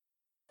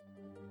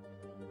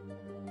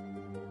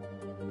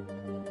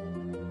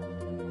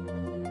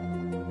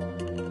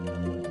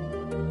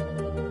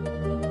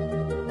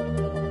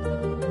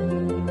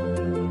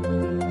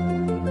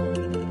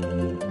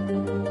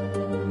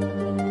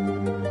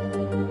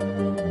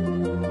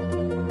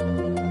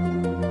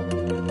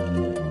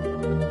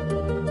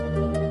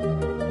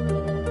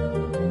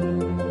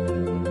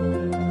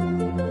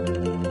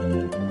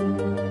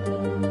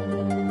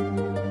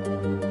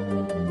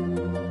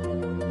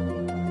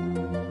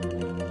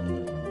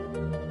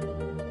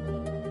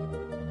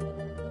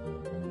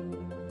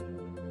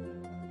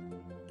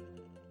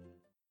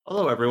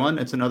Hello, everyone.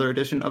 It's another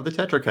edition of the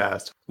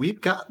TetraCast. We've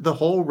got the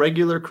whole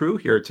regular crew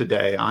here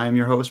today. I am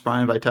your host,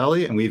 Brian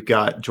Vitale, and we've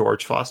got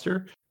George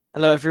Foster.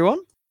 Hello,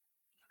 everyone.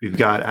 We've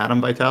got Adam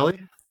Vitale.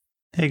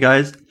 Hey,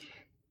 guys.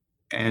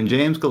 And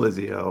James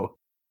Galizio.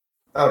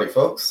 Howdy,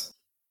 folks.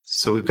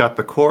 So we've got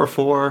the core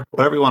four,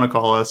 whatever you want to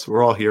call us.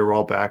 We're all here. We're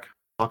all back.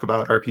 Talk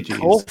about RPGs.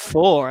 Core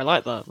four. I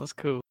like that. That's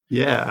cool.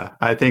 Yeah,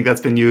 I think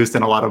that's been used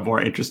in a lot of more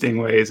interesting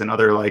ways in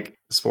other like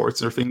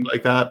sports or things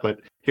like that.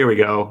 But here we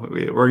go.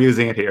 We're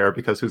using it here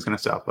because who's going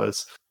to stop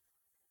us?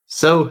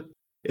 So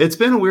it's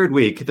been a weird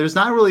week. There's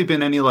not really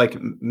been any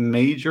like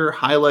major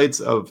highlights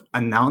of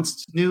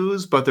announced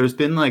news, but there's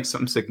been like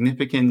some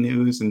significant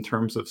news in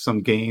terms of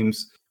some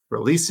games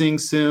releasing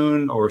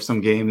soon or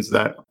some games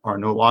that are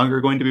no longer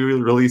going to be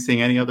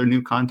releasing any other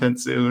new content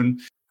soon.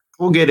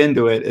 We'll get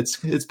into it.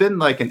 It's been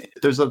like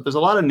there's a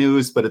lot of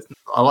news, but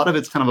a lot of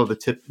it's kind of a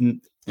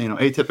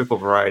atypical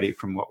variety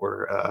from what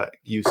we're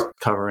used to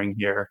covering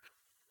here.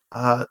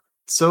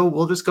 So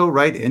we'll just go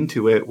right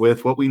into it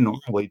with what we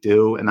normally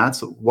do, and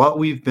that's what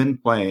we've been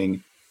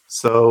playing.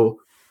 So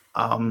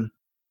I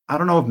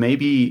don't know if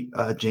maybe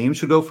James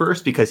should go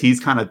first because he's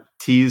kind of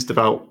teased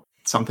about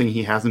something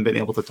he hasn't been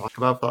able to talk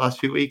about for the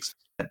last few weeks,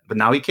 but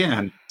now he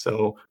can.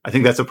 So I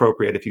think that's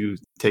appropriate if you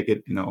take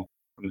it, from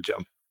the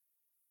jump.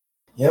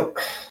 Yep.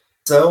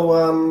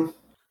 So,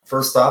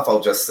 first off, I'll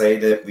just say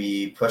that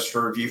we pushed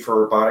a review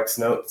for Robotics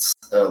Notes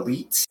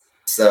Elite.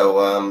 So,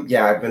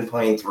 I've been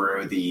playing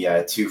through the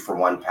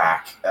 2-for-1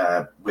 pack,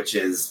 which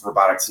is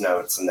Robotics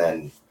Notes and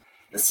then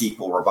the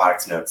sequel,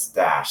 Robotics Notes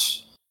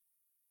Dash.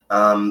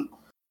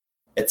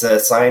 It's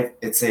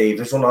a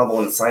visual novel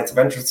in the science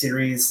adventure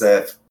series.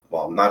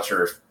 I'm not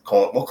sure if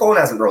Colin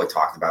hasn't really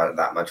talked about it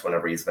that much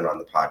whenever he's been on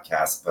the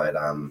podcast, but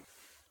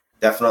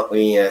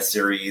definitely a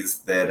series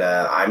that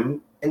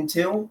I'm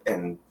into,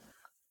 and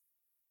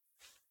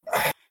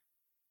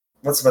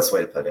what's the best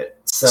way to put it?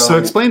 So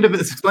explain to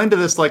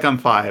this like I'm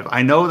 5.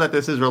 I know that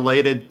this is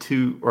related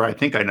to, or I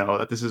think I know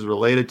that this is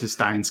related to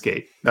Steins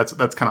Gate. That's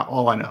kind of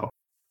all I know.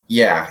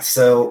 Yeah,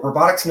 so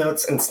Robotics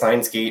Notes and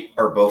Steins Gate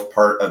are both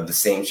part of the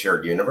same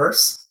shared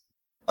universe.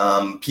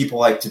 People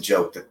like to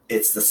joke that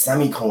it's the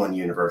semicolon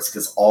universe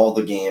because all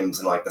the games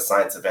in like the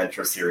science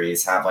adventure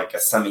series have like a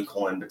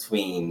semicolon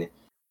between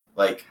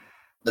like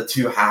the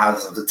two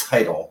halves of the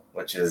title,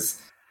 which is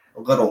a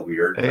little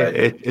weird.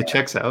 It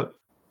checks out.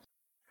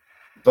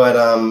 But,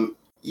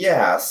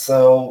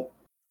 so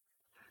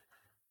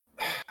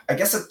I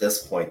guess at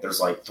this point, there's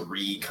like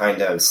 3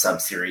 kind of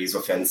sub-series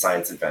within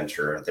Science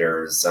Adventure.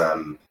 There's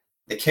the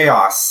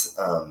Chaos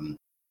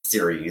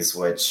series,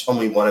 which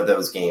only one of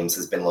those games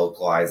has been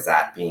localized,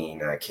 that being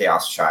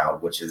Chaos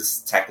Child, which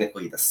is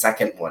technically the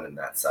second one in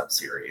that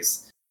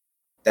sub-series.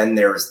 Then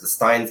there's the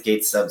Steins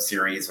Gate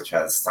sub-series, which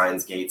has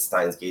Steins Gate,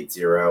 Steins Gate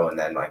Zero, and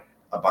then like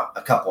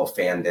a couple of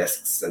fan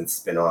discs and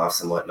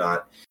spin-offs and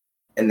whatnot.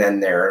 And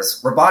then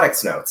there's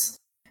Robotics Notes.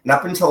 And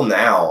up until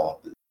now,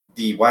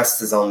 the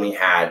West has only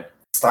had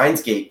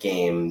Steins Gate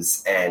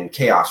games and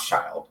Chaos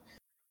Child.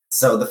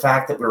 So the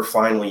fact that we're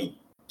finally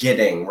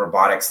getting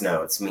Robotics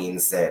Notes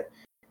means that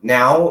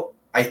now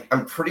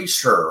I'm pretty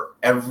sure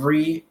I'm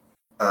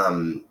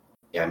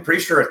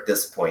pretty sure at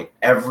this point,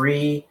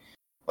 every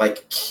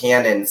like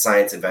canon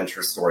science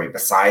adventure story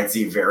besides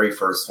the very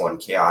first one,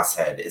 Chaos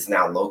Head, is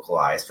now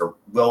localized or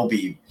will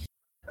be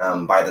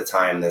by the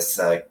time this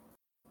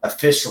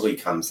officially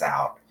comes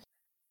out.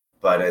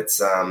 But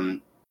it's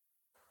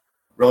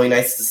really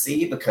nice to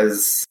see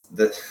because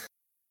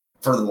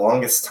for the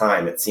longest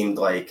time it seemed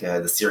like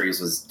the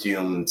series was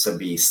doomed to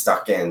be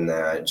stuck in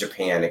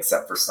Japan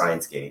except for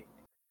Steins Gate.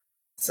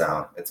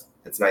 So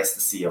it's nice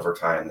to see over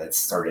time that it's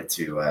started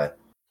to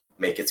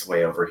make its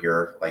way over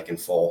here like in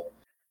full.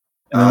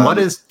 And then what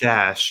is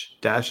Dash?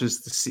 Dash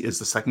is the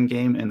second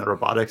game in the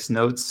Robotics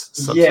Notes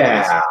sub-series.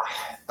 Yeah,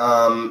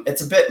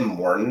 it's a bit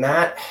more than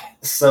that.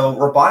 So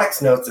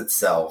Robotics Notes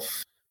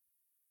itself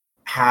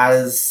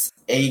has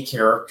a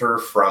character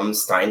from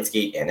Steins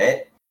Gate in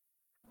it,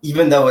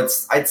 even though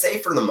I'd say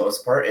for the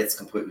most part, it's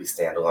completely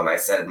standalone. I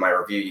said in my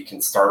review, you can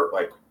start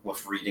like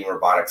with reading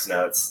Robotics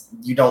Notes.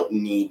 You don't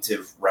need to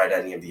have read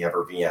any of the other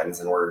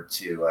VNs in order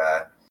to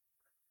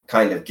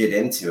kind of get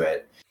into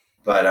it.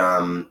 But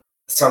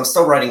so I'm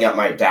still writing up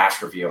my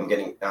Dash review. I'm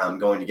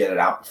going to get it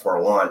out before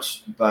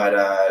launch.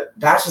 But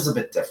Dash is a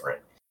bit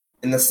different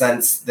in the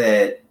sense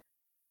that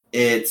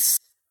it's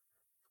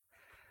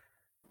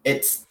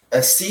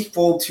a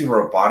sequel to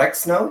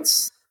Robotics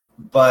Notes,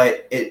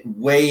 but it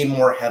way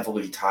more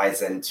heavily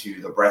ties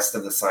into the rest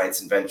of the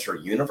science adventure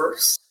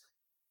universe.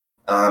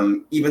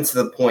 Even to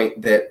the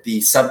point that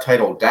the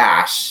subtitle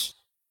Dash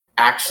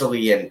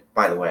actually, and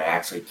by the way, I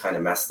actually kind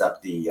of messed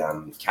up the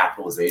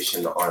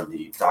capitalization on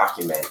the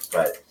document,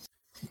 but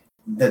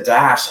the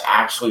Dash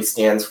actually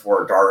stands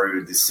for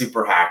Daru the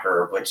Super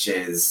Hacker, which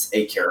is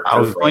a character. I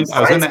was going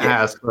to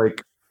ask,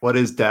 like, what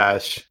is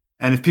Dash?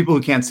 And if people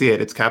who can't see it,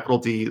 it's capital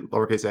D,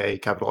 lowercase a,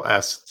 capital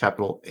S,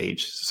 capital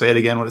H. Say it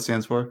again, what it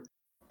stands for.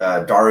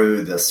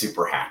 Daru the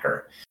Super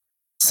Hacker.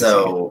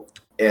 So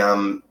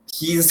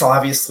he's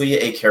obviously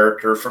a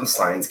character from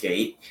Steins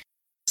Gate.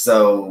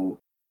 So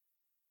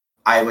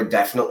I would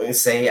definitely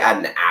say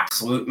at an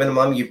absolute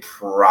minimum, you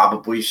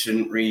probably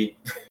shouldn't read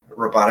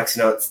Robotics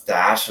Notes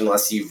Dash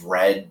unless you've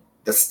read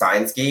the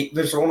Steins Gate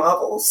visual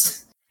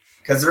novels.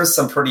 Because there's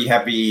some pretty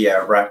heavy,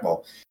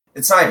 well,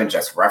 it's not even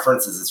just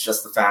references, it's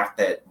just the fact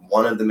that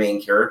one of the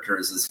main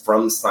characters is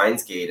from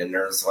Steins Gate, and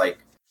there's like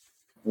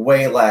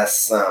way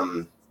less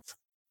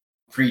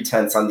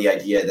pretense on the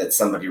idea that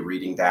somebody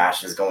reading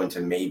Dash is going to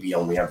maybe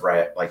only have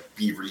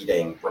be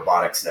reading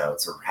Robotics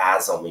Notes or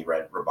has only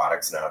read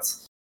Robotics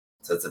Notes.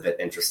 So it's a bit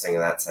interesting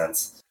in that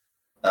sense.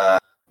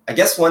 I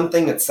guess one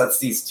thing that sets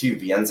these two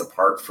VNs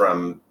apart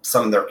from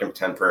some of their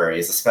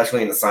contemporaries,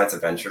 especially in the Science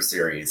Adventure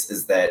series,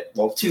 is that,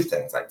 well, two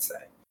things I'd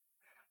say.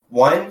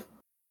 One,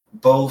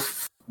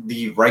 both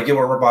the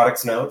regular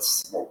Robotics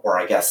Notes, or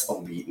I guess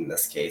Elite in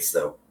this case,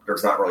 though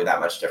there's not really that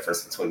much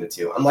difference between the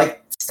two.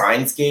 Unlike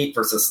Steins Gate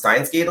versus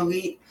Steins Gate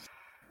Elite,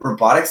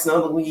 Robotics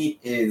Note Elite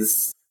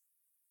is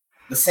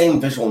the same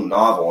visual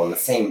novel and the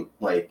same,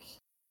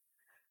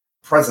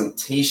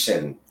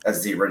 presentation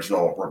as the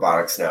original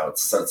Robotics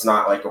Notes. So it's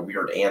not like a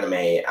weird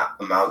anime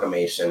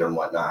amalgamation and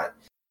whatnot.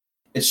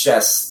 It's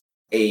just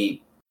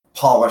a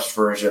polished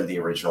version of the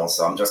original,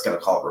 so I'm just going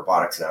to call it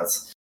Robotics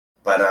Notes.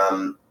 But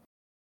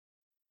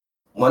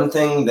one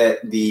thing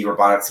that the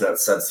Robotics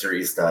Notes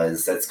sub-series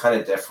does that's kind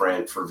of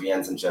different for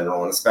VNs in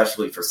general, and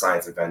especially for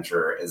Science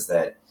Adventure, is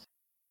that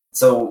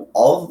so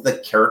all of the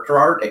character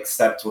art,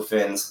 except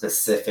within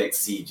specific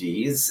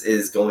CGs,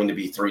 is going to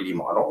be 3D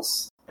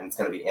models, and it's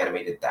going to be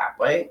animated that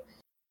way.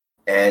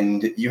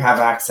 And you have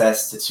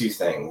access to two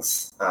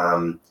things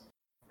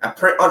at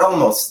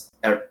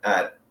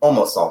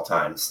almost all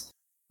times.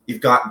 You've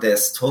got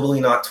this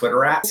totally not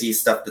Twitter app, see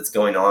stuff that's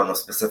going on with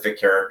specific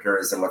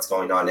characters and what's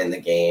going on in the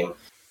game.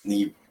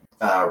 The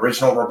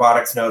original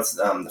Robotics Notes,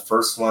 the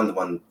first one, the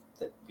one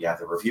that we have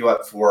the review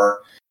up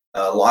for,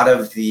 a lot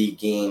of the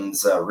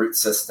game's root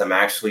system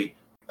actually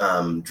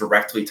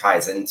directly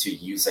ties into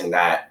using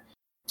that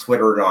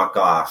Twitter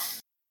knockoff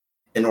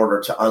in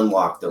order to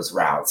unlock those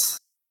routes.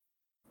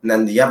 And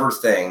then the other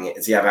thing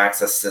is you have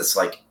access to this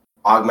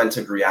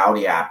augmented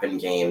reality app in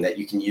game that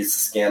you can use to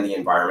scan the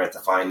environment to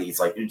find these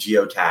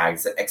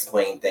geotags that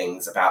explain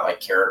things about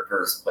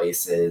characters,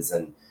 places,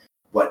 and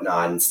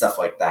whatnot, and stuff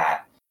like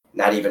that.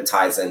 And that even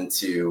ties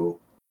into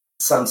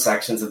some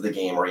sections of the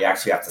game where you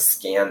actually have to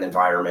scan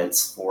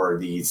environments for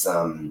these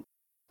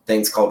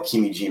things called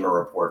Kimijima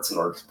reports in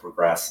order to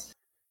progress.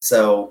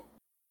 So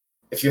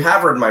if you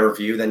have read my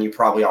review, then you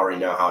probably already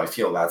know how I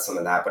feel about some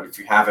of that. But if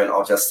you haven't,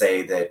 I'll just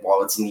say that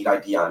while it's a neat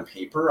idea on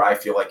paper, I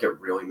feel like it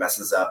really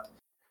messes up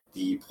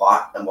the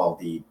plot and,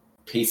 the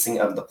pacing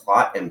of the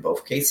plot in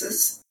both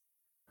cases.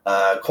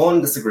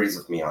 Colin disagrees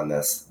with me on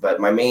this, but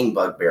my main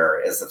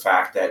bugbear is the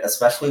fact that,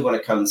 especially when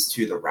it comes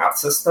to the route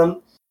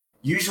system,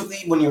 usually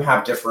when you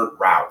have different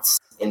routes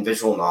in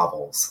visual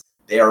novels,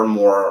 they are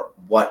more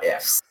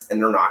what-ifs,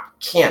 and they're not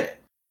canon.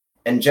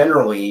 And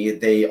generally,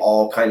 they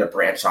all kind of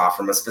branch off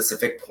from a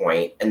specific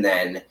point, and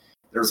then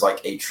there's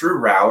a true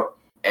route,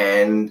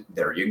 and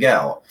there you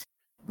go.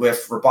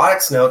 With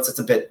Robotics Notes, it's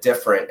a bit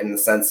different in the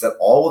sense that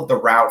all of the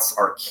routes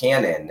are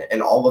canon,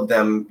 and all of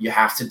them you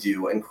have to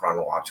do in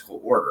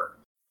chronological order,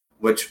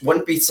 which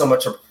wouldn't be so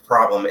much a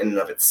problem in and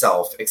of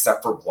itself,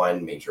 except for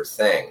one major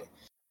thing.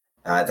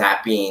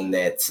 That being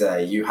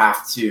that you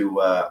have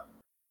to,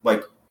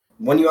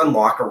 when you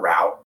unlock a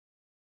route,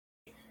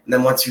 and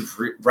then once you've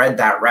read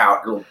that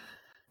route, it'll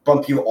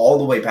bump you all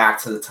the way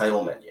back to the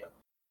title menu,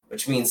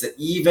 which means that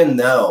even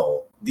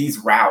though these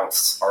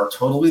routes are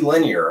totally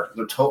linear,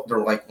 they're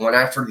one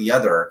after the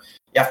other,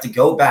 you have to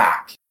go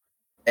back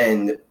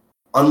and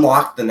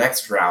unlock the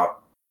next route,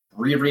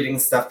 rereading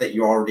stuff that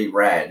you already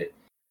read,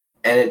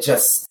 and it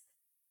just...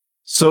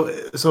 So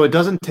it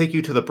doesn't take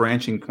you to the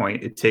branching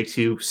point. It takes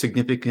you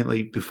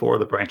significantly before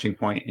the branching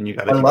point, and you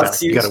got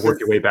to work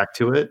your way back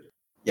to it.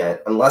 Yeah,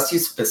 unless you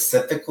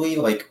specifically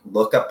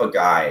look up a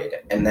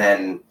guide and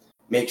then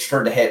make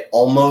sure to hit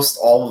almost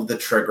all of the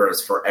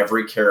triggers for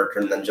every character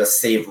and then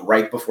just save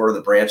right before the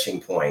branching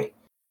point.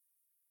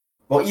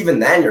 Well, even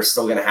then, you're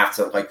still going to have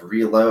to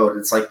reload.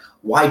 It's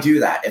why do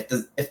that?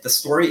 If the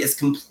story is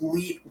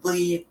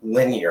completely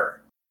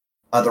linear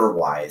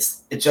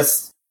otherwise, it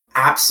just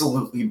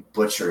absolutely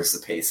butchers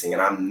the pacing,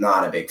 and I'm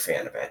not a big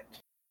fan of it.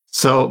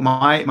 So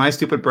my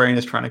stupid brain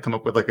is trying to come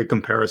up with a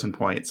comparison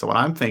point. So what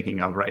I'm thinking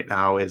of right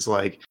now is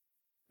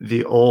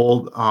the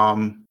old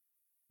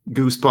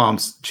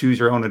Goosebumps Choose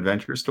Your Own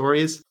Adventure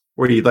stories,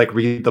 where you'd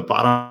read the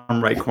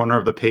bottom right corner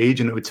of the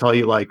page, and it would tell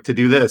you to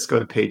do this, go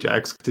to page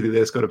X, to do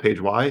this, go to page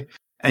Y,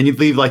 and you'd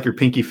leave your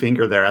pinky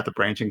finger there at the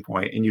branching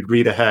point, and you'd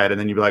read ahead, and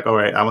then you'd be all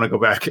right, I want to go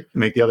back and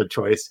make the other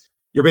choice.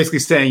 You're basically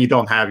saying you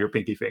don't have your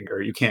pinky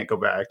finger. You can't go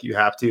back. You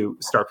have to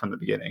start from the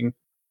beginning.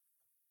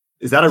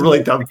 Is that a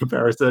really dumb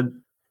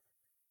comparison?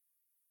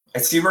 I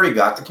see where you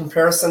got the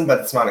comparison, but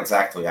it's not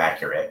exactly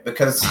accurate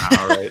because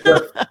all right.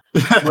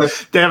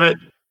 Damn it.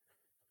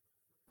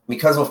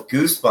 Because with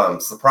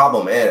Goosebumps, the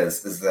problem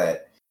is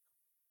that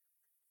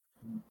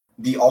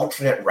the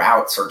alternate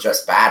routes are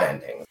just bad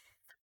endings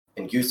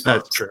in Goosebumps.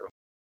 That's true.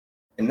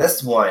 In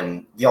this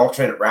one, the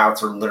alternate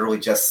routes are literally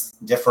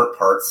just different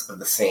parts of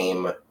the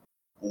same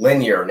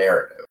linear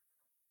narrative,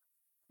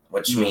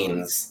 which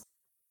means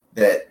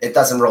that it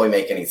doesn't really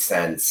make any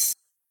sense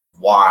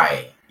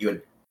why you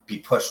would be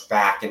pushed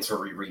back into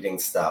rereading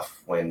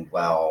stuff when,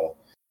 well,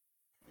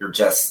 you're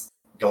just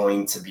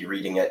going to be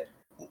reading it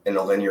in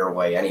a linear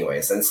way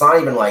anyways. And it's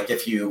not even like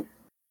it's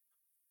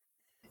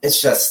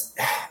just,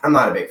 I'm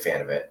not a big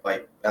fan of it.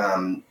 Like,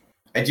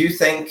 I do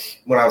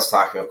think when I was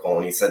talking with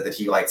Colin, he said that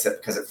he likes it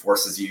because it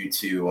forces you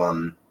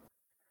to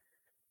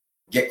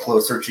get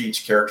closer to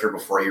each character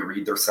before you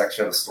read their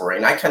section of the story.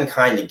 And I can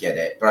kind of get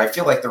it, but I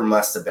feel like there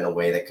must have been a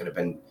way that could have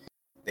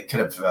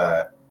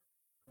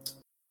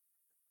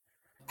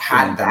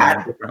had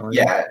that.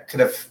 Yeah, it could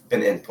have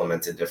been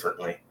implemented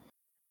differently.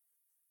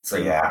 So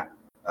yeah,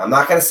 I'm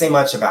not going to say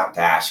much about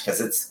Dash because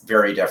it's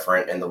very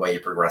different, and the way you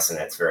progress in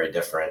it's very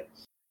different.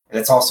 And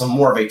it's also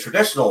more of a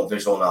traditional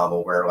visual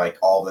novel where like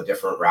all the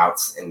different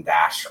routes in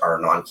Dash are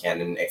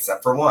non-canon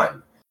except for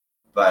one.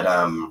 But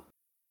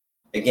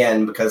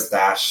again, because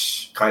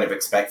Dash kind of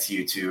expects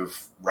you to have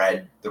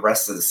read the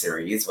rest of the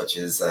series, which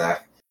is a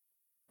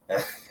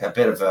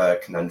bit of a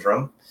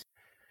conundrum.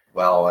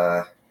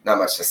 Well, not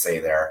much to say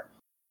there.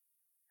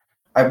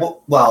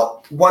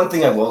 One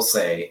thing I will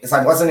say is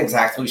I wasn't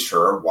exactly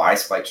sure why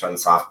Spike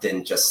Chunsoft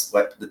didn't just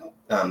split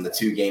the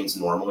two games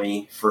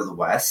normally for the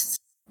West,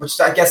 which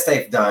I guess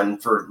they've done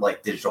for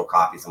like digital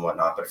copies and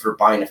whatnot. But if you're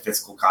buying a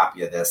physical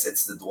copy of this,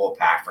 it's the dual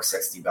pack for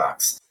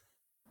 $60.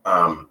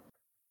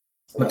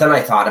 But then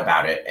I thought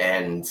about it,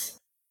 and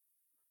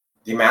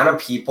the amount of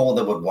people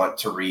that would want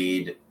to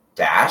read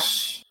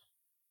Dash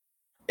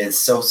is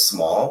so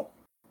small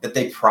that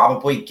they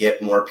probably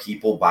get more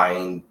people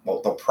buying.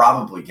 Well, they'll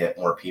probably get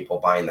more people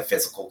buying the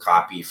physical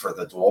copy for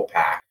the dual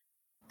pack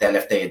than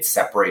if they had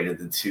separated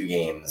the two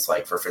games,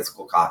 like for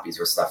physical copies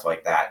or stuff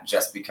like that.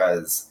 Just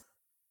because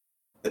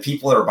the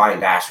people that are buying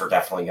Dash are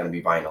definitely going to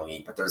be buying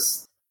Elite, but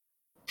there's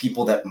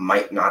people that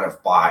might not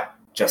have bought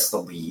just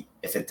Elite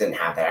if it didn't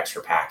have that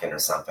extra pack in or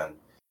something.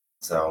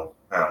 So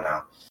I don't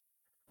know.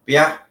 But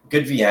yeah,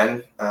 good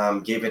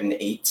VN. Gave it an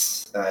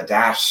 8.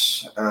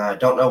 Dash,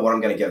 don't know what I'm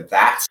going to give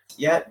that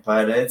yet,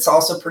 but it's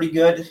also pretty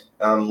good.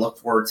 Look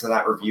forward to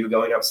that review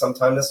going up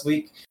sometime this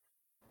week.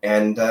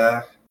 And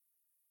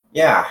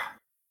yeah,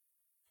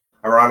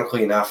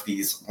 ironically enough,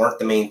 these weren't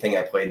the main thing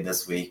I played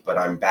this week, but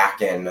I'm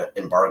back in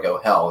embargo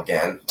hell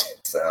again.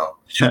 So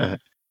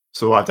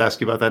we'll have to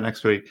ask you about that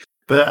next week.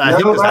 But I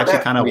think this actually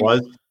kind of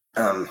was.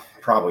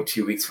 Probably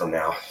 2 weeks from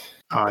now.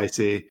 Oh, I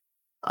see.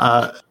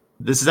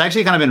 This has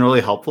actually kind of been really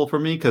helpful for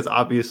me because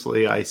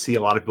obviously I see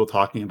a lot of people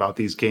talking about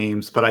these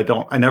games, but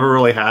I never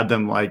really had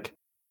them like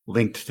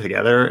linked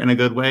together in a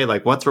good way.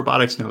 Like what's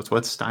Robotics Notes?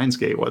 What's Steins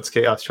Gate? What's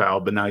Chaos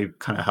Child? But now you've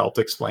kind of helped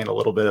explain a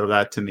little bit of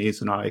that to me.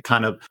 So now I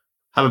kind of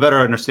have a better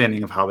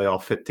understanding of how they all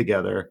fit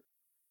together.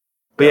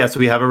 But yeah, so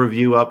we have a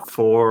review up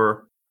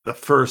for the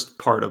first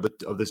part of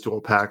this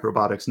dual pack,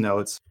 Robotics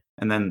Notes.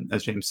 And then,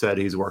 as James said,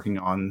 he's working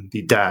on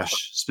the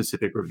Dash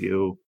specific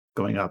review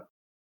going up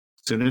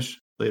soonish,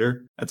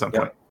 later, at some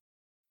point.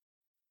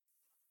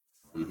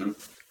 Mm-hmm.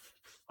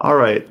 All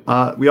right.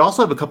 We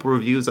also have a couple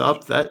reviews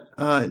up that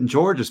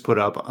George has put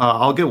up.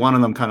 I'll get one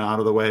of them kind of out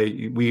of the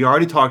way. We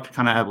already talked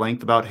kind of at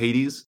length about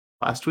Hades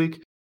last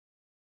week.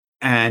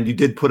 And you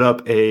did put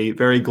up a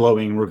very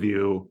glowing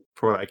review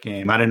for that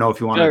game. I don't know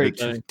if you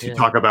wanted to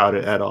talk about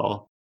it at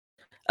all.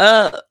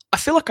 I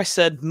feel like I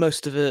said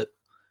most of it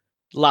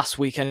last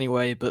week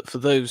anyway, but for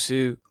those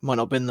who might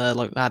not have been there,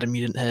 like Adam,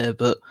 you didn't hear,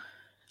 but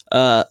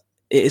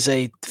it is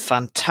a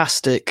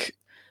fantastic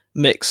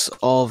mix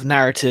of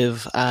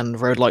narrative and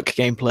roguelike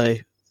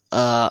gameplay.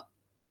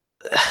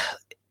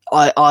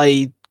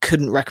 I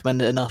couldn't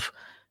recommend it enough.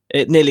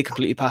 It nearly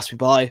completely passed me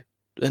by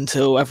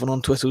until everyone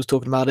on Twitter was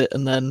talking about it,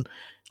 and then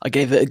I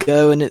gave it a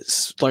go, and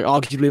it's like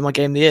arguably my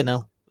game of the year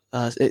now.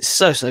 It's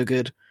so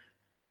good.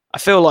 I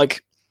feel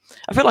like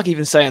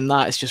even saying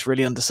that is just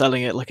really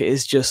underselling it. Like it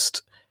is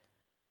just,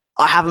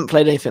 I haven't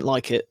played anything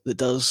like it that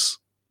does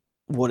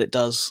what it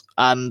does,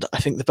 and I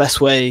think the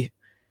best way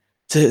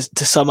to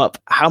sum up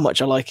how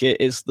much I like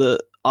it is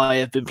that I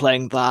have been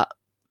playing that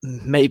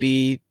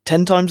maybe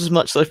 10 times as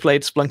much as I've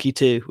played Splunky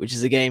 2, which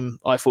is a game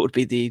I thought would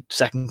be the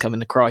second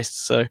coming of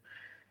Christ. So,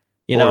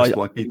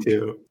 Splunky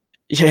 2.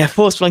 Yeah,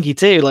 for Splunky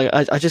 2, like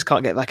I just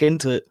can't get back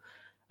into it.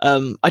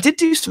 I did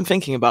do some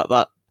thinking about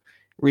that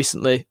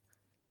recently,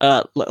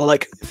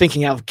 like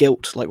thinking out of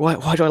guilt. Like,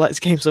 why do I like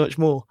this game so much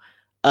more?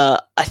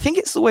 I think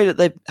it's the way that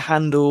they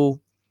handle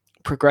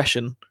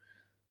progression.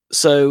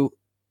 So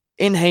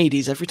in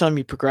Hades, every time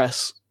you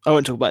progress, I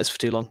won't talk about this for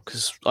too long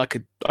because I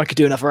could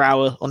do another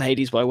hour on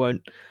Hades, but I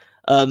won't.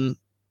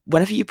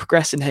 Whenever you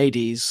progress in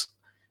Hades,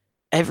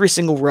 every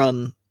single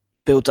run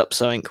builds up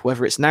something,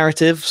 whether it's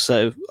narrative,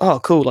 so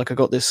cool, like I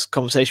got this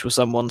conversation with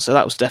someone, so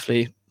that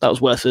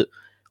was worth it,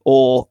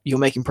 or you're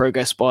making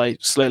progress by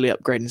slowly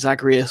upgrading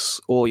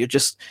Zagreus, or you're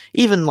just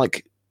even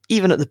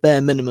at the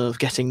bare minimum of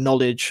getting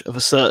knowledge of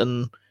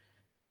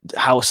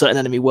how a certain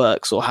enemy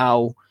works or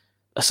how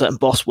a certain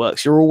boss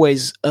works, you're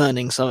always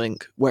earning something.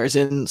 Whereas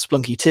in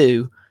Splunky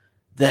 2,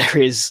 there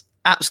is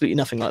absolutely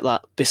nothing like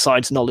that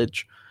besides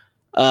knowledge.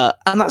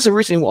 And that's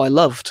originally what I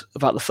loved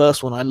about the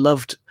first one. I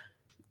loved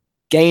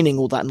gaining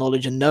all that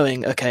knowledge and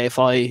knowing, okay, if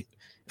I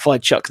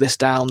chuck this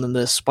down, then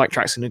the spike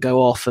track's going to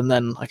go off, and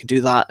then I can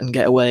do that and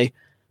get away.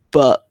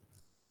 But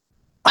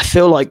I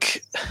feel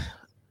like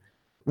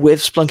with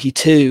Splunky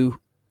 2,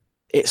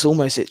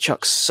 it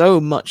chucks so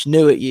much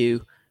new at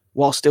you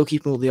while still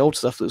keeping all the old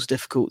stuff that was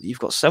difficult. You've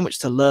got so much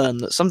to learn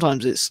that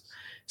sometimes it's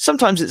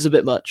a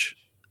bit much.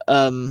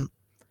 And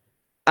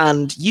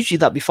usually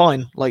that'd be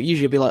fine. Like,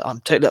 usually I'd be like,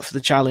 I'm totally up for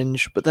the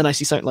challenge. But then I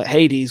see something like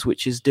Hades,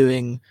 which is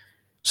doing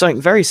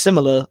something very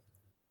similar,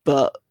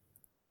 but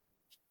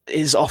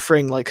is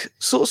offering like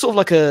sort of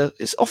like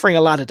it's offering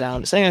a ladder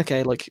down. It's saying,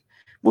 okay, like,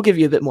 we'll give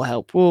you a bit more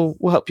help. We'll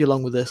help you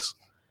along with this.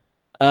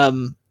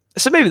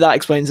 So maybe that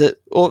explains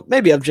it, or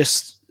maybe I'm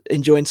just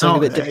enjoying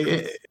something a bit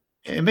different.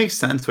 It makes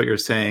sense what you're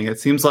saying. It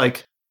seems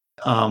like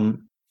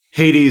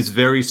Hades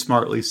very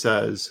smartly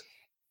says,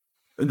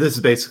 this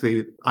is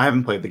basically, I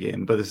haven't played the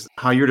game, but this,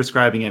 how you're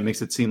describing it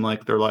makes it seem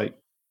like they're like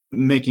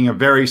making a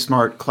very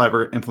smart,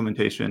 clever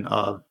implementation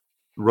of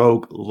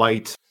rogue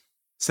light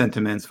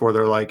sentiments, where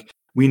they're like,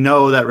 we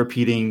know that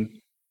repeating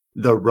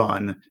the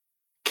run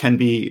can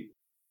be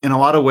in a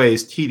lot of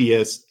ways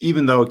tedious,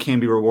 even though it can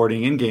be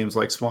rewarding in games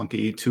like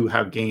Splunky to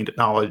have gained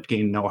knowledge,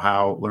 gained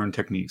know-how, learn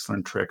techniques,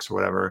 learn tricks or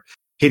whatever.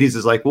 Hades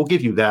is like, we'll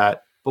give you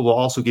that, but we'll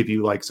also give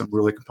you like some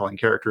really compelling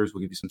characters.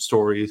 We'll give you some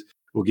stories.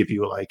 We'll give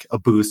you like a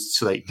boost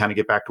so that you can kind of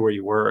get back to where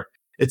you were.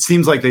 It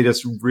seems like they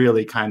just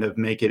really kind of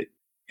make it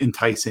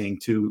enticing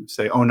to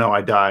say, oh no,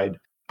 I died,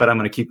 but I'm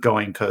going to keep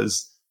going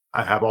because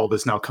I have all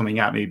this now coming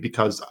at me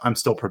because I'm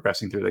still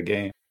progressing through the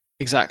game.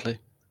 Exactly.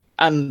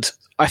 And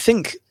I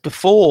think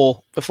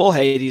before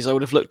Hades, I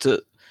would have looked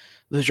at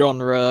the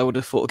genre. I would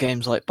have thought of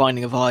games like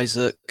Binding of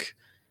Isaac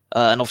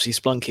and obviously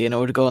Splunky, and I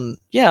would have gone,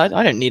 yeah,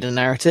 I don't need a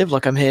narrative.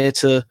 Like, I'm here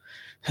to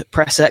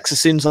press X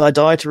as soon as I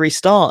die to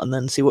restart and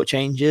then see what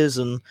changes,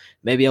 and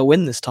maybe I'll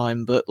win this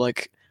time. But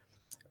like,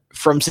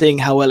 from seeing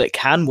how well it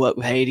can work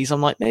with Hades,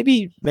 I'm like,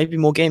 maybe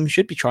more games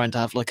should be trying to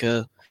have like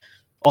a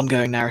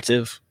ongoing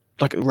narrative,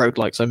 like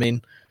roguelikes. I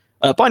mean,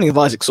 Binding of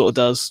Isaac sort of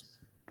does,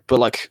 but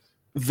like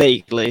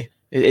vaguely.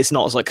 It's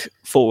not as like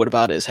forward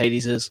about it as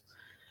Hades is.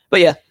 But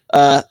yeah,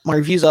 my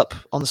review's up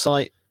on the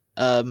site.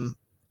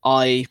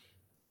 I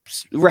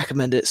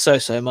recommend it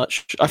so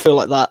much. I feel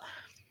like that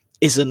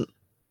isn't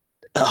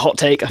a hot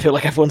take. I feel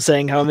like everyone's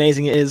saying how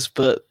amazing it is,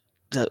 but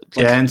like,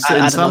 yeah, in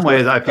some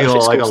ways, I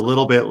feel like a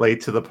little bit late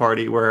to the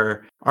party,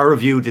 where our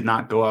review did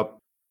not go up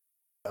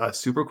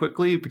super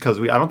quickly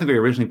because I don't think we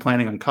were originally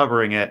planning on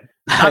covering it.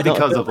 Not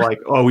because of like,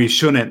 oh, we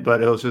shouldn't,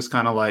 but it was just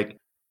kind of like,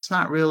 it's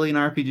not really an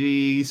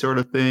RPG sort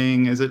of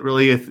thing. Is it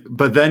really?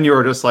 But then you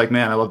were just like,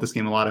 man, I love this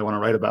game a lot. I want to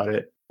write about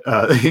it.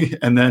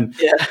 And then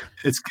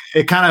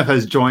it kind of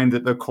has joined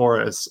the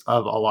chorus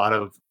of a lot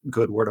of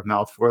good word of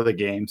mouth for the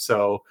game.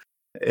 So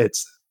I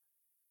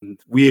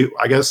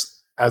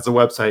guess as a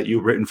website,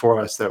 you've written for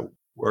us that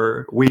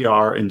we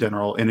are in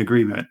general in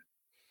agreement.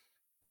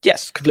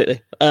 Yes,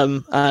 completely.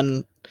 And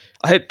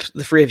I hope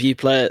the three of you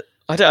play it.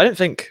 I don't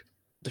think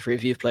the three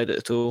of you have played it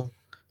at all.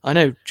 I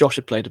know Josh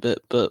had played a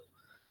bit, but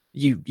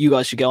you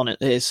guys should get on it.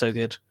 It is so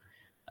good.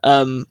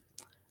 And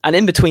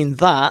in between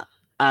that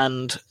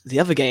and the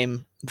other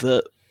game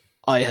that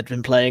I had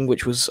been playing,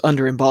 which was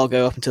under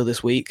embargo up until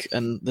this week,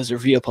 and there's a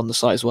review up on the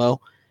site as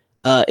well,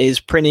 is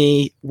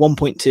Prinny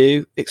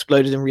 1.2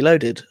 Exploded and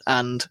Reloaded.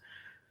 And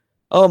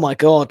oh my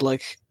god,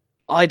 like,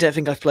 I don't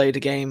think I've played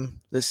a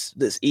game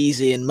that's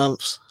easy in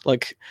months.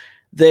 Like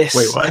this,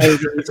 wait,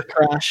 what?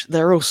 Crash,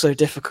 they're all so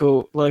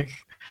difficult. Like,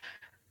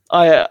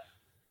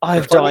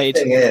 I've died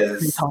 3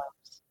 times.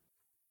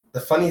 The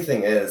funny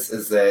thing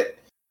is that,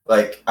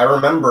 like, I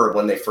remember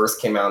when they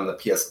first came out on the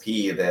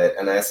PSP that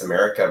NIS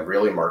America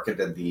really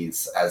marketed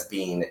these as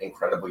being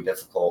incredibly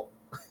difficult.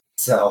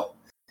 So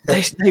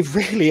they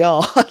really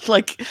are.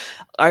 Like,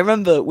 I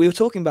remember we were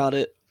talking about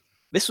it.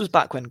 This was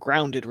back when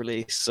Grounded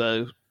released,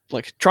 so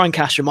like, try and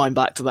cast your mind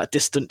back to that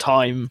distant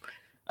time.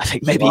 I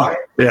think maybe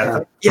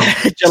July?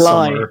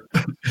 July.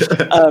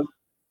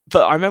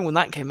 But I remember when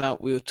that came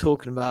out, we were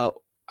talking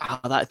about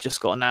how that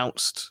just got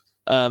announced.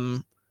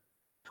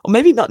 Or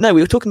maybe not. No,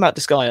 we were talking about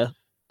Disgaea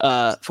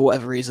for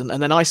whatever reason,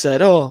 and then I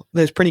said, "Oh,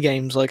 there's Prinny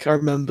games." Like, I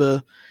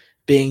remember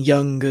being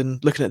young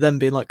and looking at them,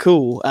 being like,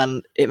 "Cool,"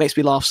 and it makes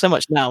me laugh so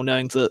much now,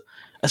 knowing that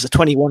as a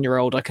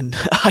 21-year-old, I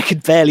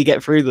could barely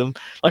get through them.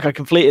 Like, I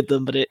completed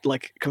them, but it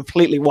like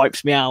completely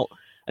wipes me out.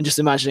 And just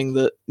imagining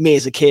that me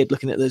as a kid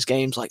looking at those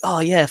games, like, oh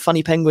yeah,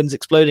 Funny Penguins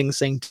Exploding, the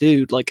same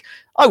dude. Like,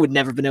 I would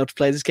never have been able to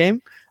play this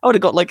game. I would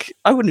have got like,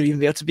 I wouldn't even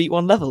be able to beat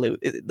one level.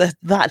 They're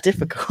that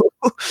difficult.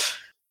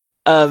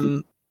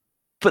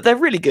 But they're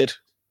really good.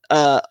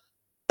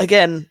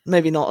 Again,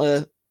 maybe not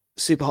a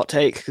super hot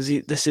take because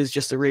this is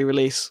just a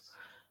re-release,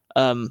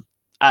 and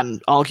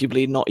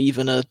arguably not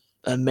even an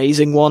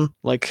amazing one.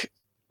 Like,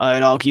 I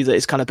would argue that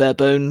it's kind of bare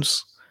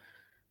bones.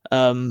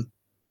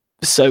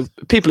 So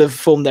people have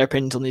formed their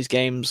opinions on these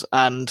games,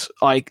 and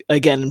I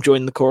again am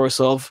joining the chorus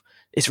of,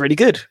 it's really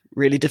good,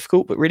 really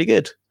difficult, but really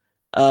good.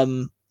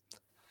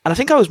 And I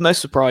think I was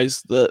most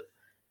surprised that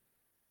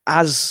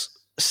as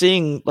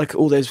seeing like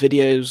all those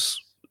videos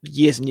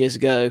years and years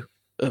ago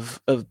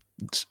of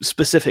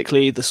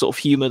specifically the sort of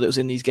humor that was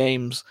in these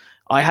games,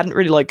 I didn't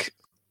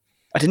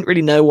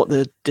really know what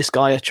the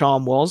Disgaea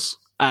charm was,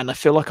 and I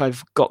feel like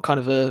I've got kind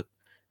of a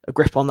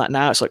grip on that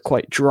now. It's like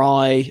quite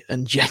dry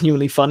and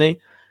genuinely funny.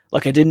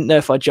 Like I didn't know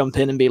if I'd jump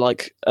in and be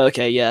like,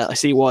 okay, yeah, I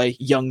see why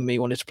young me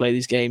wanted to play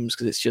these games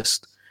because it's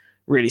just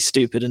really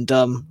stupid and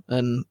dumb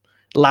and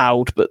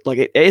loud, but like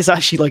it is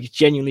actually like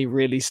genuinely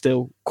really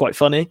still quite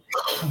funny.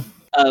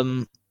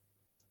 And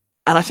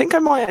I think I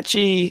might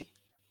actually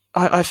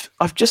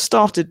I've just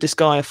started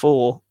Disgaea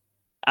 4,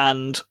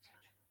 and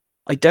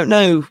I don't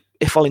know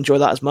if I'll enjoy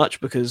that as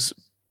much because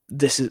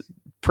this is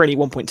Prinny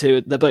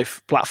 1.2. They're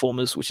both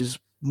platformers, which is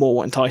more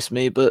what enticed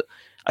me, but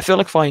I feel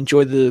like if I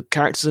enjoy the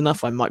characters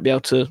enough, I might be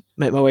able to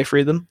make my way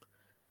through them.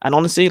 And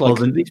honestly, like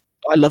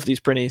I love these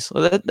Prinnies.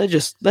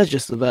 They're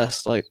just the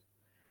best. Like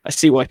I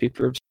see why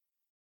people are.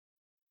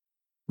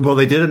 Well,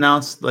 they did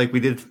announce, like we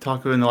did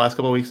talk in the last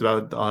couple of weeks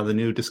about the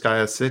new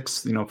Disgaea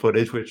 6,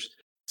 footage, which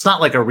it's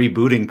not like a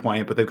rebooting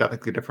point, but they've got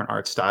like a different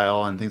art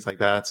style and things like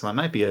that. So that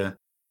might be a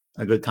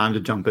good time to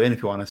jump in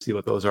if you want to see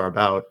what those are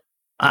about.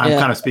 I'm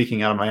kind of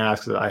speaking out of my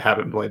ass because I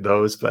haven't played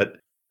those, but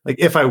like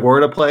if I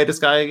were to play a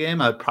Disgaea game,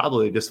 I'd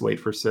probably just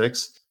wait for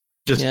 6.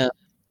 The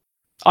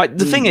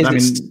thing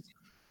is,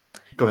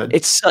 go ahead.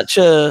 It's such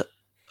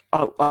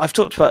I've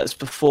talked about this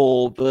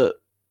before, but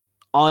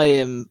I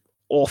am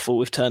awful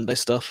with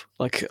turn-based stuff.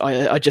 Like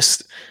I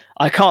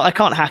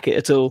can't hack it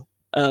at all.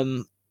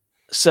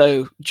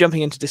 So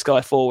jumping into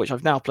Disgaea 4, which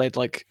I've now played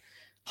like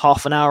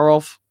half an hour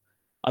of,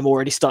 I'm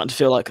already starting to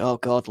feel like, oh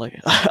god, like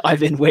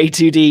I've been way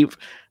too deep.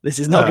 This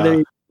is not going to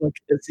be like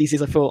as easy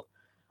as I thought.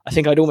 I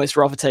think I'd almost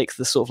rather take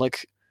the sort of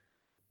like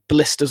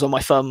blisters on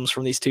my thumbs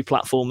from these two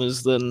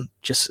platformers than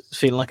just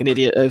feeling like an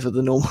idiot over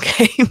the normal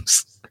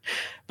games.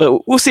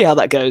 But we'll see how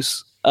that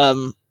goes.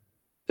 But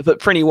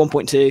Prinny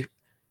 1.2,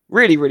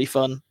 really, really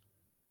fun.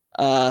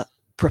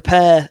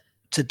 Prepare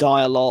to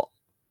die a lot.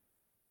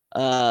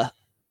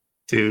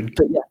 Dude.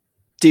 But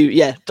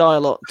die a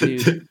lot,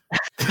 dude.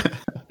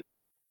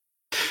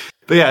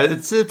 But yeah,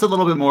 it's a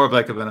little bit more of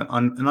like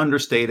an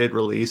understated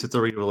release. It's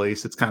a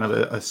re-release. It's kind of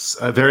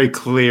a very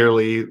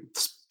clearly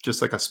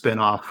just like a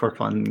spin-off for a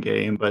fun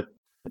game. But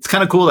it's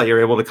kind of cool that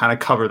you're able to kind of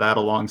cover that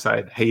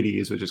alongside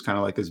Hades, which is kind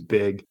of like this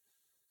big,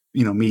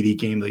 meaty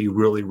game that you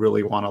really,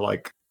 really want to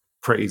like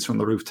praise from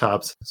the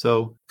rooftops.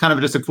 So kind of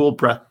just a cool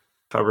breadth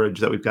coverage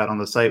that we've got on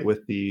the site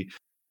with the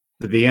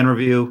VN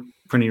review,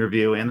 Prinny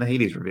review, and the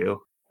Hades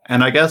review.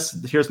 And I guess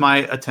here's my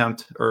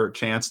attempt or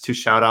chance to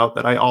shout out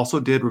that I also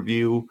did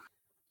review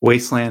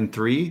Wasteland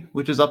 3,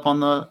 which is up on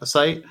the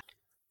site.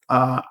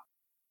 So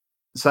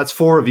that's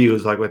 4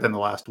 reviews like within the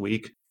last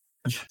week.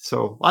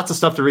 So lots of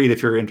stuff to read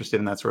if you're interested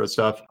in that sort of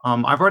stuff.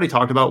 I've already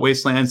talked about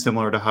Wasteland,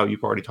 similar to how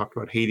you've already talked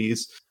about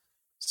Hades.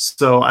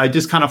 So I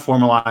just kind of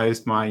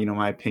formalized my,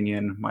 my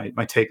opinion, my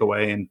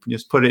takeaway, and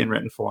just put it in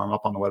written form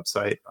up on the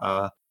website.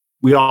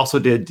 We also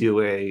did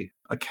do a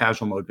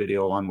casual mode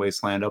video on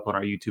Wasteland up on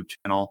our YouTube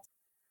channel.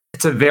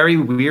 It's a very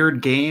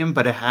weird game,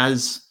 but it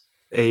has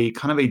a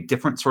kind of a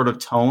different sort of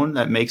tone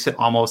that makes it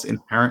almost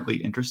inherently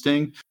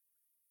interesting,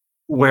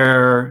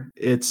 where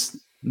it's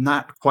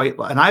not quite.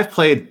 And I've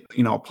played,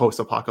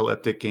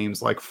 post-apocalyptic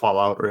games like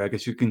Fallout, or I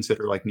guess you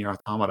consider like Nier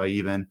Automata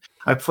even.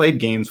 I've played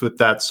games with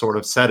that sort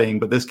of setting,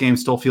 but this game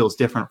still feels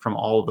different from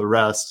all of the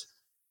rest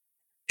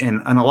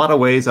in a lot of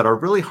ways that are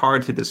really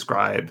hard to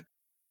describe.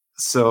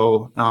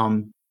 So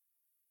I'm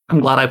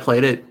glad I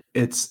played it.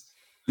 It's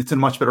in a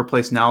much better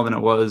place now than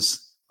it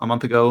was a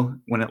month ago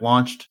when it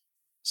launched.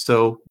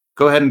 So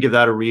go ahead and give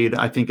that a read.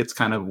 I think it's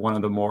kind of one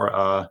of the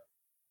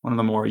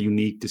more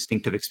unique,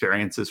 distinctive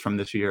experiences from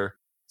this year.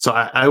 So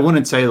I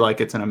wouldn't say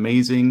like it's an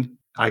amazing.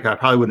 I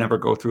probably would never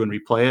go through and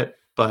replay it,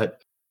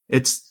 but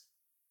it's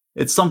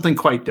something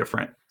quite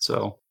different.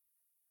 So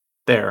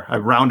there,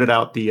 I've rounded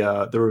out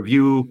the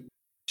review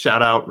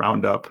shout out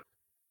roundup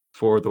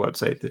for the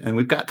website, and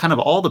we've got kind of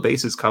all the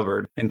bases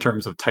covered in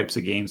terms of types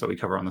of games that we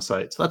cover on the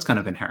site. So that's kind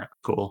of inherently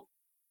cool.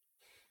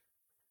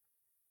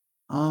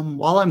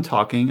 While I'm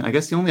talking, I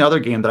guess the only other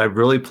game that I've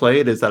really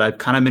played is that I've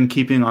kind of been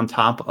keeping on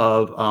top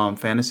of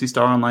Phantasy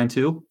Star Online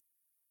 2.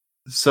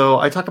 So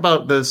I talked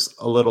about this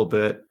a little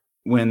bit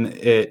when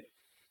it,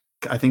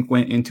 I think,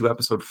 went into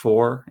episode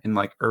 4 in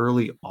like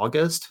early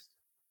August.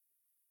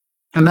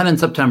 And then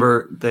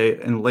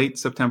in late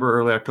September,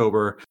 early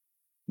October,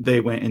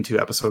 they went into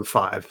episode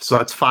 5. So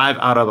that's 5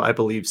 out of, I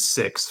believe,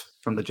 6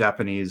 from the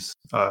Japanese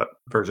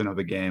version of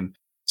the game.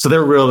 So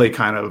they're really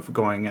kind of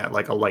going at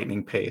like a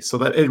lightning pace, so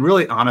that it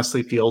really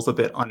honestly feels a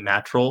bit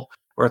unnatural,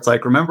 where it's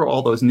like, remember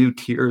all those new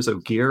tiers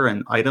of gear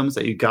and items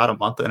that you got a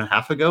month and a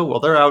half ago? Well,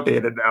 they're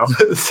outdated now.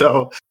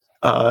 So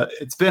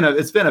it's been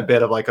a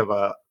bit of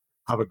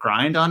a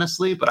grind,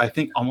 honestly, but I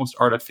think almost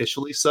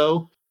artificially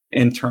so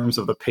in terms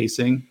of the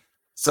pacing.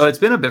 So it's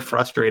been a bit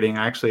frustrating,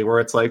 actually, where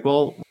it's like,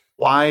 well,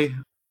 why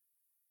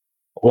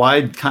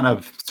kind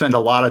of spend a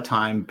lot of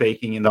time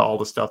baking into all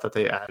the stuff that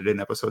they added in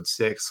episode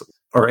 6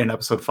 or in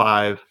episode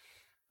 5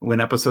 when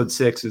episode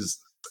 6 is,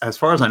 as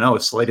far as I know,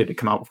 is slated to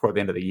come out before the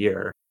end of the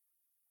year.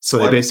 So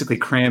Well, they basically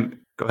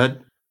cram. Go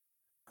ahead.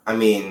 I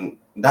mean,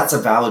 that's a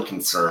valid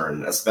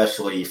concern,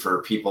 especially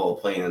for people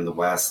playing in the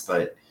West,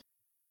 but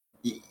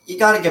you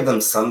got to give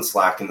them some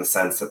slack in the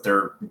sense that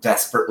they're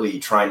desperately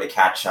trying to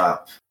catch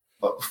up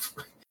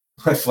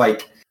with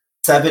like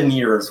 7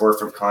 years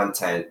worth of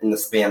content in the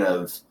span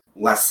of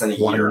less than a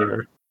 1 year.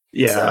 year.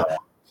 Yeah. So,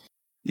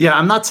 Yeah,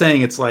 I'm not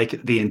saying it's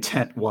like the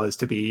intent was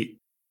to be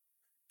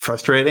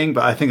frustrating,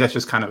 but I think that's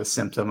just kind of a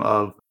symptom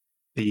of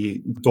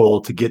the goal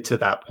to get to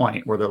that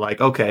point where they're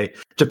like, okay,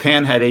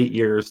 Japan had 8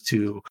 years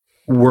to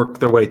work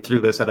their way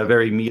through this at a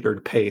very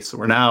metered pace.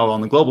 We're now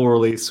on the global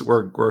release.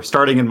 We're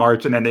starting in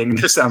March and ending in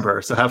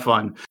December, so have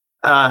fun.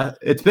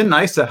 It's been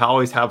nice to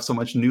always have so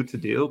much new to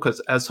do, because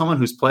as someone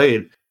who's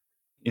played,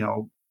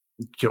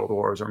 Guild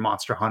Wars or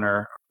Monster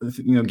Hunter,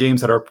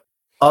 games that are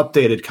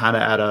updated kind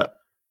of at a,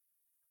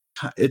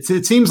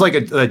 it seems like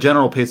a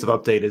general pace of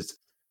update is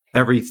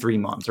every 3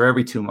 months or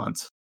every 2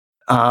 months.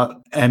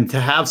 And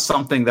to have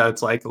something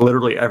that's like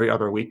literally every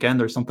other weekend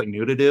there's something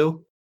new to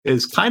do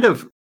is kind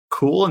of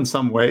cool in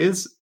some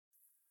ways.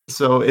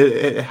 So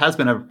it has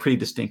been a pretty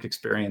distinct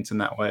experience in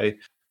that way.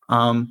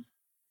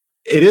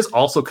 It is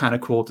also kind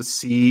of cool to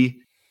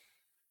see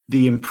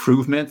the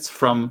improvements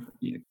from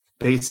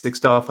basic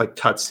stuff like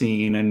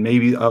cutscene and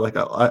maybe like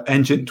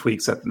engine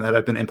tweaks that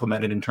have been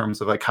implemented in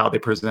terms of like how they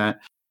present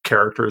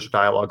characters or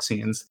dialogue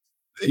scenes.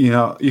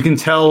 You can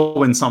tell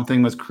when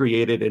something was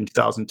created in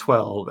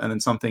 2012 and then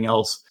something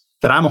else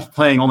that I'm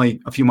playing only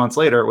a few months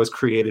later was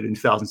created in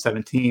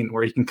 2017,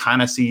 where you can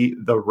kind of see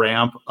the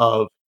ramp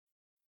of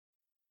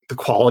the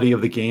quality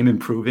of the game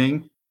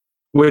improving,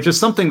 which is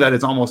something that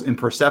is almost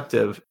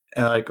imperceptible.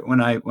 Like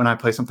when I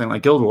play something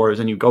like Guild Wars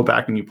and you go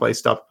back and you play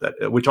stuff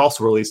which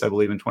also released, I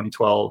believe, in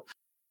 2012,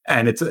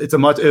 and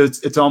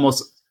it's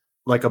almost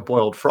like a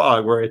boiled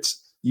frog, where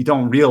you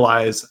don't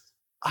realize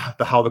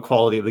how the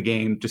quality of the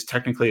game just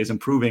technically is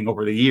improving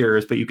over the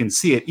years, but you can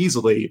see it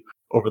easily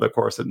over the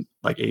course of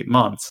like 8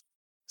 months.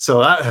 So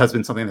that has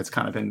been something that's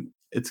kind of been,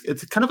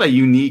 it's kind of a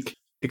unique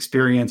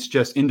experience,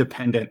 just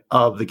independent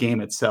of the game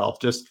itself,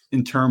 just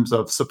in terms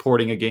of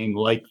supporting a game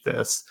like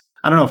this.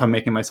 I don't know if I'm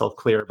making myself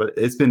clear, but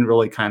it's been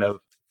really kind of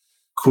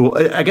cool.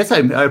 I guess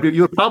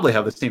you would probably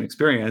have the same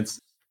experience,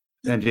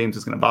 and James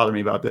is going to bother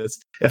me about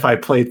this, if I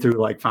played through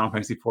like Final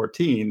Fantasy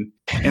 14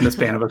 in the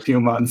span of a few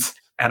months.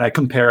 And I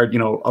compared,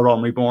 A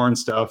Realm Reborn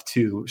stuff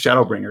to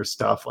Shadowbringers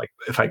stuff, like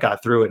if I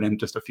got through it in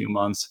just a few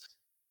months.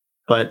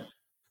 But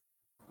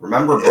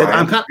remember,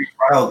 Brian, free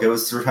trial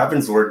goes through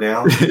Heavensward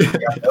now.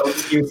 Yeah, no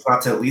excuse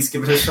not to at least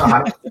give it a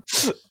shot.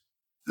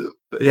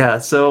 Yeah,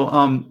 so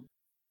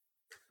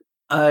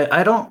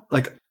I don't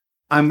like.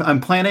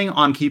 I'm planning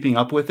on keeping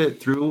up with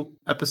it through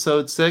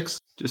episode 6,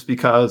 just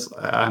because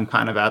I'm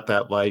kind of at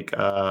that like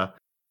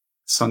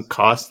sunk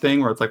cost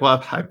thing where it's like,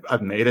 well,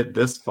 I've made it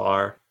this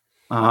far.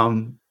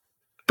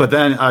 But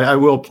then I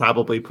will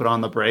probably put on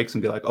the brakes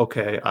and be like,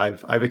 okay,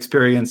 I've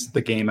experienced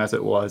the game as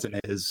it was and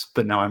is,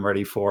 but now I'm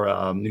ready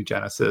for New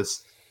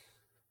Genesis.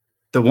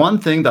 The one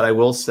thing that I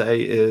will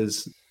say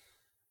is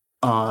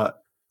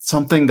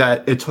something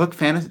that it took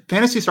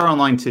Phantasy Star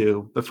Online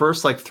 2. The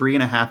first like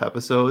 3.5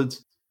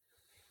 episodes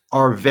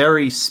are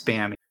very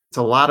spammy. It's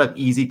a lot of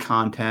easy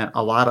content,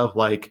 a lot of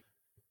like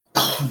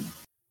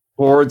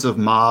hordes of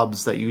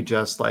mobs that you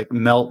just like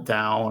melt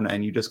down,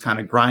 and you just kind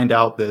of grind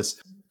out this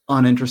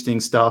uninteresting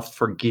stuff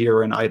for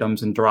gear and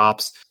items and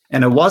drops.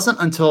 And it wasn't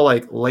until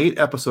like late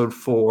episode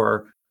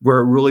 4 where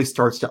it really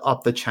starts to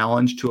up the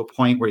challenge to a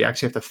point where you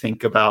actually have to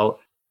think about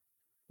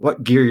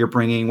what gear you're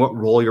bringing, what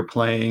role you're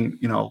playing,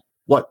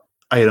 what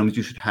items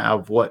you should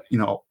have,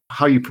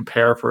 how you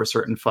prepare for a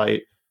certain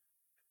fight.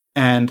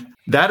 And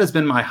that has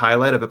been my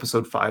highlight of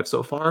episode 5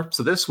 so far.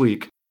 So this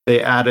week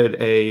they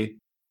added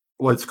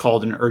what's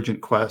called an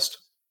urgent quest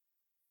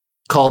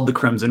called the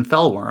Crimson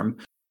Fellworm.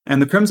 And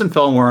the Crimson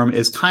Fellworm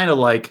is kind of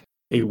like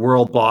a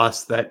world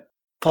boss that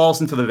falls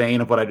into the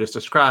vein of what I just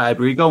described,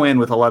 where you go in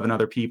with 11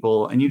 other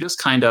people and you just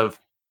kind of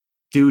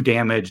do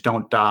damage,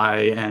 don't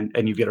die,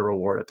 and you get a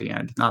reward at the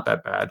end. Not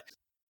that bad.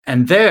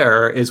 And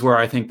there is where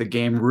I think the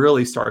game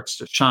really starts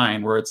to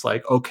shine, where it's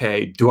like,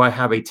 okay, do I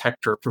have a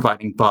Tector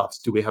providing buffs?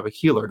 Do we have a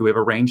healer? Do we have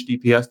a ranged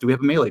DPS? Do we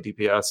have a melee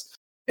DPS?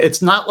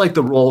 It's not like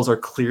the roles are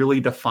clearly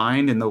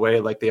defined in the way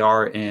like they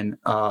are in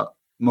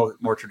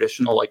more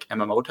traditional like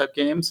MMO type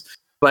games.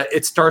 But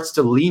it starts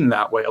to lean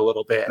that way a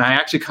little bit. And I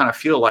actually kind of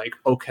feel like,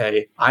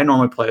 okay, I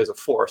normally play as a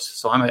force.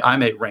 So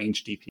I'm a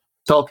ranged DP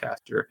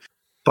spellcaster,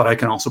 but I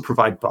can also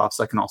provide buffs.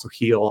 I can also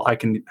heal. I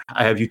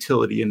have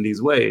utility in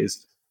these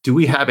ways. Do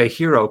we have a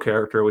hero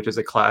character, which is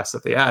a class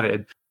that they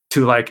added,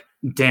 to like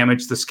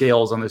damage the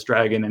scales on this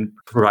dragon and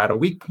provide a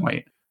weak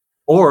point?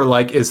 Or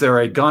like, is there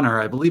a gunner?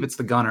 I believe it's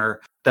the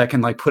gunner that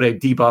can like put a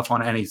debuff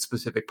on any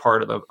specific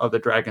part of the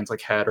dragon's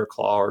like head or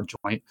claw or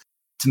joint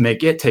to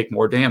make it take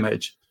more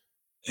damage.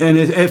 And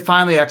it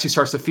finally actually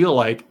starts to feel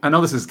like, I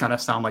know this is kind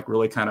of sound like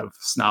really kind of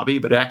snobby,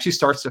 but it actually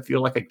starts to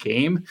feel like a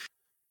game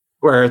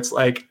where it's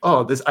like,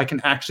 oh, I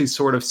can actually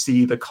sort of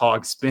see the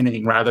cog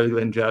spinning rather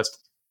than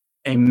just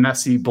a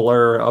messy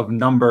blur of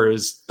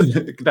numbers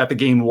that the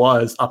game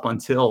was up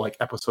until like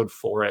episode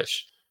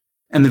 4-ish.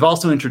 And they've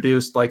also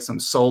introduced like some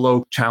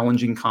solo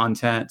challenging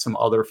content, some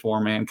other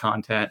 4-man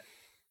content.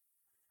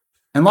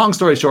 And long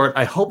story short,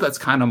 I hope that's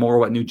kind of more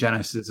what New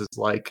Genesis is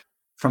like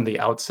from the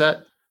outset,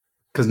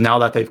 because now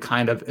that they've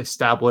kind of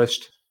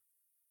established,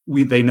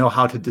 they know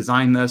how to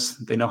design this,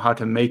 they know how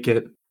to make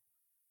it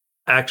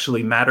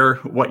actually matter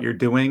what you're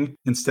doing,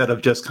 instead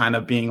of just kind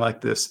of being like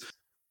this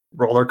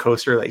roller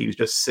coaster that you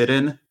just sit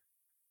in.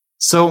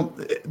 So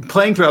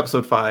playing through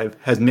episode 5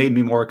 has made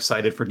me more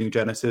excited for New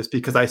Genesis,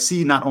 because I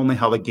see not only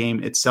how the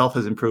game itself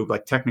has improved,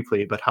 like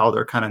technically, but how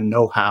their kind of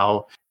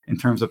know-how in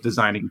terms of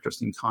designing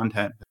interesting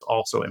content has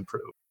also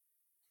improved.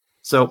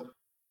 So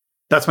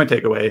that's my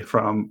takeaway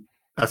from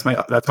that's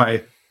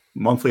my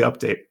monthly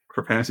update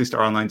for Phantasy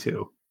Star Online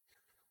 2.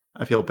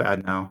 I feel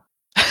bad now.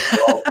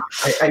 Well,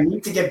 I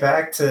need to get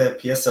back to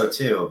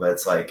PSO2, but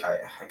it's like I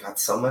got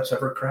so much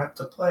other crap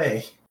to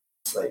play.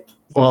 It's like,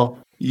 well,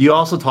 you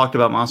also talked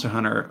about Monster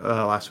Hunter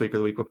last week or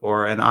the week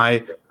before, and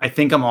I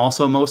think I'm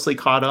also mostly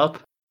caught up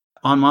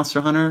on Monster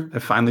Hunter. I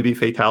finally beat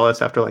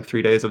Fatalis after like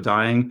 3 days of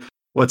dying.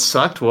 What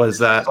sucked was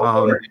that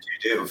what did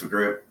you do with the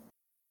group?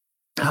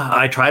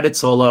 I tried it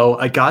solo.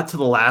 I got to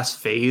the last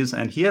phase,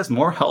 and he has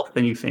more health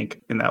than you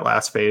think in that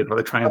last phase where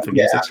the Triumphant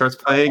music starts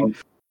playing.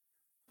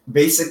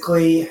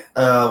 Basically,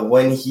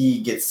 when he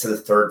gets to the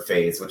third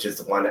phase, which is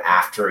the one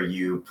after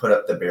you put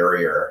up the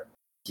barrier,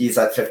 he's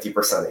at 50%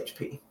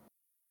 HP.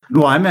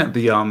 Well, I meant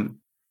the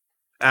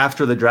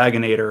after the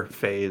Dragonator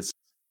phase.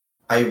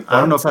 I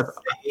don't know if I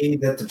say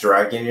that the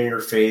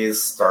Dragonator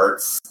phase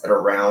starts at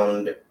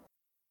around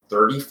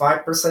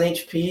 35%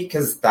 HP,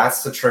 because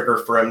that's the trigger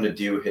for him to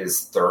do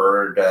his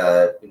third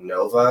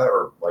Nova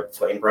or like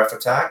Flame Breath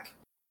attack.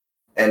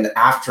 And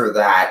after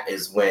that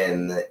is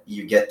when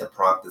you get the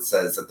prompt that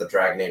says that the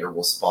Dragonator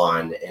will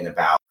spawn in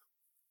about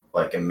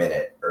like a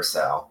minute or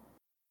so.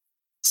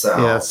 So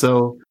yeah,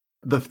 so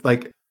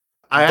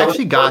I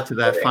actually got to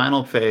that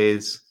final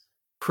phase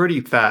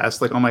pretty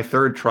fast. Like on my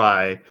third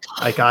try,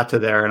 I got to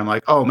there and I'm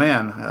like, oh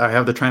man, I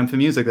have the Triumphant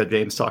music that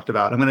James talked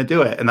about. I'm going to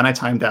do it. And then I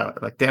timed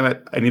out. Like, damn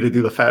it, I need to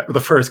do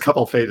the first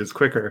couple phases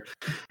quicker.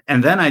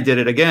 And then I did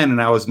it again and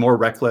I was more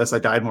reckless. I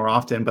died more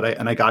often, but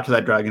I got to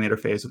that Dragonator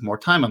phase with more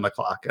time on the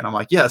clock. And I'm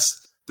like,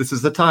 yes, this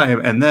is the time.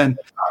 And then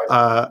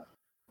I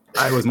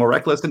was more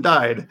reckless and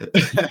died.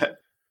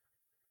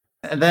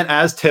 And then,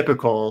 as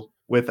typical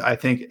with, I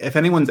think, if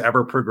anyone's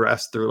ever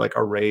progressed through like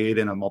a raid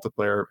in a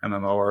multiplayer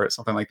MMO or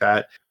something like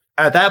that,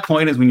 at that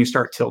point is when you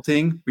start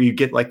tilting, where you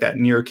get like that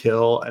near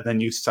kill, and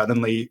then you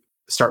suddenly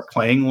start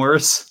playing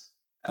worse.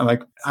 I'm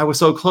like, I was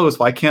so close.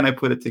 Why can't I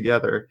put it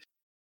together?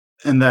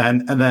 And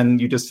then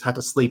you just have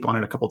to sleep on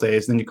it a couple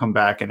days. Then you come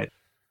back and it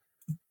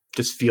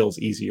just feels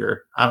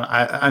easier.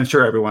 I'm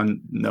sure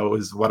everyone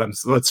knows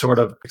what sort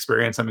of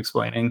experience I'm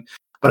explaining.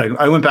 But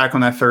I went back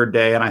on that third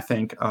day, and I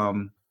think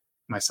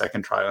my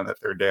second try on that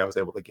third day, I was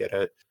able to get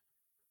it.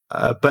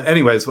 But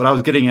anyways, what I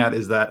was getting at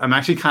is that I'm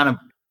actually kind of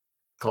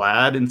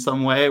glad in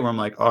some way, where I'm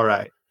like, all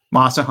right,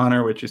 Monster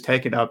Hunter, which has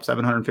taken up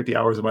 750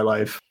 hours of my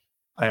life,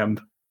 I am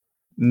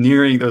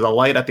nearing, there's a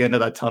light at the end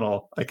of that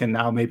tunnel. I can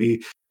now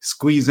maybe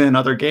squeeze in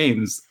other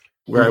games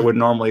where I would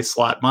normally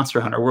slot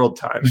Monster Hunter World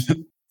time.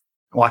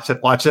 watch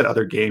that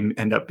other game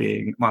end up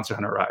being Monster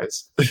Hunter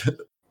Rise.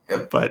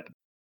 but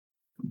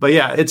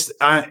yeah, it's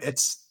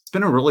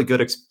been a really good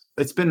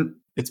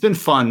it's been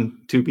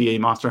fun to be a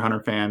Monster Hunter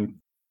fan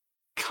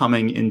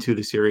coming into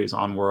the series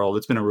on World.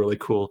 It's been a really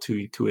cool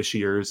two-ish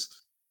years.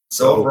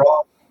 So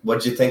overall,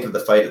 what did you think of the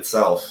fight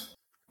itself?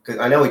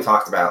 Because I know we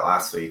talked about it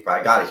last week, but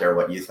I got to hear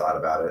what you thought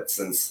about it,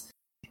 since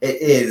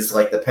it is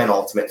like the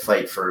penultimate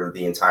fight for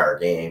the entire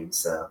game.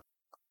 So,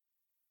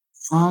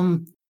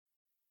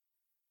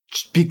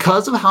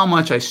 because of how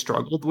much I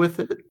struggled with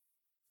it,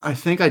 I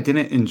think I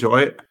didn't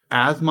enjoy it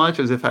as much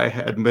as if I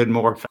had been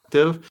more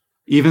effective.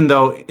 Even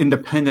though,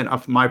 independent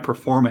of my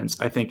performance,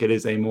 I think it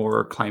is a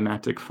more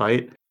climactic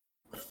fight.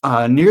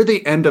 Near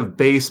the end of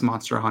base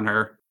Monster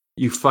Hunter,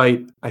 you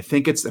fight, I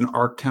think it's an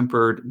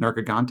Arc-Tempered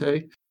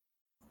Nergigante.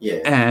 Yeah.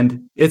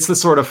 And it's the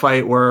sort of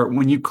fight where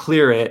when you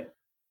clear it,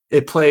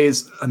 it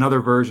plays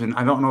another version.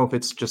 I don't know if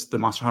it's just the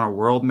Monster Hunter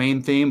World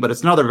main theme, but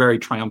it's another very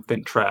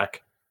triumphant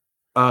track.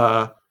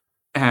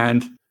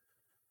 And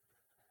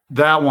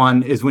that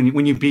one is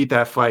when you beat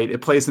that fight,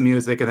 it plays the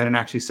music, and then it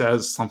actually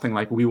says something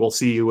like, "We will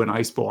see you in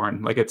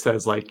Iceborne." Like, it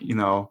says, like, you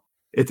know,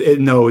 it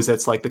knows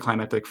it's like the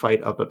climactic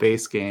fight of a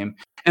base game.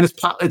 And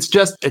it's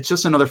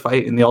just another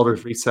fight in the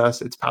Elder's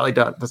Recess. It's probably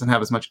doesn't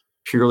have as much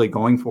purely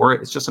going for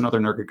it. It's just another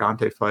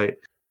Nergigante fight.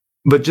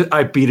 But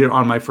I beat it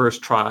on my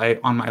first try,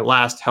 on my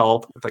last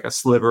health, with like a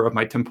sliver of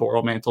my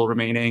temporal mantle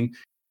remaining.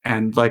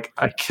 And like,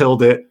 I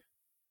killed it,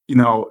 you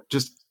know,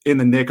 just in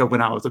the nick of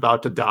when I was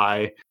about to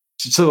die.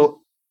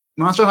 So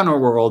Monster Hunter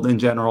World in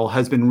general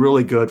has been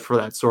really good for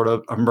that sort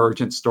of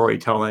emergent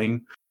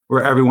storytelling,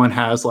 where everyone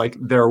has like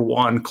their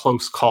one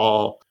close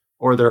call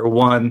or their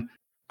one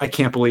 "I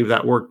can't believe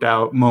that worked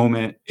out"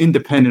 moment,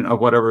 independent of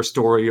whatever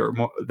story or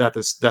that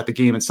the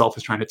game itself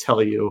is trying to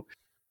tell you.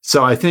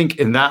 So I think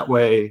in that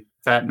way,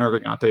 that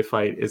Nergigante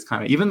fight is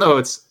kind of, even though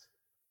it's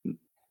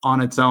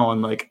on its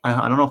own, like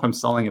I don't know if I'm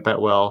selling it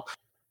that well.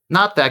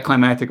 Not that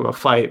climactic of a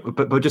fight,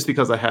 but just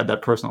because I had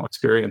that personal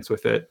experience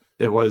with it,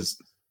 it was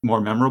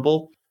more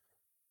memorable.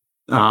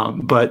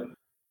 But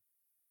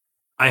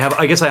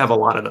I guess I have a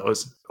lot of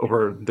those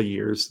over the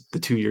years, the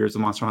 2 years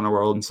of Monster Hunter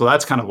World, and so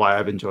that's kind of why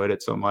I've enjoyed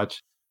it so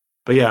much.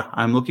 But yeah,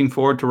 I'm looking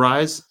forward to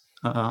Rise.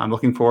 I'm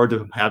looking forward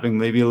to having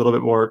maybe a little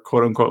bit more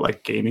quote unquote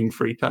like gaming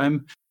free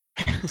time.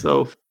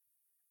 So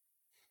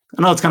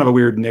I know it's kind of a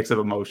weird mix of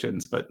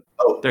emotions, but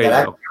there you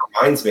go.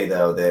 Reminds me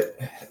though that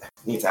I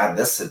need to add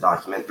this to the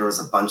document. There was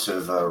a bunch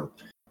of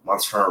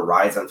Monster Hunter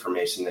Rise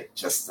information that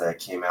just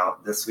came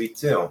out this week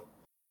too.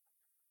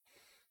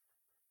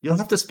 You'll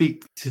have to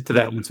speak to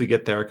that once we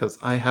get there, because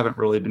I haven't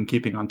really been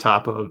keeping on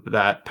top of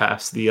that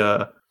past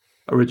the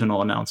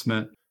original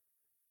announcement.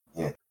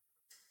 Yeah.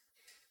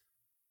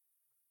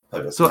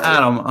 So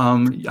Adam,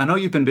 I know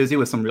you've been busy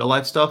with some real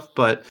life stuff,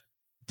 but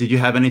did you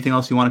have anything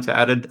else you wanted to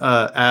add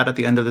at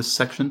the end of this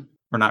section,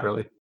 or not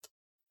really?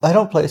 I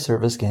don't play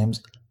service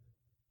games.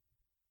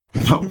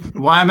 No.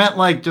 Well, I meant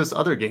like just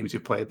other games you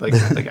played. Like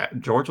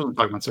George wasn't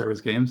talking about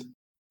service games.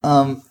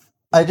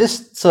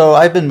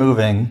 I've been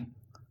moving,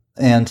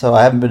 and so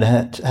I haven't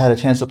had a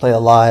chance to play a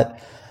lot.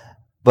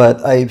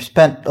 But I've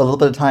spent a little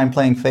bit of time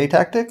playing Fae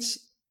Tactics,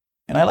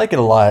 and I like it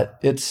a lot.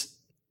 It's,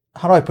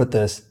 how do I put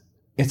this?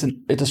 It's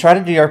a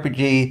strategy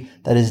RPG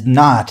that is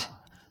not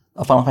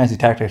a Final Fantasy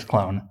Tactics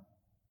clone,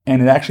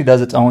 and it actually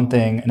does its own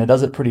thing, and it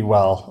does it pretty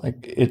well.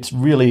 Like, it's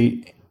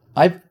really,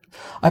 I've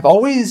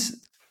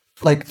always,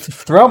 like,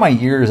 throughout my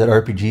years at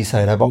RPG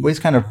Site, I've always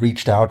kind of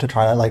reached out to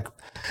try to like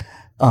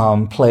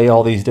play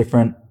all these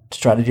different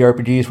strategy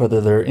RPGs,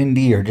 whether they're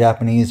indie or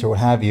Japanese or what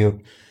have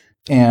you.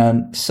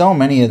 And so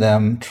many of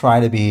them try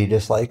to be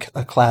just like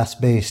a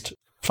class-based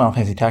Final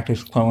Fantasy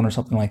Tactics clone or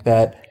something like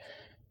that.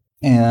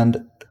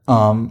 And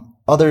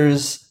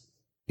others,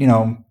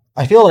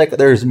 I feel like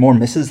there's more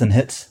misses than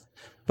hits.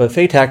 But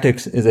Fae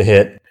Tactics is a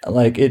hit.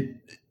 Like it,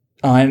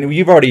 and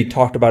you've already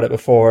talked about it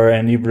before,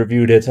 and you've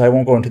reviewed it, so I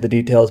won't go into the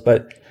details.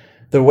 But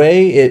the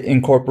way it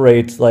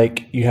incorporates,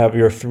 like, you have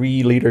your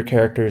 3 leader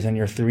characters and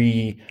your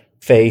 3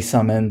 Fae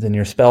summons and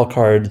your spell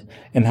cards,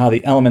 and how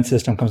the element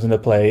system comes into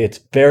play, it's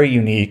very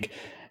unique.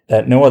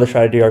 That no other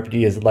strategy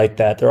RPG is like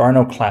that. There are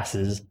no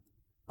classes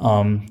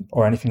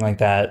or anything like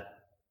that,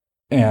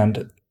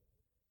 and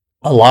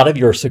a lot of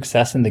your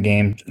success in the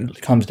game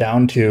comes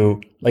down to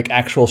like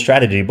actual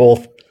strategy,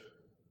 both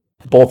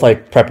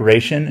like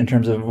preparation in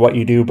terms of what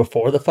you do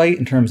before the fight,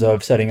 in terms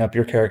of setting up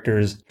your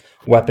character's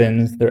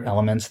weapons, their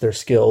elements, their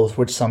skills,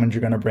 which summons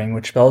you're going to bring,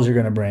 which spells you're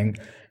going to bring,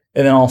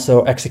 and then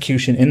also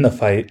execution in the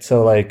fight.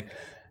 So like,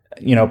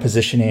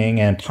 positioning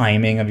and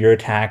timing of your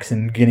attacks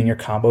and getting your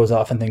combos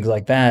off and things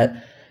like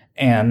that.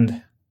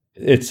 And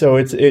it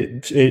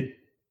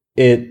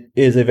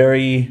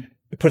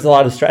puts a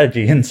lot of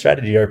strategy in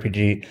strategy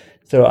RPG.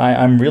 So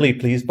I'm really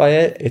pleased by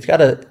it. It's got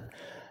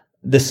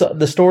the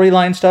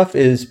storyline stuff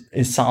is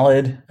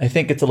solid. I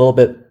think it's a little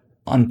bit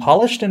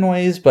unpolished in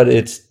ways, but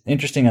it's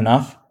interesting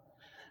enough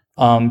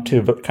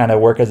to kind of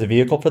work as a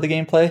vehicle for the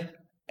gameplay,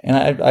 and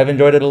I've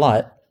enjoyed it a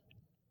lot.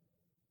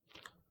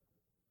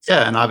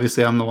 Yeah, and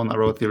obviously I'm the one that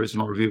wrote the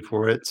original review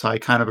for it, so I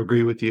kind of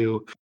agree with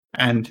you.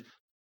 And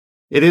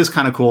it is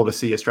kind of cool to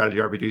see a strategy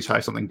RPG try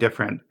something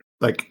different,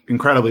 like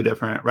incredibly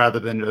different, rather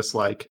than just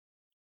like,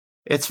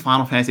 it's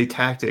Final Fantasy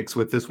Tactics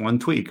with this one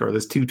tweak or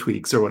this 2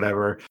 tweaks or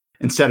whatever.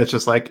 Instead, it's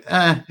just like,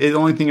 the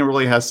only thing it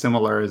really has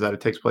similar is that it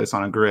takes place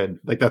on a grid.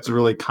 Like, that's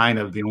really kind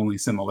of the only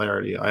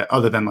similarity,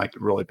 other than like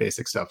really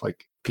basic stuff,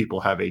 like people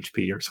have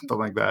HP or something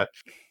like that.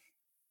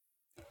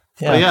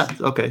 Yeah. But yeah,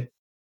 okay.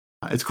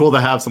 It's cool to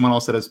have someone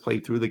else that has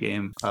played through the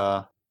game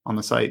on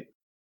the site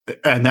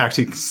and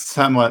actually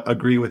somewhat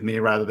agree with me,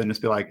 rather than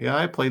just be like, yeah,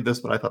 I played this,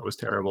 but I thought it was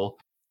terrible.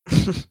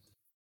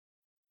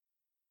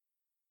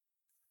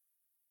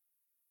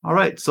 All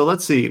right, so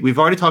let's see. We've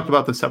already talked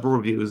about the several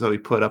reviews that we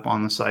put up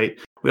on the site.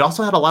 We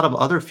also had a lot of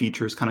other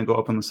features kind of go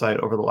up on the site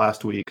over the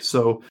last week.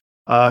 So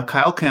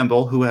Kyle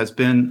Campbell, who has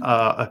been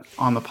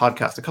on the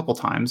podcast a couple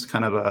times,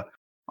 kind of a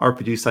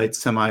RPG Site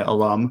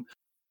semi-alum,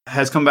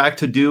 has come back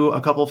to do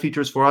a couple of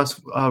features for us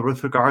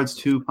with regards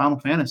to Final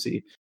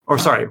Fantasy. Or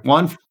sorry,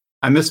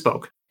 I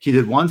misspoke. He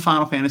did 1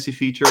 Final Fantasy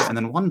feature and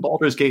then 1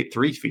 Baldur's Gate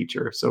 3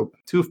 feature. So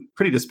 2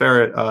 pretty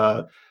disparate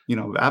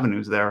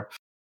avenues there.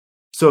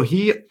 So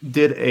he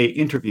did a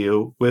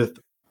interview with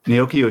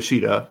Naoki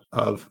Yoshida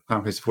of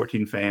Final Fantasy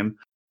 14 fame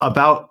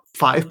about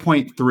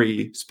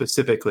 5.3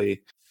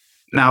 specifically.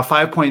 Now,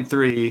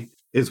 5.3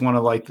 is one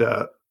of like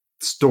the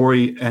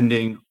story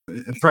ending,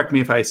 correct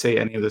me if I say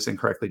any of this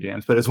incorrectly,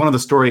 James, but it's one of the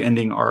story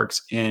ending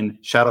arcs in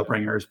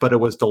Shadowbringers, but it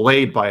was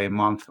delayed by a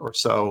month or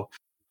so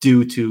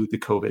due to the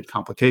COVID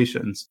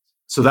complications.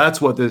 So that's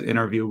what this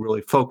interview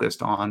really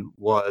focused on,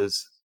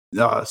 was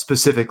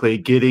specifically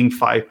getting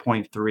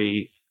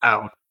 5.3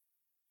 out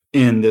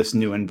in this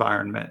new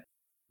environment.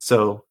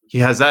 So he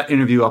has that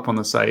interview up on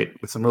the site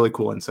with some really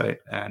cool insight,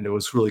 and it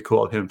was really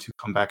cool of him to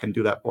come back and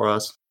do that for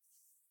us.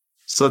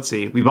 So let's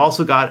see. We've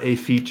also got a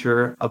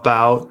feature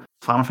about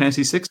Final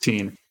Fantasy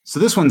 16. So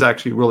this one's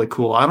actually really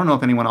cool. I don't know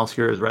if anyone else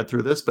here has read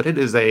through this, but it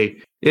is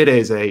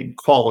a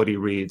quality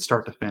read,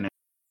 start to finish.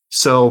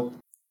 So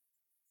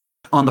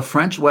on the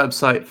French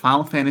website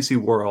Final Fantasy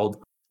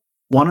World,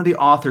 one of the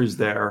authors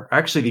there,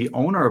 actually the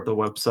owner of the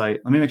website,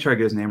 let me make sure I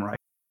get his name right,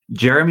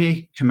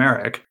 Jeremy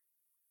Kamerick,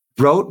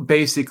 wrote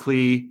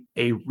basically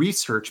a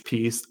research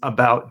piece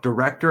about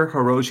director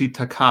Hiroshi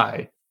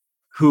Takai,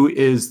 who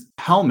is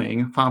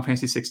helming Final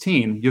Fantasy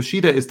 16.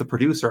 Yoshida is the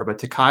producer, but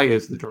Takai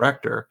is the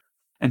director.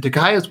 And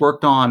Takai has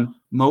worked on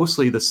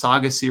mostly the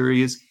Saga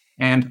series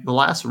and The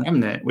Last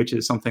Remnant, which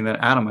is something that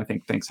Adam, I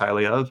think, thinks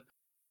highly of.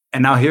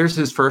 And now here's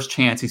his first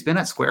chance. He's been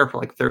at Square for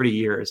like 30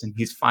 years, and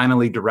he's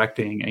finally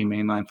directing a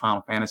mainline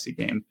Final Fantasy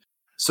game.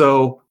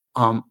 So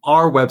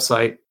our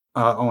website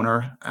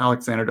owner,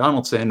 Alexander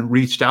Donaldson,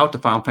 reached out to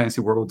Final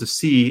Fantasy World to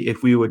see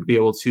if we would be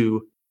able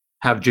to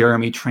have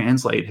Jeremy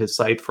translate his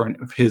site for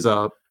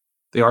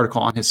the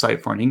article on his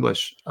site for an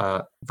English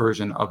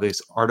version of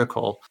this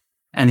article.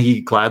 And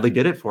he gladly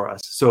did it for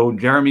us. So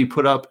Jeremy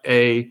put up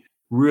a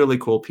really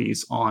cool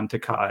piece on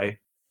Takai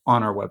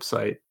on our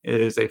website. It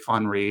is a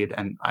fun read,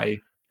 and I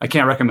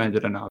can't recommend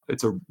it enough.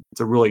 It's a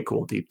really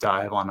cool deep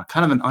dive on a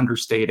kind of an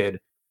understated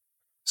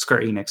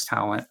Square Enix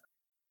talent.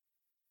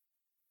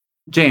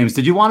 James,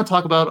 did you want to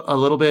talk about a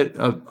little bit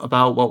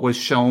about what was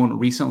shown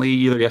recently,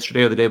 either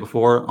yesterday or the day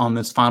before, on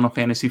this Final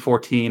Fantasy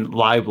XIV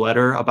live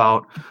letter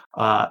about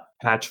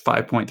patch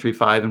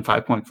 5.35 and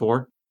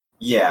 5.4?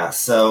 Yeah,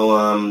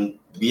 so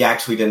we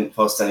actually didn't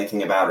post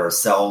anything about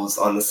ourselves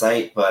on the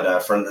site, but a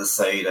friend of the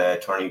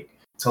site,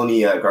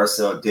 Tony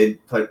Garcia,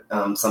 did put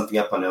something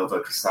up on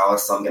Nova Crystallis,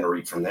 so I'm going to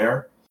read from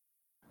there.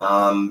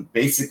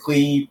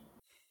 Basically,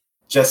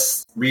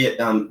 just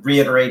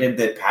reiterated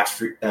that patch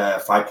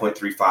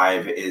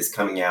 5.35 is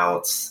coming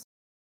out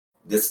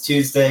this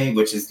Tuesday,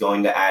 which is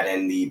going to add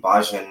in the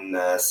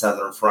Bajan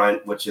Southern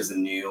Front, which is a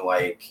new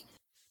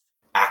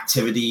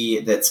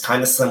activity that's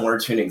kind of similar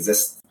to an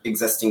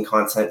existing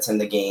content in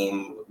the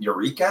game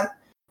Eureka,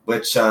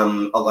 which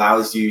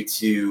allows you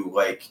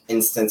to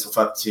instance with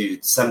up to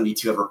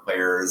 72 other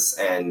players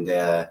and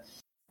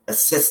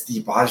assist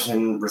the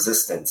Bajan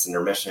resistance in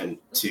their mission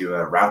to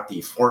rout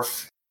the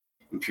 4th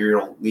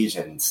Imperial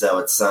Legion. So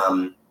it's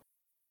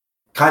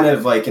kind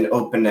of like an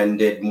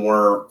open-ended,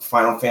 more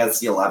Final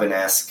Fantasy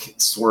XI-esque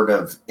sort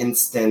of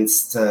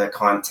instanced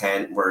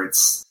content where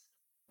it's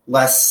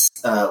less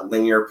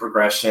linear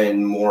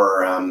progression,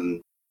 more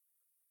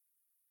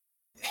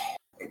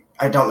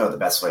I don't know the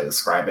best way to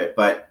describe it,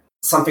 but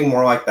something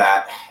more like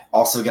that.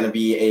 Also going to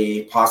be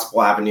a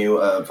possible avenue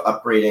of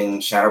upgrading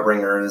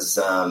Shadowbringer's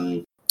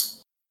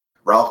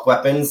relic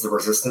weapons, the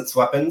resistance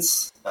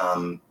weapons.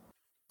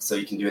 So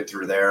you can do it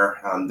through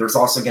there. There's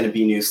also going to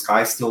be new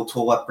Skysteel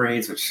tool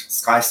upgrades, which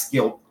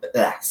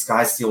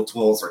Skysteel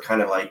tools are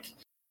kind of like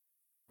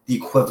the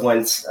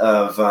equivalent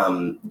of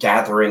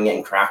gathering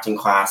and crafting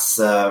class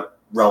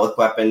relic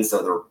weapons,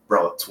 so they're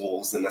relic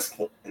tools in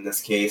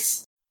this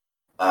case.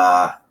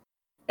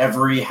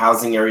 Every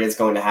housing area is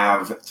going to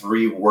have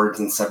 3 wards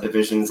and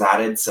subdivisions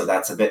added, so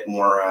that's a bit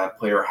more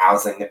player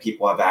housing that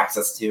people have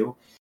access to.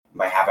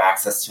 By have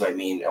access to, I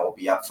mean it will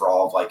be up for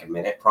all of a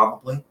minute,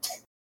 probably.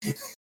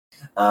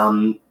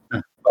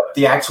 But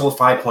the actual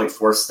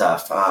 5.4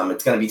 stuff,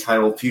 it's going to be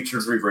titled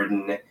Futures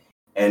Rewritten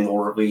and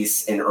will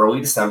release in early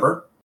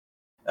December.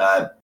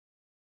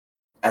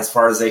 As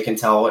far as they can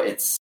tell,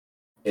 it's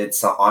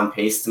on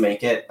pace to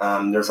make it.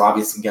 There's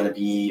obviously going to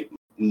be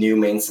new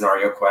main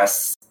scenario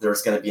quests.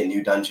 There's going to be a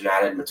new dungeon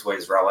added,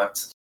 Matoi's Relic,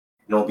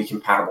 and it will be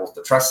compatible with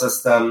the trust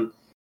system.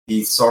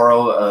 The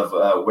Sorrow of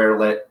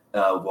Werelit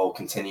will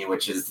continue,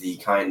 which is the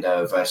kind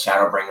of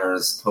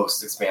Shadowbringers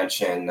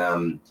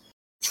post-expansion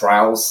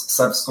trials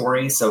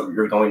sub-story. So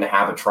you're going to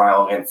have a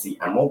trial against the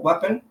Emerald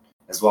weapon,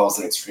 as well as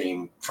an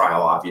extreme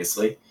trial,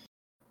 obviously.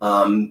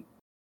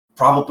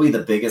 Probably the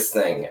biggest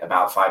thing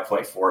about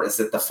 5.4 is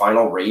that the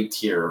final raid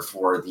tier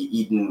for the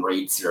Eden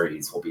raid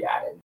series will be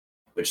added,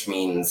 which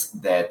means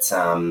that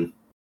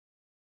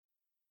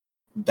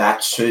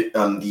that should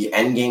the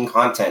end game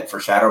content for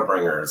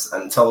Shadowbringers,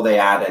 until they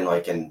add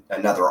in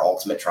another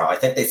ultimate trial. I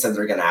think they said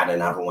they're going to add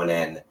another one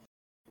in,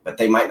 but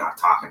they might not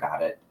talk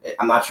about it.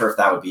 I'm not sure if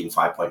that would be in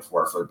 5.4,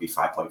 if it would be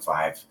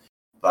 5.5.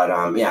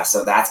 But yeah,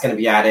 so that's going to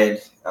be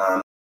added.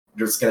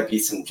 There's going to be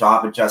some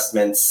job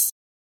adjustments.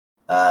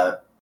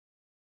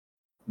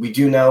 We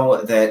do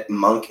know that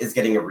Monk is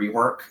getting a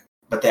rework,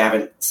 but they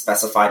haven't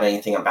specified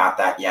anything about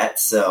that yet.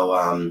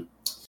 So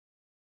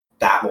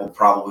that will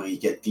probably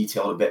get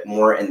detailed a bit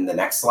more in the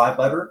next live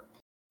letter.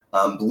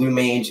 Blue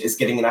Mage is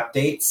getting an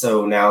update,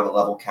 so now the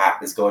level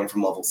cap is going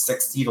from level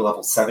 60 to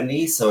level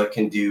 70, so it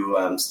can do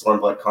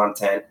Stormblood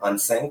content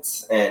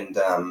unsynced, and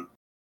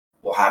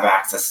we'll have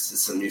access to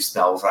some new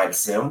spells, I'd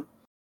assume.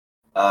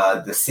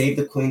 The Save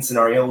the Queen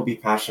scenario will be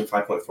patched in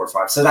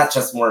 5.45, so that's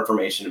just more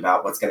information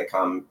about what's going to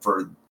come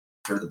for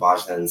the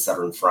Bajan and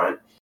Southern Front,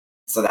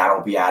 so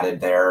that'll be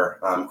added there.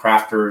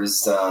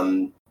 Crafters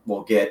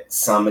will get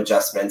some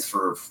adjustments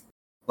for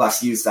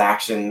less used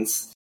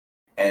actions,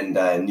 and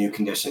new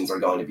conditions are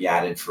going to be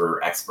added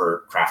for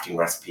expert crafting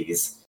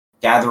recipes.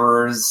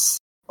 Gatherers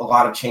a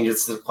lot of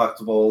changes to the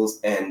collectibles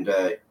and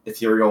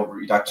ethereal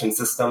reduction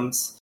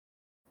systems.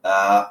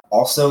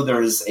 Also,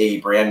 there's a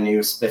brand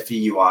new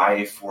spiffy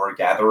UI for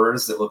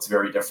gatherers that looks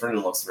very different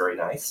and looks very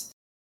nice.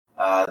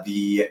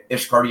 The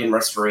Ishgardian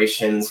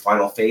Restoration's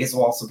final phase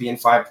will also be in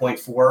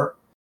 5.4.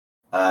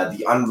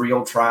 The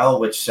Unreal Trial,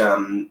 which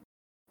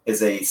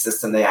is a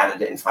system they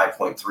added in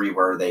 5.3,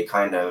 where they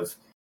kind of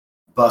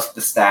buffed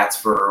the stats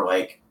for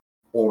like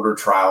older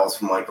trials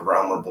from like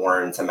Realm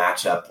Reborn to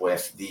match up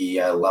with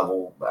the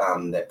level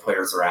that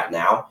players are at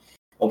now,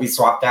 will be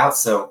swapped out.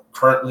 So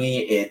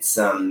currently it's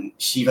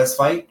Shiva's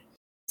fight,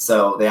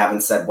 so they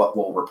haven't said what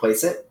will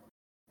replace it.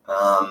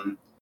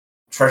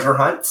 Treasure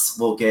hunts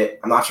will get,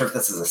 I'm not sure if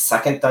this is a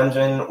second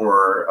dungeon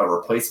or a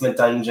replacement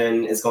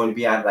dungeon is going to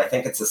be added. I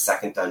think it's a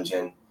second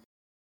dungeon.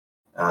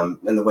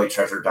 And the way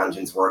treasure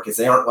dungeons work is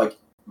they aren't like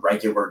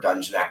regular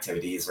dungeon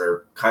activities,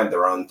 or kind of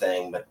their own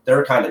thing, but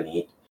they're kind of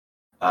neat.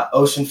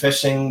 Ocean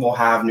fishing will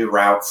have new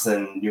routes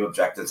and new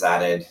objectives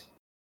added.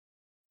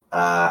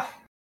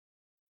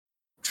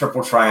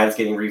 Triple Triad's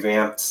getting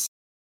revamped.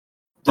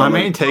 My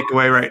main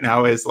takeaway right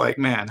now is like,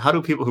 man, how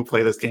do people who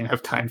play this game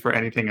have time for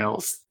anything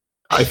else?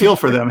 I feel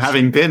for them,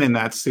 having been in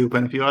that soup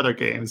and a few other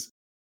games.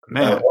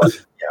 Man.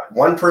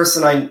 One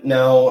person I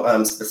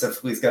know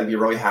specifically is going to be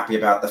really happy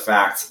about the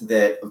fact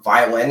that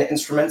violin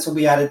instruments will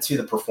be added to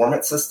the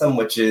performance system,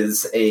 which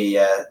is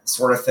a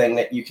sort of thing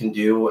that you can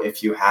do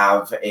if you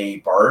have a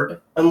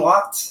bard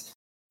unlocked,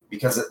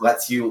 because it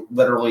lets you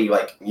literally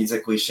like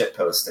musically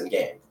shitpost in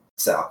game.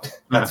 So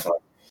that's fun.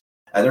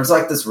 There's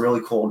like this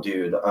really cool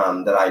dude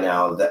that I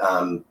know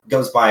that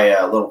goes by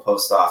a little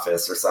post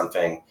office or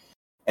something,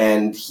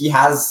 and he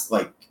has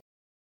like,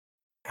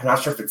 I'm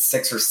not sure if it's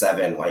 6 or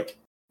 7 like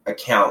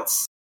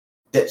accounts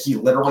that he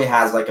literally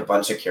has like a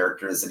bunch of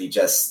characters that he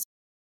just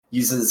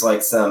uses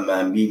like some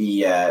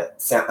MIDI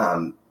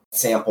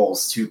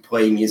samples to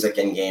play music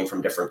in game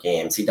from different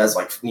games. He does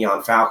like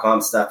Neon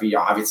Falcom stuff. He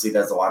obviously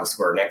does a lot of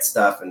Square Enix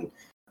stuff and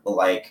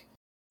like.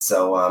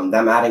 So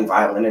them adding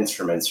violin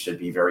instruments should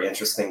be very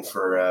interesting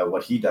for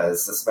what he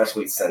does,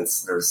 especially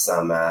since there's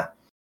some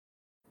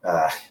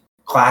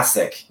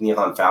classic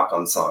Neon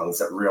Falcom songs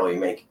that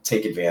really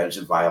take advantage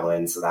of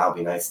violin. So that'll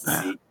be nice to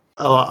see.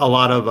 A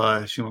lot of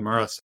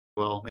Shimomura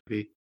will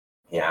maybe.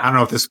 Yeah. I don't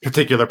know if this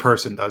particular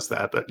person does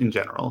that, but in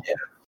general.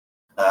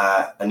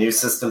 Yeah. A new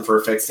system for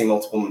fixing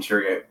multiple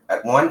material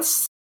at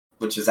once,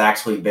 which is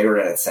actually bigger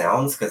than it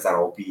sounds, because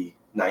that'll be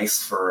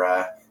nice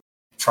for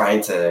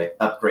trying to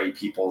upgrade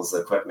people's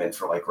equipment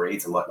for like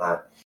raids and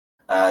whatnot.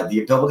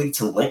 The ability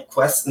to link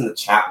quests in the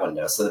chat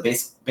window. So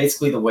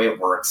basically the way it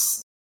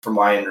works, from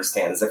what I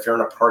understand, is if you're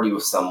in a party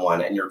with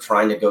someone and you're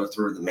trying to go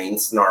through the main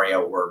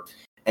scenario or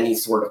any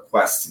sort of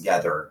quest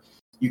together,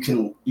 you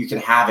can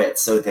have it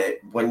so that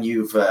when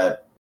you've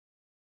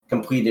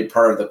completed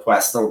part of the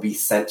quest, they'll be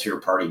sent to your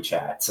party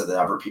chat so that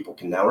other people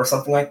can know or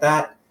something like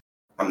that.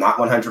 I'm not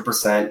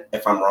 100%.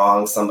 If I'm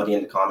wrong, somebody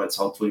in the comments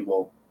hopefully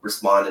will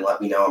respond and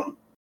let me know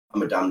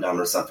I'm a dum-dum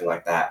or something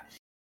like that.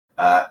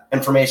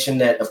 Information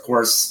that, of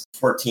course,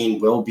 14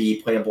 will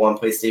be playable on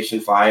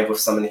PlayStation 5 with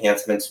some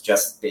enhancements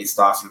just based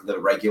off of the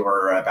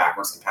regular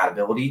backwards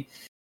compatibility.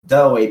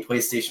 Though a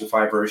PlayStation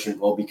 5 version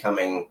will be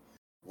coming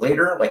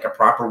later, like a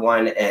proper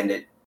one, and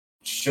it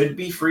should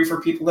be free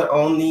for people that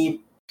own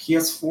the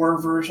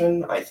PS4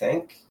 version, I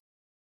think.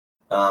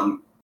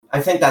 I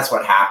think that's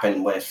what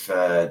happened with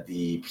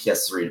the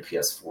PS3 to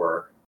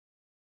PS4.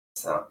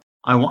 So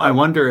I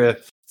wonder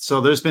if... So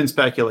there's been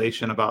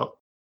speculation about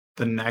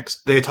the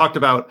next... They talked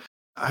about...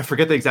 I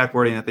forget the exact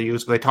wording that they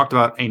used, but they talked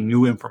about a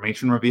new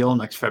information reveal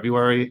next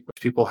February,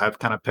 which people have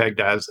kind of pegged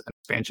as an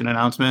expansion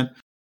announcement.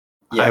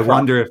 Yeah, I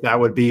wonder if that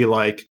would be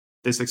like,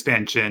 this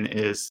expansion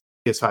is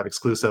PS5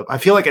 exclusive. I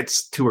feel like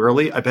it's too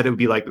early. I bet it would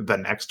be like the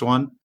next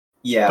one.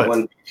 Yeah, it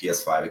wouldn't be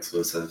PS5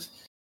 exclusive.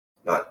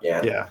 Not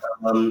yet. Yeah.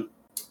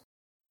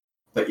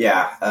 But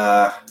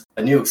yeah,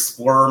 a new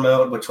Explorer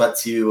mode, which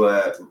lets you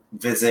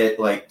visit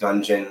like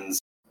dungeons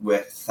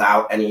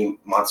without any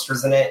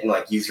monsters in it and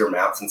like use your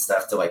mounts and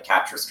stuff to like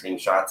capture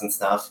screenshots and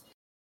stuff.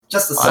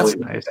 Just a silly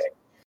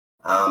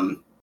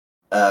thing.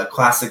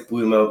 Classic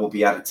blue mode will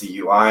be added to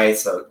UI,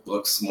 so it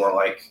looks more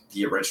like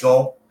the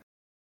original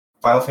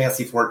Final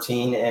Fantasy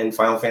 14 and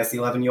Final Fantasy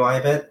 11 UI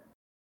a bit.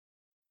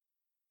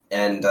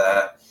 And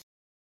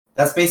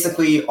that's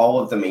basically all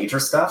of the major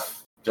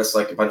stuff, just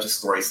like a bunch of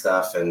story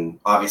stuff. And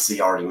obviously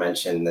you already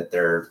mentioned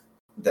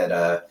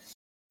that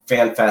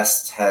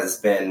FanFest has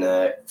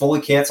been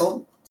fully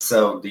canceled.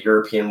 So the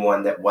European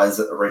one that was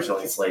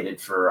originally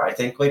slated for, I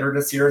think, later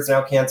this year is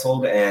now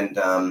canceled. And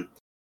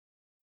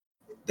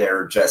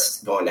they're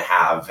just going to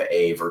have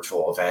a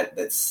virtual event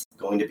that's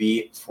going to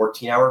be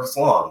 14 hours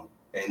long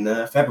in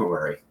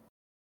February.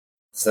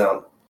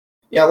 So,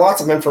 yeah,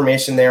 lots of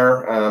information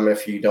there.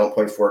 If you don't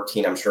play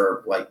 14, I'm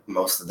sure like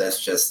most of this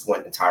just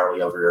went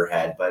entirely over your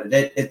head. But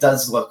it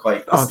does look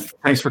like...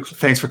 thanks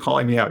for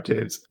calling me out,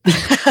 James.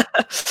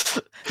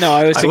 No,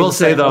 I will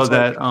say though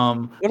that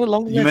what a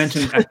long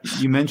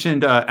you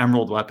mentioned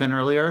Emerald Weapon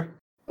earlier.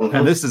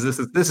 And this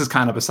is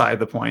kind of beside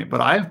the point,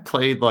 but I've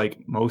played like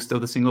most of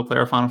the single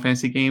player Final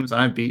Fantasy games,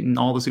 and I've beaten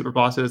all the super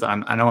bosses. I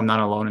know I'm not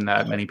alone in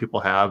that. Many people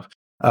have,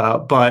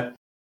 but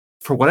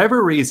for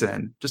whatever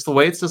reason, just the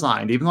way it's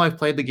designed, even though I've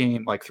played the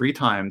game like 3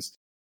 times,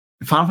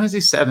 Final Fantasy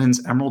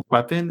VII's Emerald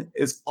Weapon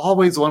is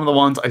always one of the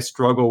ones I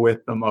struggle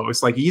with the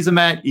most. Like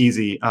Yzmat,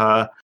 easy.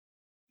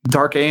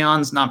 Dark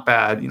Aeon's not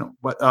bad,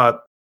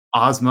 but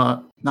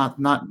Ozma,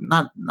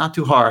 not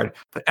too hard.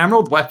 But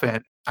Emerald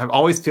Weapon, I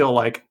always feel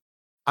like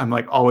I'm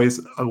like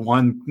always a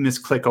one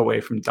misclick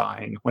away from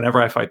dying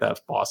whenever I fight that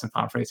boss in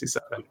Final Fantasy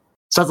VII.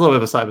 So that's a little bit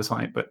of a side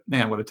point, but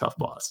man, what a tough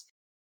boss.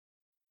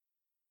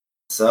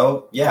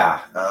 So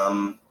yeah,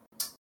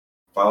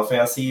 Final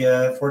Fantasy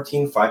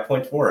 14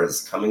 5.4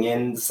 is coming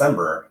in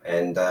December,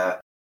 and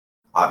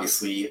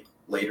obviously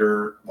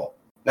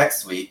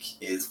next week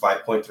is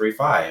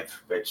 5.35,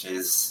 which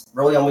is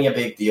really only a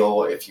big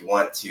deal if you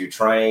want to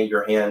try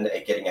your hand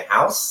at getting a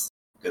house.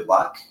 Good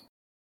luck.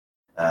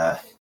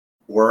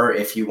 Or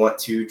if you want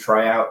to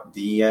try out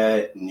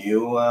the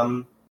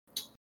new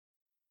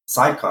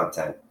side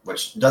content,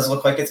 which does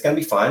look like it's going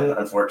to be fun.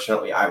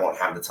 Unfortunately, I won't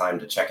have the time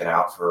to check it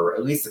out for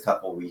at least a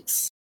couple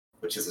weeks,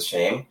 which is a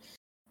shame.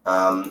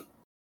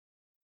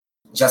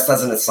 Just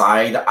as an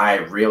aside, I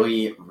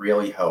really,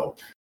 really hope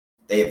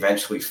they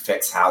eventually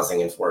fix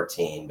housing in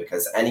 14,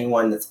 because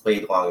anyone that's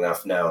played long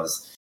enough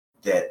knows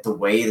that the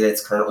way that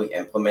it's currently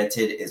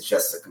implemented is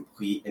just a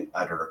complete and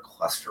utter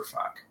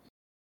clusterfuck.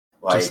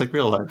 Just like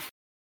real life.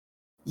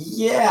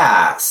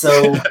 Yeah,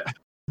 so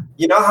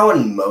you know how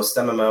in most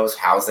MMOs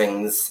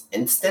housing's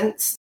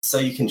instant, so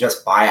you can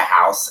just buy a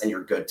house and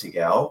you're good to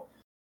go?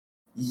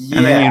 Yeah.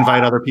 And then you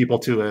invite other people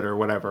to it or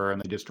whatever,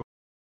 and they just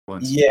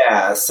join.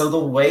 Yeah, so the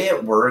way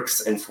it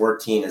works in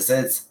 14 is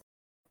that it's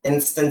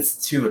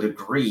instant to a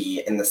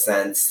degree, in the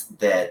sense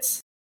that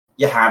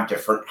you have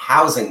different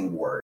housing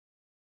wards,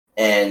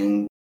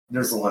 and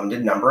there's a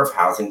limited number of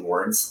housing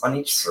wards on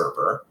each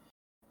server.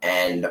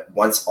 And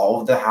once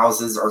all of the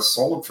houses are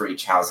sold for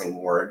each housing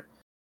ward,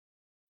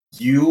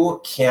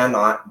 you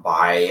cannot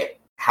buy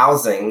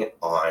housing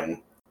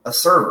on a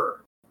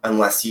server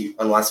unless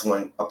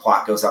when a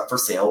plot goes up for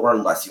sale, or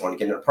unless you want to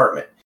get an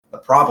apartment. The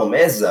problem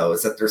is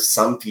that there's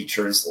some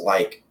features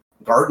like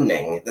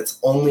gardening that's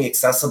only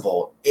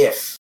accessible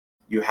if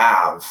you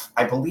have,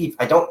 I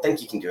don't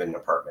think you can do it in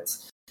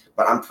apartments,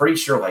 but I'm pretty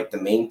sure like the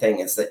main thing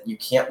is that you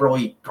can't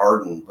really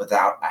garden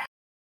without a house.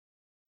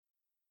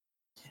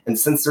 And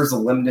since there's a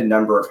limited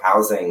number of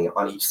housing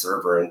on each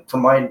server, and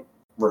from what I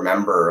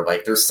remember,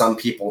 like there's some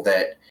people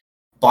that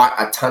bought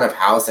a ton of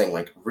housing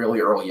like really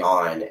early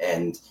on,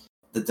 and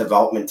the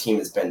development team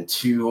has been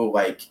too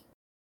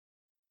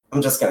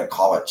I'm just going to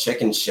call it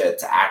chicken shit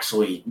to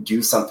actually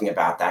do something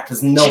about that,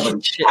 because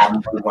nobody had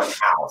one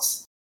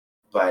house.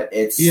 But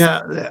it's...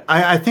 Yeah,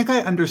 I think I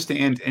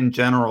understand in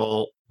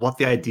general what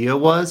the idea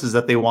was, is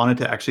that they wanted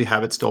to actually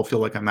have it still feel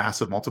like a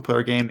massive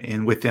multiplayer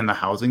game within the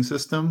housing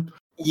system.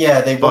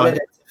 Yeah, they wanted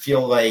it to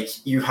feel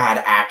like you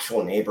had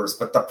actual neighbors,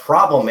 but the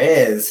problem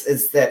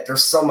is that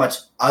there's so much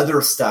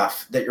other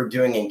stuff that you're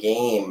doing in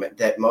game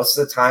that most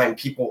of the time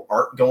people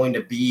aren't going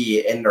to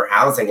be in their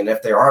housing, and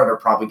if they are, they're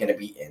probably going to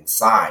be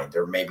inside.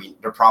 They're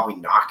probably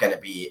not going to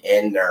be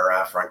in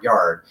their front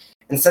yard.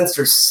 And since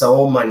there's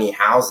so many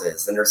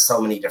houses and there's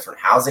so many different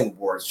housing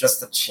boards, just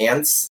the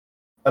chance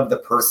of the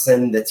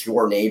person that's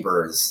your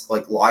neighbors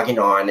like logging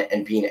on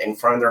and being in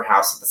front of their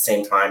house at the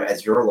same time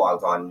as you're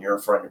logged on and you're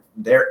in front of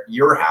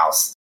your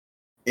house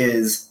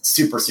is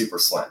super, super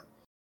slim.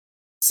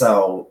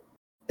 So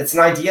it's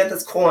an idea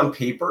that's cool on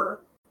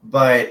paper,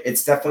 but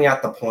it's definitely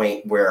at the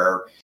point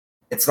where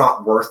it's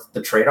not worth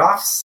the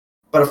trade-offs.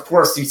 But of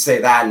course you say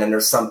that, and then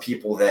there's some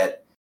people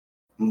that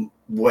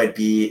would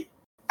be,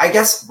 I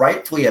guess,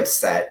 rightfully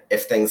upset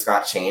if things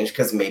got changed,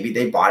 because maybe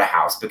they bought a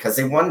house because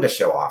they wanted to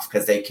show off,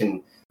 because they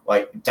can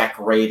like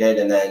decorate it,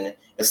 and then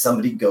if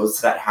somebody goes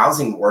to that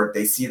housing ward,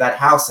 they see that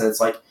house and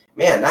it's like,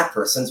 man, that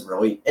person's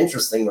really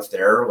interesting if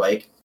they're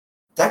like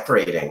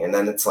decorating. And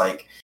then it's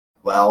like,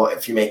 well,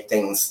 if you make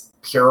things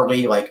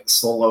purely like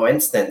solo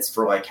instance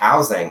for like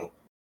housing,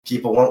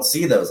 people won't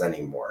see those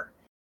anymore.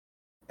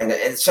 And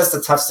it's just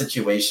a tough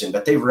situation,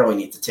 but they really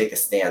need to take a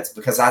stance,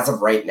 because as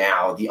of right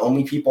now, the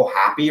only people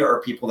happy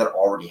are people that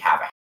already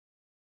have a house.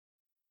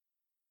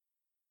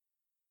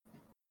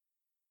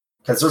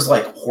 Because there's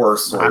like horror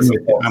stories.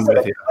 I'm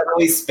with you.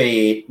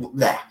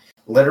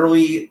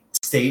 Literally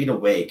stayed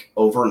awake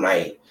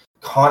overnight,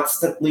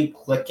 constantly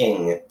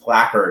clicking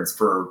placards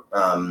for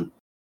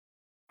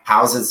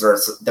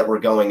houses that were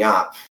going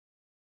up.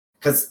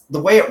 Because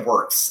the way it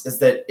works is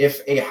that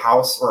if a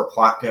house or a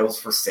plot goes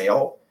for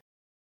sale,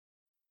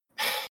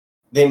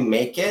 they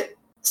make it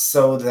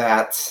so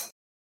that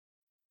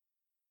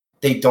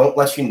they don't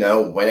let you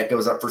know when it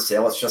goes up for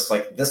sale. It's just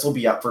like, this will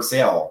be up for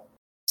sale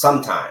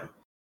sometime.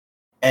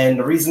 And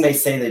the reason they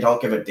say they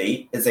don't give a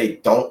date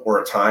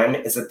or a time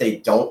is that they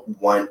don't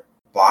want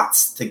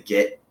bots to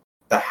get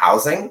the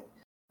housing.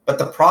 But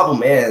the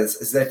problem is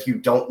that if you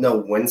don't know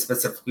when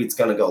specifically it's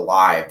going to go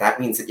live, that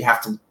means that you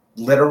have to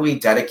literally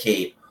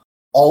dedicate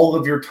all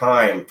of your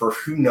time for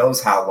who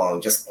knows how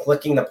long, just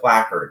clicking the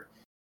placard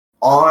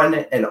on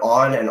and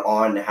on and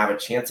on to have a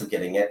chance of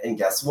getting it. And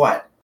guess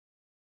what?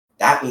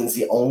 That means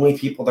the only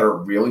people that are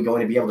really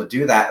going to be able to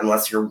do that,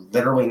 unless you're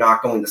literally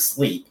not going to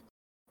sleep,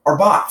 are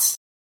bots.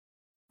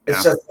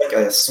 It's just like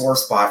a sore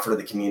spot for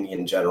the community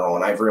in general,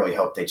 and I really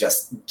hope they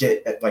just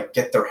get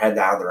their head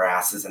out of their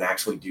asses and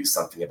actually do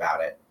something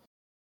about it.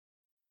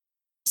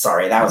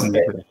 Sorry, that was a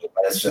bit, but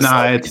it's just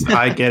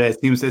I get it.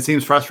 It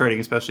seems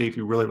frustrating, especially if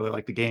you really, really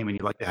like the game and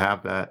you'd like to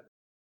have that.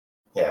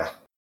 Yeah.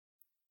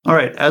 All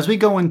right, as we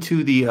go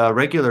into the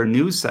regular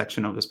news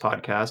section of this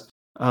podcast,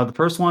 the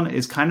first one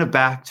is kind of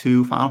back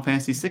to Final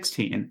Fantasy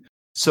 16.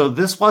 So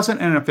this wasn't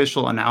an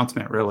official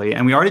announcement, really,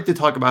 and we already did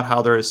talk about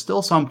how there is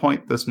still some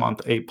point this month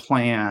a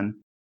plan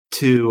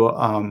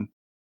to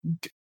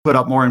put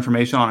up more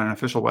information on an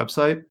official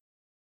website.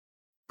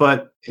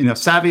 But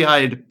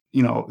savvy-eyed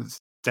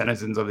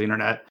denizens of the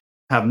internet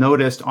have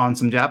noticed on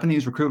some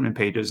Japanese recruitment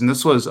pages, and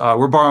this was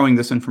we're borrowing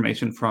this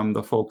information from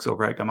the folks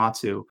over at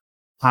Gamatsu,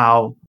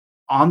 how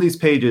on these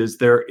pages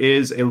there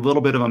is a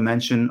little bit of a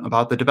mention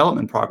about the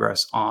development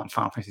progress on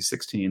Final Fantasy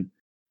 16.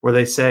 Where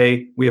they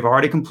say, we have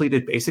already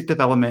completed basic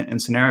development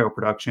and scenario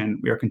production.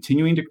 We are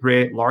continuing to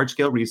create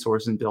large-scale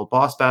resources and build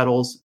boss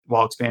battles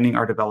while expanding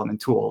our development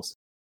tools.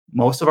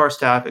 Most of our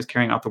staff is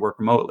carrying out the work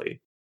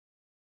remotely.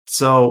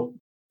 So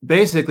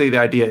basically the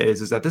idea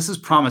is that this is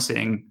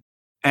promising,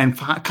 and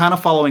kind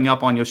of following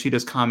up on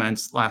Yoshida's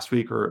comments last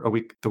week or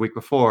the week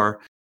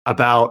before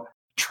about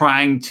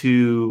trying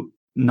to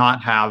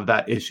not have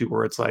that issue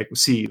where it's like,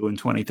 see you in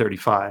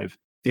 2035.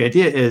 The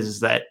idea is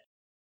that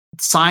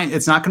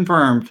it's not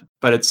confirmed,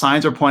 but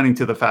signs are pointing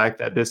to the fact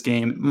that this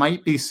game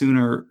might be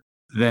sooner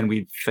than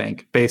we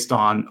think, based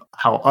on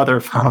how other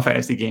Final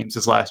Fantasy games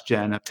this last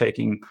gen have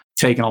taken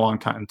a long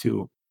time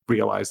to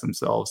realize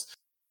themselves.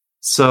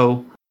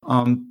 So,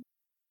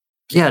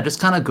 just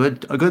kind of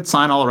a good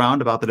sign all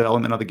around about the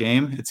development of the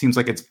game. It seems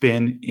like it's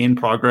been in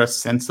progress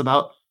since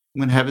about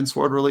when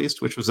Heavensward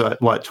released, which was at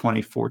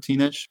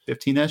 2014-ish,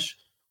 15-ish.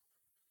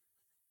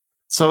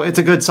 So it's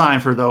a good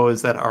sign for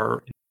those that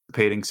are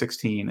anticipating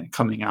 16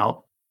 coming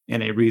out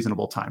in a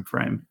reasonable time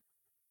frame.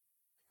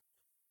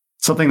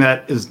 Something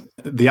that is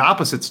the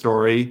opposite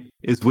story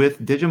is with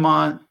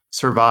Digimon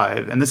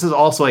Survive, and this is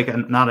also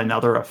not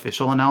another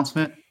official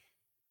announcement,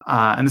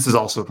 and this is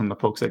also from the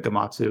folks at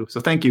Gamatsu.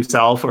 So thank you,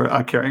 Sal, for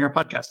carrying our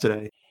podcast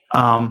today.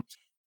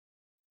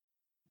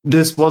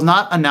 This was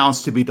not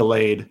announced to be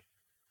delayed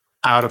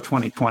out of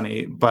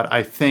 2020, but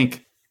I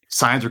think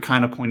signs are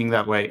kind of pointing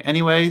that way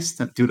anyways,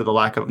 due to the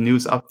lack of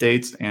news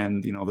updates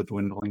and the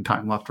dwindling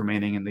time left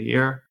remaining in the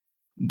year.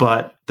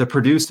 But the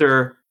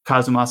producer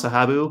Kazumasa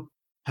Habu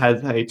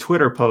had a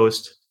Twitter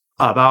post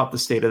about the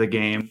state of the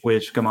game,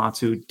 which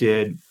Gamatsu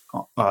did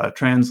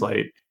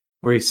translate,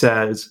 where he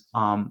says,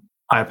 I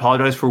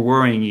apologize for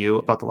worrying you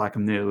about the lack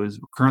of news.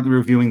 We're currently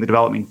reviewing the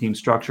development team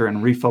structure and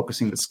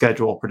refocusing the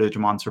schedule for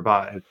Digimon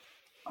Survive.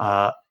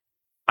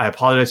 I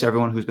apologize to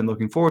everyone who's been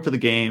looking forward to the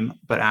game,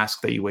 but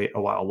ask that you wait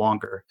a while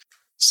longer.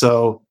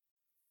 So,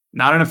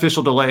 not an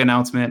official delay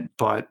announcement,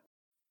 but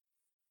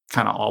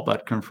kind of all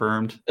but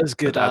confirmed. As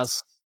good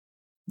as.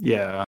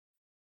 Yeah.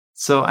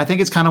 So I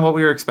think it's kind of what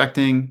we were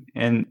expecting.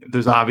 And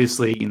there's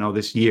obviously,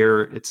 this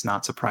year, it's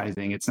not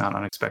surprising. It's not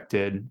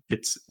unexpected.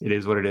 It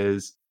is what it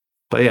is.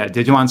 But yeah,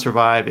 Digimon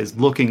Survive is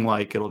looking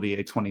like it'll be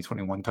a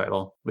 2021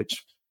 title,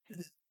 which...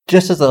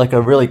 Just as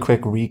a really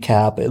quick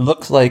recap, it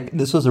looks like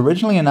this was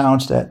originally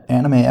announced at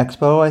Anime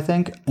Expo, I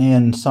think,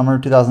 in summer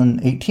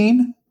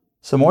 2018,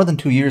 so more than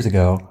 2 years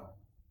ago.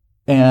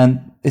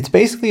 And it's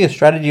basically a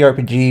strategy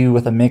RPG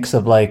with a mix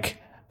of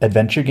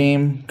adventure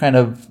game, kind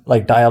of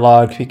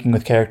dialogue, speaking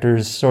with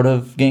characters sort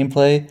of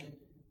gameplay.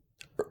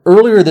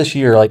 Earlier this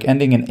year,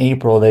 ending in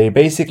April, they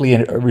basically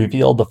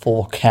revealed the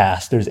full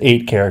cast. There's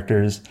 8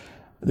 characters.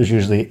 There's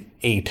usually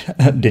 8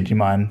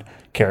 Digimon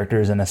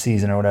characters in a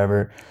season or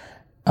whatever.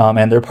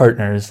 And their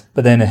partners,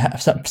 but then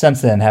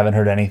since then haven't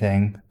heard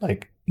anything.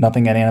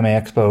 Nothing at Anime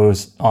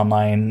Expos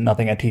online,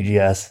 nothing at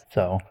TGS.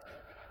 So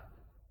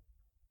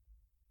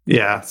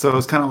yeah, so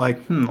it's kind of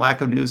lack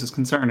of news is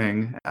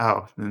concerning.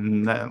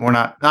 And we're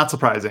not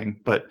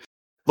surprising, but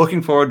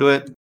looking forward to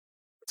it.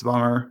 It's a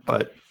bummer,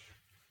 but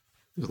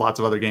there's lots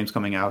of other games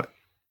coming out,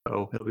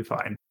 so it'll be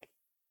fine.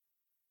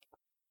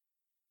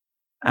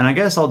 And I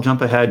guess I'll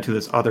jump ahead to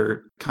this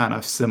other kind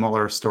of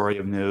similar story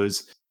of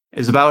news.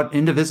 Is about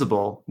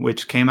Indivisible,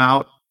 which came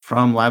out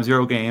from Lab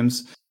Zero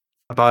Games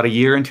about a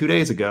year and 2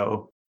 days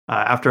ago,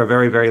 after a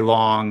very, very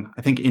long,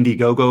 I think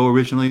Indiegogo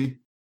originally,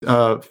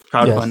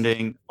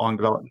 crowdfunding,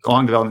 yes.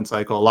 long development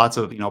cycle, lots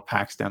of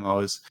PAX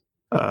demos.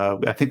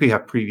 I think we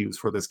have previews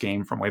for this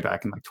game from way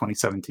back in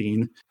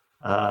 2017.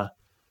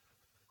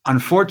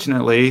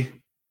 Unfortunately,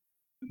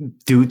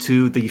 due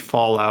to the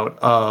fallout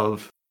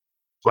of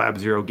Lab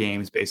Zero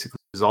Games basically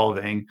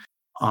dissolving,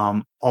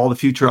 all the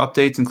future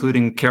updates,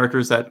 including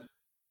characters that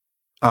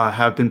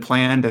have been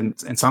planned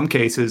and in some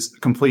cases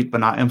complete but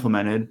not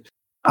implemented,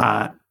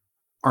 are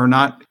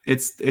not.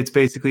 It's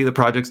basically the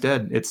project's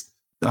dead. It's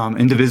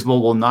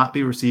Indivisible will not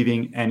be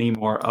receiving any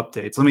more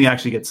updates. Let me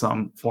actually get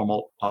some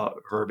formal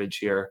verbiage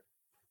here.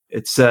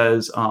 It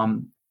says,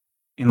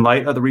 in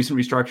light of the recent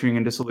restructuring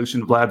and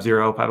dissolution of Lab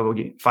Zero,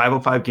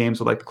 505 Games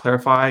would like to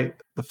clarify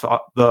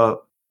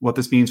what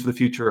this means for the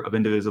future of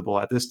Indivisible.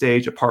 At this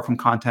stage, apart from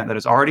content that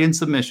is already in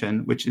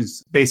submission, which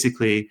is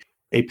basically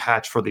a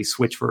patch for the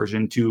Switch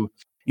version to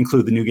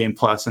include the New Game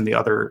Plus and the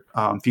other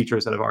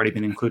features that have already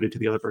been included to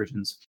the other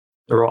versions,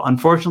 there will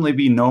unfortunately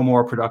be no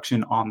more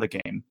production on the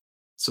game.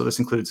 So this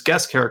includes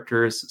guest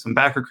characters, some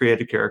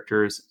backer-created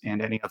characters,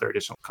 and any other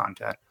additional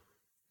content.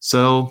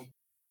 So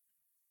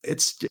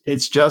it's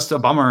just a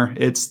bummer.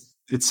 It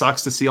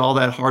sucks to see all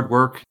that hard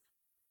work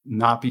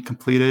not be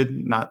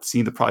completed, not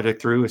see the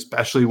project through,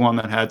 especially one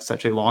that had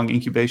such a long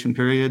incubation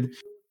period.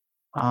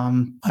 I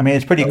mean,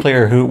 it's pretty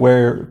clear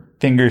where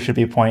fingers should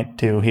be pointed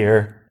to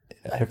here.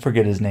 I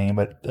forget his name,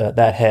 but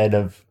that head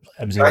of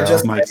Zero.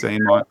 Mike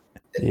Zaimont.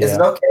 Is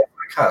it okay if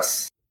I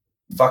cuss?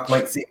 Fuck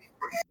Mike Z.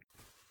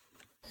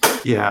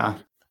 Yeah,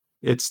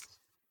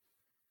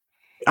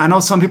 I know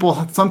some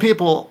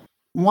people,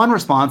 one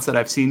response that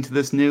I've seen to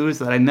this news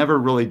that I never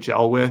really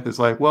gel with is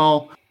like,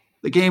 well,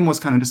 the game was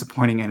kind of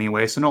disappointing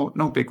anyway, so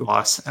no big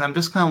loss. And I'm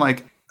just kind of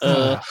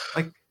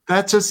like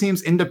that just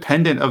seems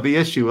independent of the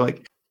issue.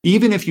 Like,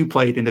 even if you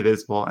played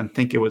Indivisible and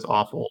think it was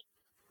awful,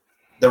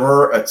 there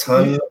were a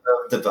ton of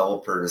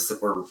developers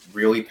that were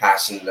really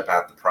passionate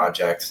about the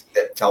project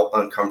that felt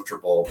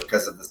uncomfortable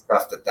because of the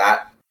stuff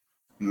that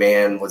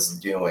man was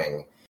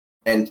doing.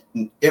 And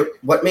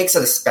what makes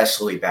it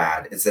especially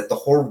bad is that the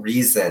whole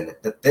reason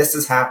that this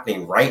is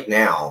happening right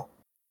now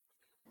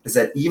is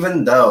that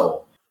even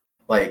though,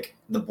 like,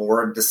 the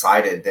board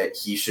decided that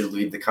he should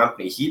leave the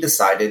company, he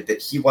decided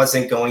that he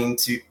wasn't going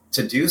to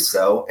do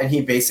so, and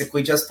he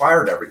basically just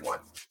fired everyone.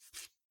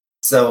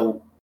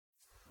 So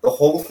the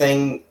whole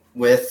thing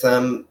with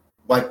the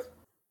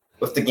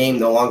game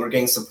no longer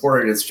getting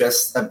supported is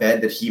just a bed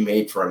that he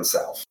made for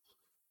himself.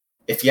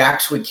 If he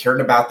actually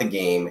cared about the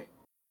game,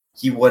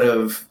 he would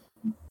have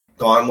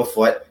gone with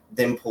what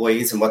the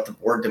employees and what the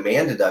board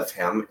demanded of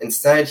him.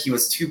 Instead, he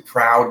was too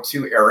proud,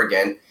 too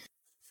arrogant,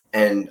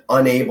 and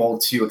unable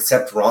to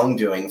accept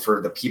wrongdoing for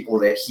the people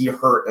that he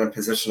hurt in a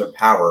position of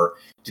power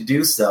to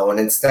do so. And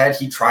instead,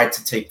 he tried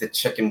to take the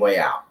chicken way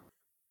out.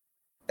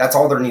 That's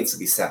all there needs to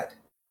be said.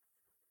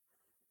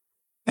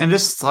 And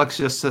this sucks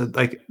just to,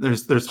 like,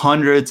 there's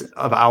hundreds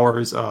of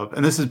hours of,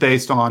 and this is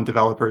based on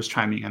developers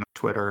chiming in on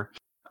Twitter.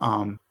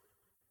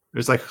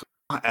 There's like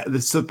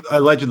this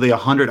allegedly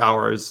 100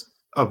 hours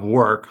of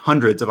work,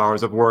 hundreds of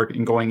hours of work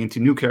in going into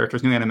new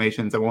characters, new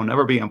animations that will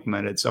never be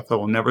implemented, stuff that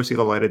will never see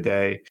the light of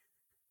day.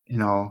 You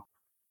know,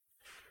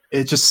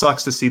 it just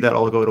sucks to see that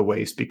all go to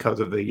waste because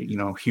of the,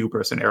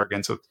 hubris and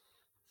arrogance of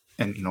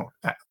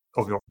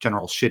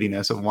general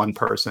shittiness of one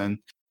person.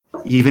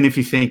 Even if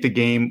you think the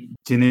game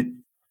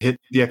didn't hit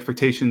the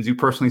expectations you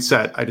personally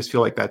set, I just feel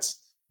like that's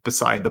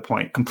beside the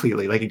point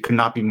completely. Like, it could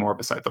not be more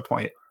beside the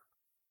point.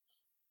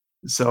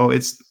 So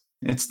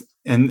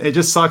and it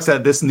just sucks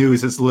that this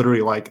news is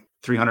literally like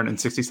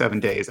 367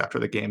 days after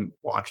the game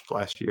launched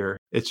last year.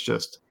 It's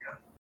just,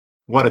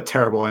 what a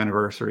terrible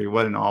anniversary.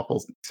 What an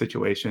awful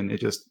situation.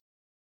 It just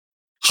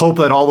hope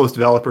that all those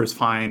developers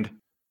find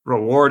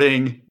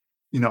rewarding,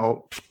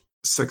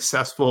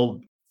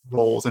 successful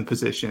roles and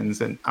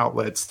positions and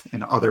outlets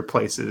in other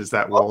places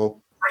that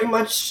will. Pretty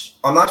much,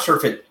 I'm not sure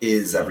if it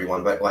is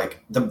everyone, but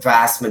like the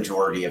vast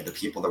majority of the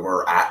people that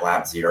were at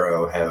Lab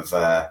Zero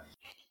have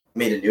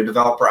made a new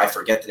developer. I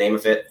forget the name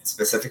of it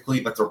specifically,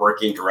 but they're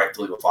working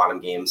directly with Autumn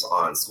Games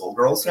on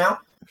Skullgirls now.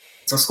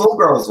 So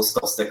Skullgirls will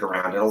still stick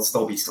around and it'll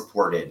still be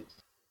supported.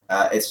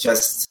 It's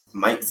just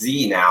Mike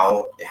Z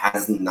now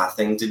has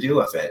nothing to do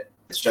with it.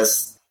 It's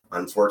just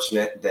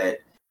unfortunate that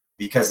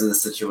because of the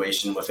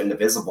situation with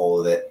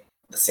Indivisible, that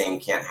the same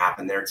can't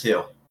happen there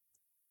too.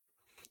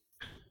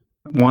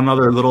 One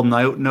other little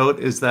note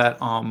is that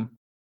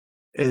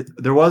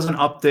there was an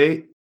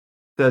update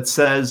that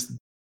says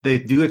they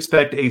do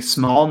expect a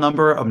small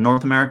number of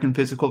North American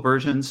physical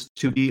versions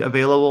to be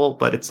available,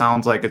 but it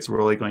sounds like it's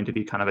really going to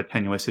be kind of a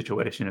tenuous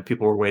situation if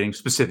people were waiting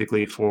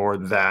specifically for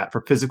that,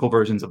 for physical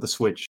versions of the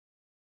Switch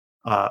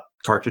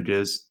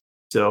cartridges.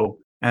 So,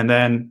 and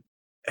then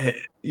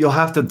you'll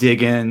have to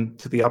dig in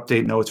to the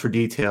update notes for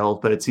details,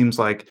 but it seems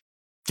like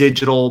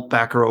digital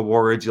backer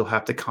awards, you'll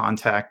have to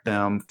contact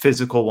them.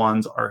 Physical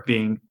ones are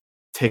being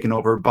taken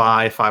over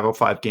by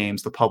 505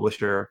 Games, the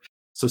publisher.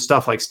 So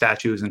stuff like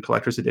statues and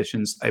collector's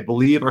editions, I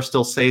believe, are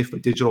still safe,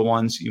 but digital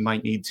ones, you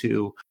might need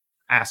to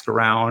ask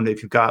around.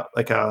 If you've got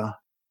like a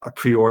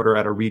pre-order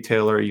at a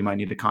retailer, you might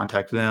need to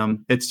contact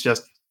them. It's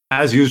just,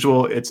 as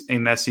usual, it's a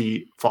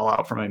messy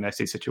fallout from a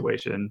messy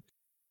situation.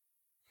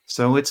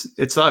 So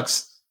it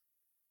sucks.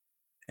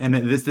 And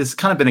this has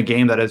kind of been a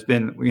game that has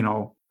been,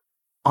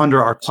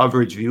 under our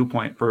coverage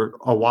viewpoint for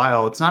a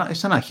while. It's not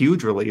a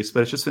huge release,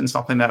 but it's just been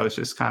something that was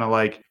just kind of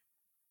like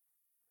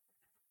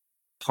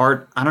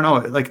hard. I don't know.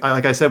 Like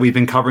I said, we've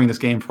been covering this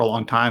game for a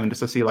long time, and just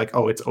to see like,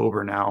 oh, it's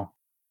over now,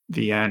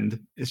 the end.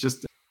 It's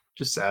just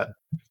sad.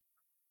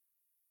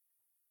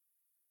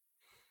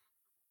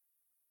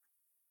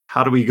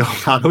 how do we go?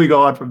 How do we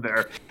go on from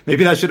there?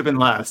 Maybe that should have been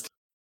last.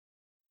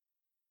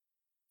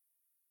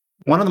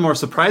 One of the more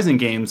surprising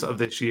games of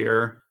this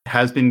year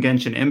has been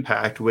Genshin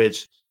Impact,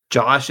 which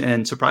Josh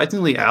and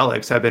surprisingly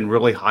Alex have been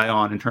really high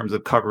on in terms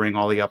of covering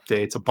all the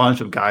updates, a bunch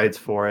of guides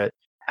for it.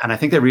 And I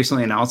think they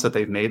recently announced that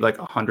they've made like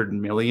 100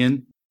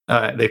 million.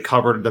 They've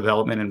covered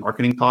development and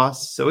marketing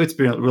costs. So it's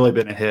really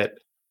been a hit.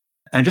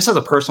 And just as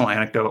a personal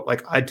anecdote,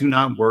 like I do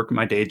not work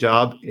my day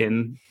job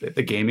in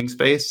the gaming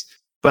space,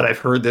 but I've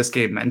heard this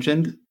game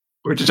mentioned,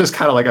 which is just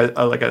kind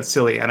of like a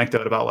silly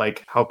anecdote about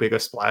like how big a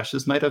splash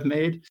this might have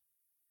made.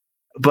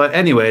 But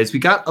anyways, we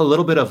got a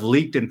little bit of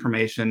leaked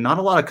information, not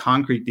a lot of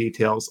concrete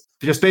details,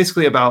 just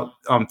basically about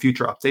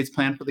future updates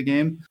planned for the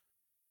game.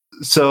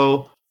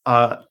 So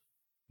the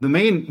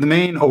main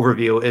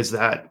overview is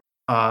that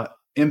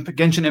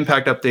Genshin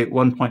Impact Update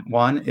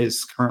 1.1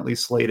 is currently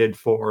slated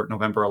for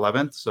November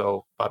 11th,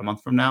 so about a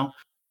month from now.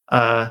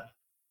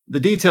 The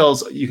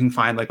details you can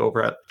find like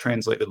over at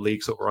Translated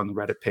Leaks over on the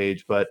Reddit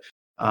page, but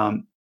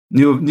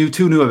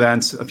two new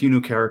events, a few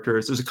new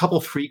characters. There's a couple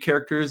free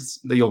characters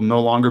that you'll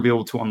no longer be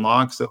able to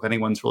unlock. So if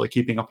anyone's really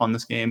keeping up on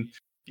this game,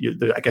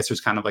 I guess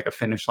there's kind of like a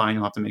finish line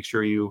you'll have to make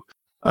sure you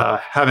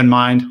have in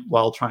mind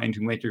while trying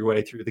to make your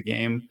way through the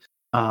game.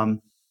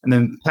 And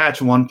then patch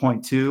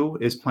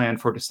 1.2 is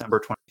planned for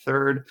December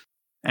 23rd,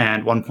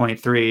 and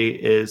 1.3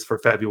 is for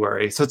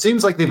February. So it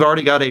seems like they've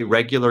already got a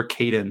regular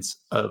cadence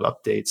of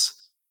updates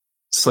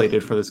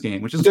slated for this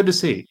game, which is good to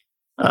see.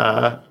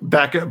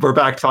 We're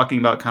back talking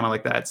about kind of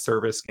like that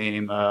service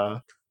game.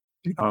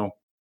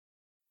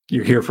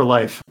 You're here for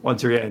life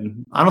once you're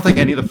in. I don't think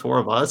any of the four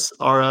of us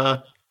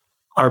are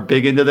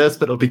big into this,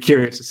 but it'll be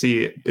curious to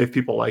see if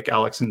people like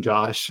Alex and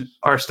Josh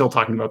are still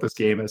talking about this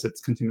game as it's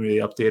continually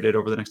updated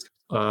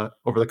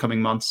over the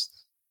coming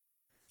months.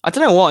 I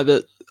don't know why,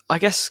 but I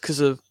guess because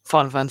of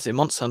Final Fantasy and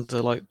Monster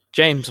Hunter, like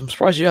James, I'm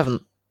surprised you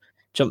haven't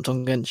jumped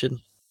on Genshin.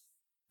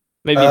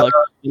 Maybe like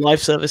live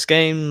service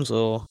games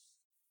or.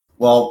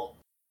 Well,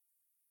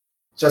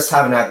 just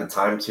haven't had the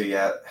time to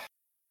yet.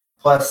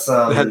 Plus,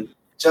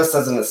 just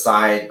as an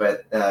aside,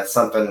 but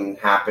something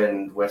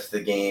happened with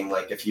the game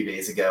like a few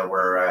days ago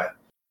where a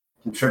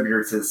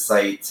contributor to the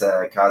site,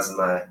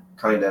 Kazuma,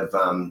 kind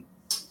of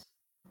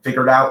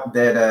figured out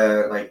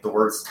that like the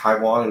words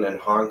Taiwan and then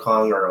Hong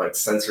Kong are like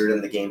censored in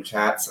the game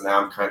chat. So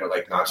now I'm kind of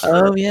like not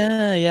sure. Oh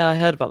yeah, I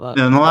heard about that.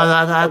 No,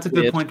 that's a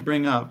good point to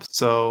bring up.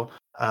 So,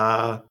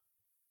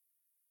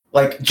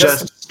 like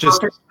just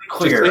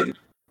clear,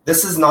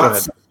 this is not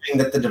something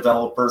that the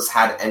developers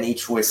had any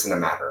choice in the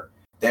matter.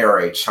 They are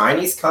a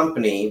Chinese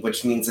company,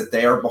 which means that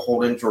they are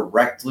beholden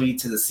directly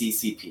to the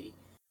CCP.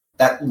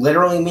 That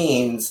literally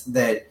means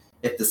that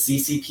if the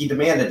CCP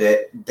demanded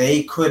it,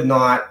 they could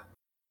not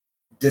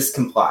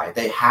discomply.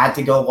 They had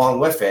to go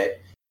along with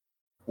it,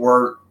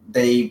 or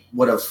they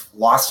would have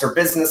lost their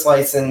business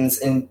license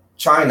in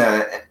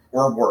China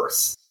or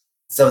worse.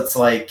 So it's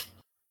like,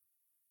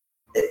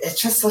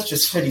 it's just such a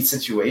shitty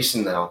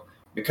situation though,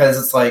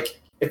 because it's like,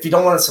 if you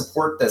don't want to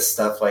support this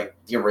stuff, like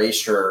the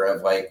erasure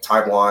of like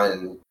Taiwan,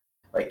 and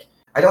like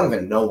I don't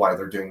even know why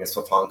they're doing this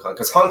with Hong Kong,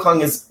 because Hong Kong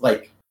is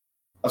like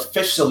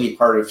officially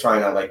part of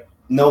China. Like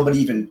nobody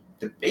even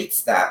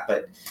debates that,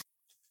 but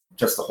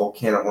just the whole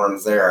can of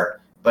worms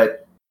there.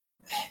 But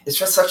it's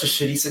just such a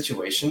shitty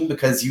situation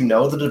because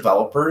the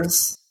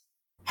developers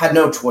had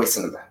no choice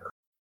in the matter.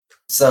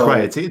 So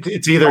right,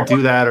 it's either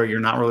do that or you're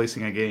not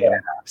releasing a game. Yeah.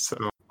 So,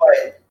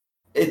 but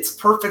it's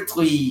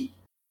perfectly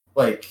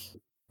like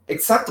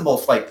acceptable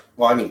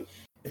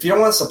if you don't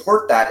want to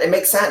support that, it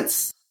makes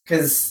sense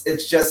because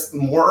it's just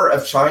more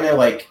of China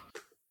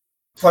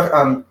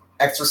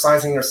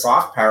exercising their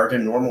soft power to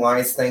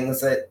normalize things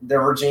that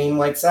their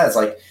regime says.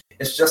 Like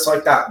it's just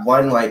like that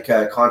one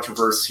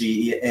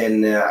controversy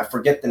in I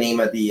forget the name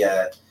of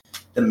the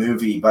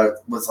movie, but it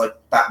was like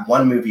that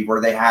one movie where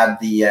they had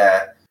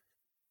the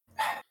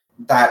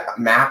that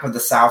map of the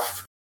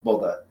South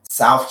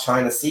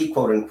China Sea,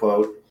 quote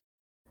unquote,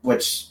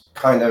 which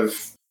kind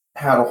of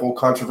had a whole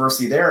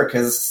controversy there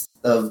because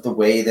of the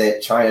way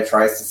that China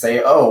tries to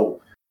say, oh,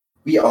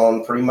 we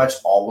own pretty much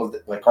all of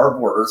our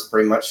borders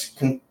pretty much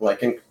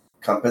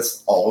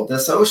encompass all of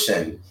this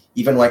ocean,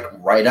 even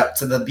right up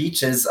to the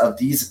beaches of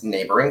these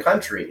neighboring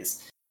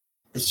countries.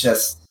 It's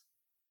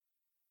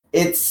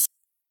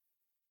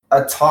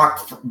a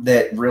talk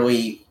that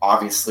really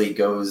obviously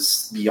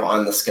goes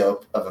beyond the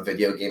scope of a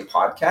video game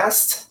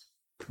podcast,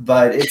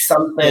 but it's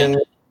something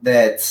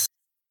that,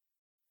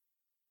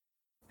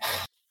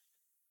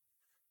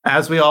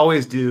 as we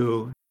always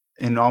do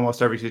in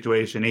almost every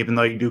situation, even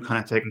though you do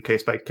kind of take them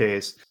case by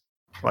case,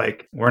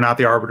 we're not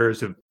the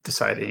arbiters of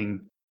deciding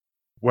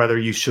whether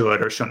you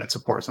should or shouldn't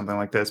support something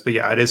like this. But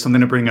yeah, it is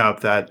something to bring up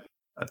that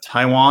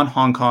Taiwan,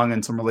 Hong Kong,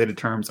 and some related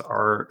terms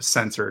are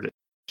censored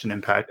in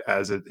Impact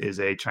as it is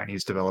a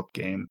Chinese developed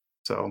game.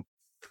 So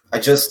I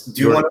just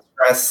do want to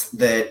stress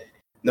that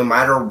no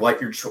matter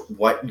what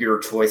your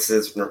choice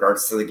is in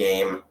regards to the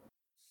game,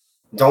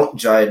 don't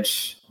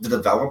judge the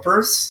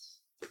developers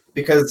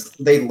because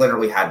they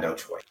literally had no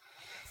choice.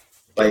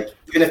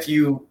 Even if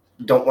you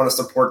don't want to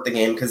support the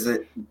game because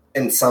it,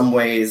 in some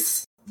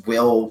ways,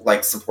 will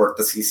like support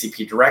the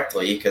CCP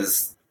directly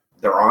because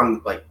they're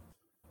on like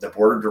the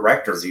board of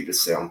directors. You'd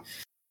assume.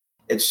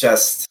 It's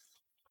just,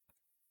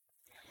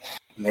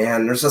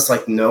 man, there's just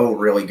like no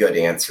really good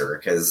answer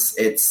because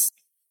it's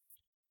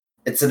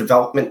a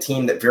development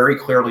team that very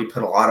clearly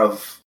put a lot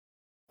of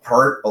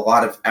heart, a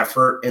lot of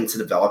effort into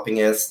developing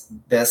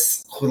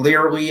this.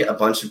 Clearly, a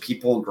bunch of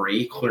people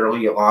agree.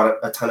 Clearly,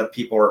 a ton of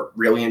people are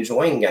really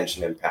enjoying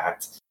Genshin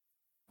Impact.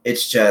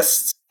 It's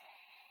just,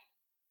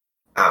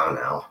 I don't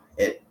know.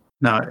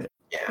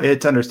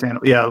 It's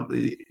understandable. Yeah,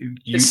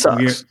 It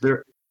sucks.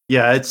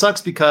 It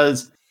sucks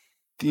because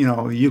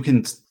you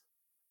can.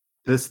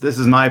 This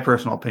is my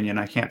personal opinion.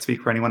 I can't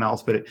speak for anyone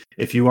else, but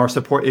if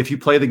you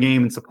play the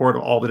game and support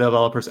all the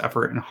developers'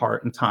 effort and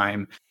heart and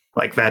time,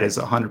 like that is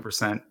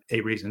 100%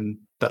 a reason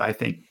that I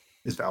think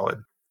is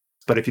valid.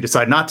 But if you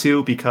decide not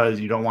to because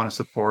you don't want to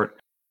support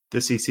the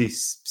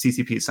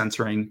CCP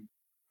censoring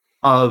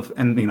of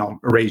and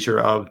erasure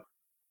of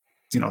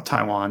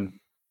Taiwan,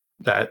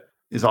 that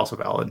is also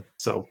valid.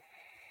 So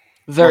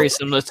very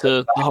similar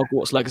to the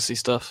Hogwarts Legacy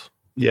stuff.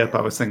 Yep,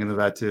 I was thinking of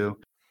that too.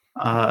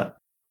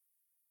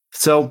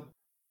 So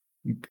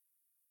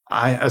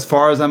as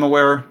far as I'm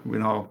aware,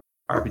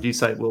 RPG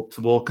site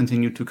will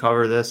continue to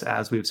cover this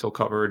as we've still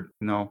covered,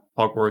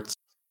 Hogwarts.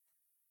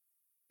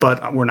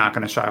 But we're not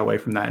going to shy away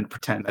from that and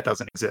pretend that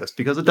doesn't exist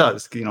because it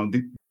does.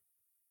 The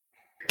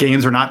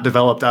games are not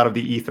developed out of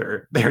the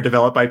ether; they're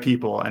developed by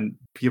people, and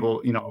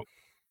people,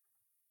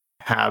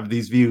 have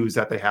these views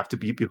that they have to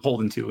be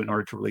beholden to in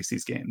order to release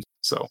these games.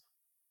 So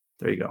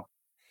there you go.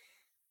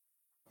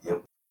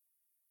 Yep.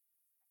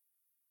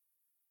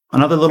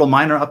 Another little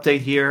minor update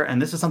here,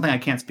 and this is something I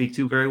can't speak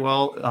to very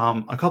well.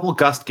 A couple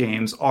Gust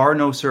games, R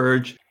No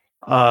Surge,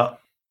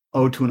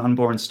 Ode to an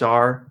Unborn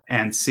Star,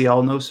 and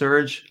CL No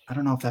Surge. I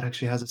don't know if that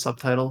actually has a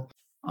subtitle.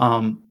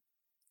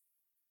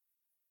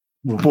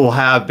 We'll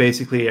have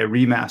basically a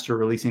remaster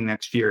releasing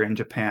next year in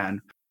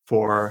Japan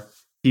for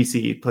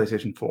PC,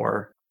 PlayStation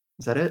 4.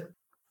 Is that it?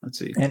 Let's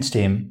see. And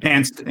Steam.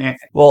 And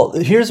well,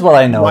 here's what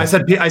I know. Well, I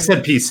said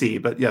PC,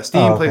 but yeah,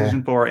 Steam,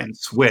 PlayStation 4, and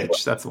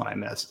Switch. That's the one I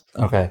missed.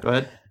 Okay. Go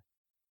ahead.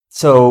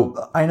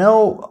 So I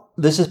know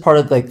this is part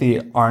of like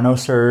the Arno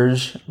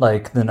Surge,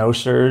 like the No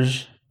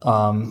Surge.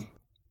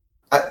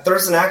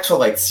 There's an actual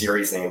like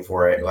series name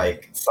for it,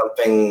 like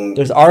something.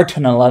 There's R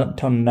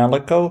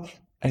Tonelico.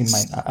 I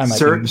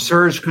might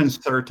Surge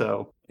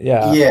Concerto.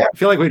 Yeah. I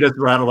feel like we just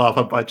rattled off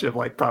a bunch of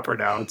like proper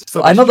nouns.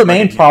 So I know the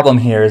main problem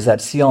here is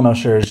that CL No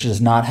Surge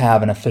does not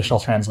have an official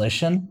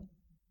translation.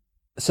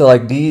 So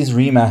like these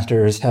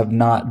remasters have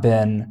not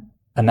been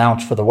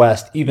announced for the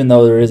West, even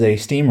though there is a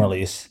Steam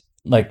release.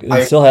 Like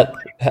it still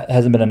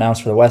hasn't been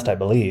announced for the West, I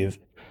believe.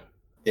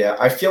 Yeah,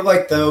 I feel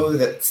like though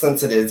that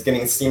since it is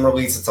getting Steam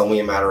release, it's only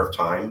a matter of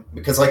time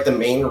because like the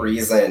main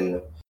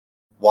reason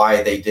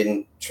why they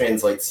didn't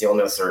translate CL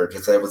No Surge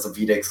is that it was a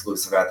Vita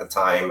exclusive at the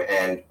time,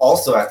 and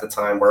also at the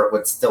time where it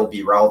would still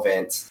be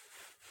relevant.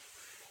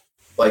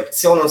 Like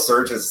CL No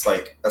Surge is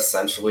like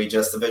essentially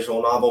just a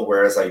visual novel,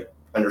 whereas I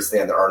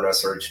understand that R No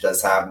Surge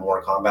does have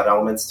more combat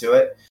elements to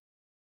it,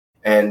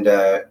 and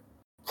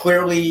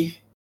clearly.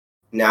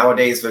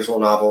 Nowadays, visual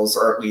novels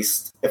are at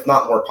least, if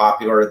not more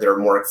popular, they're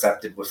more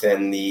accepted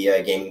within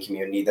the gaming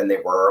community than they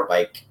were,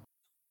 like,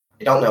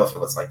 I don't know if it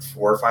was like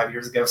 4 or 5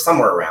 years ago,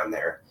 somewhere around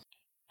there.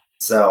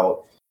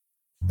 So,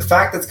 the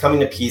fact that it's coming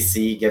to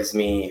PC gives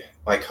me,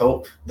 like,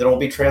 hope that it'll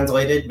be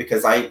translated,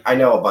 because I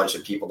know a bunch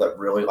of people that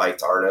really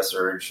liked R No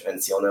Surge and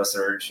CL No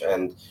Surge,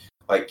 and,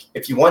 like,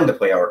 if you wanted to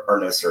play R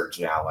No Surge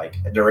now, like,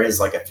 there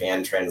is, like, a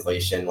fan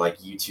translation, like,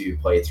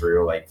 YouTube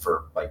playthrough, like,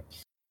 for, like,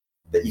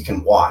 that you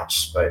can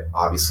watch, but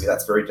obviously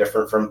that's very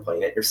different from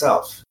playing it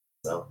yourself.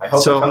 So I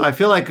hope. So I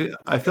feel like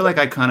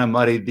I kind of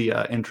muddied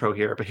the intro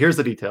here, but here's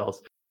the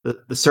details: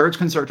 the Surge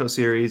Concerto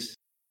series,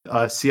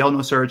 CL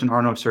No Surge and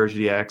R No Surge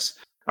DX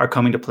are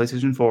coming to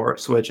PlayStation 4,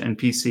 Switch, and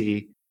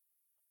PC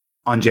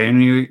on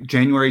January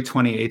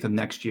 28th of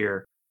next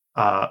year.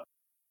 And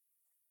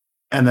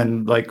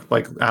then, like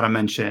Adam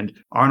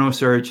mentioned, R No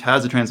Surge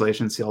has a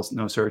translation. CL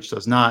No Surge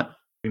does not.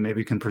 We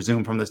maybe can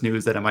presume from this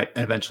news that it might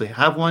eventually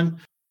have one.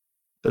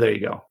 So there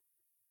you go.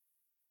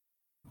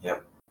 Yeah.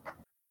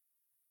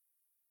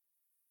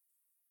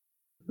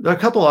 There are a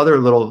couple other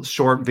little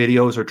short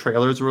videos or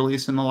trailers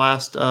released in the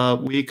last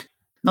week.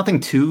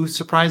 Nothing too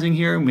surprising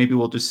here. Maybe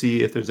we'll just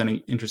see if there's any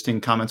interesting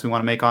comments we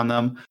want to make on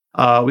them.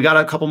 We got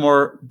a couple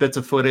more bits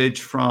of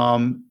footage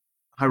from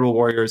Hyrule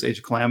Warriors Age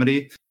of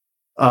Calamity,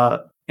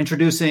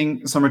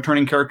 introducing some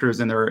returning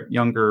characters in their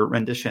younger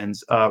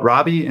renditions.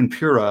 Robbie and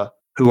Pura,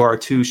 who are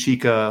two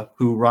Sheikah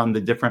who run the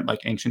different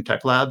like ancient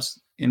tech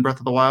labs in Breath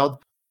of the Wild.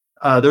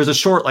 There's a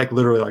short, like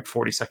literally like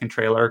 40-second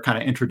trailer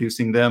kind of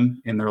introducing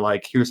them and they're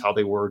like, here's how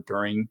they were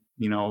during,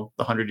 the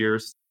 100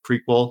 Years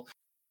prequel.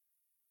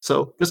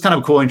 So just kind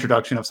of a cool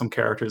introduction of some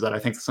characters that I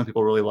think some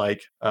people really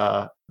like.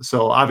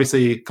 So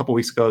obviously a couple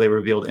weeks ago they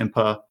revealed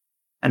Impa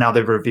and now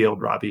they've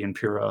revealed Robbie and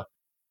Pura.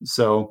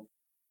 So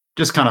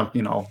just kind of,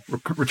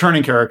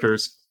 returning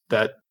characters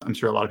that I'm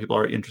sure a lot of people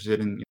are interested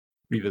in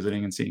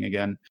revisiting and seeing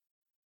again.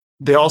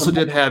 They also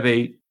did have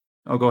a.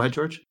 Oh, go ahead,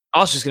 George. I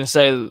was just going to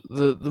say,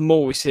 the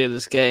more we see of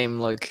this game,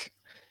 like,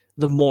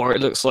 the more it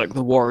looks like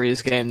the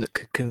Warriors game that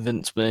could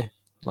convince me.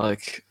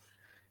 Like,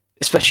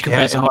 especially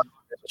compared to Hyrule,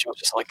 which I was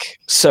just like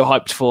so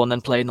hyped for, and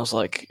then played, and I was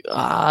like,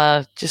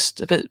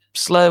 just a bit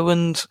slow,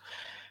 and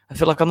I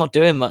feel like I'm not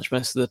doing much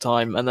most of the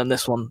time. And then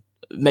this one,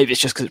 maybe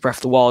it's just because it's Breath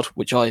of the Wild,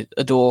 which I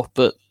adore,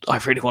 but I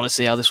really want to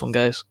see how this one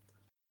goes.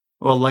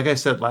 Well, like I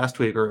said last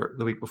week or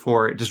the week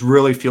before, it just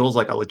really feels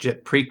like a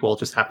legit prequel.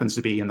 Just happens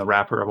to be in the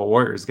wrapper of a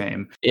Warriors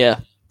game. Yeah.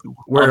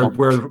 Where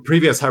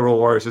previous Hyrule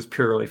Warriors is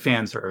purely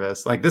fan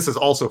service. Like, this is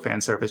also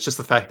fan service. Just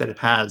the fact that it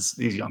has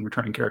these young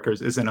returning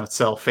characters is in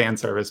itself fan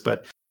service,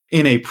 but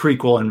in a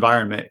prequel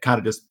environment, it kind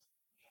of just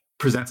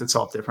presents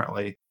itself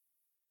differently.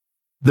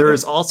 There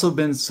has also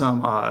been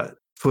some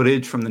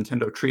footage from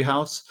Nintendo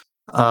Treehouse,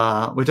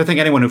 which I think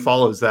anyone who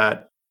follows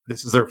that,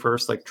 this is their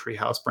first like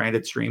Treehouse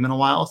branded stream in a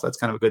while, so that's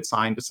kind of a good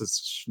sign.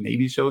 Just to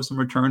maybe show some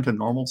return to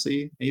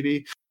normalcy,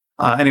 maybe.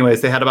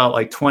 Anyways, they had about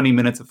like 20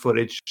 minutes of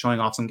footage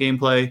showing off some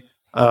gameplay.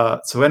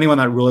 So anyone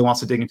that really wants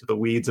to dig into the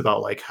weeds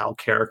about like how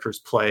characters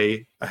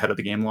play ahead of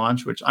the game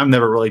launch, which I've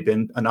never really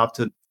been enough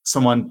to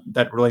someone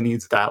that really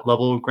needs that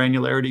level of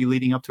granularity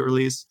leading up to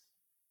release.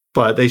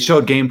 But they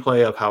showed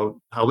gameplay of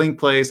how Link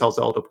plays, how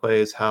Zelda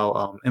plays,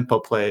 how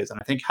Impa plays, and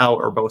I think how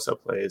Urbosa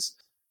plays.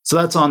 So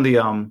that's on the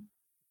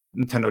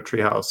Nintendo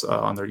Treehouse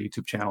on their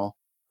YouTube channel.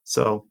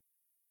 So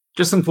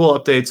just some cool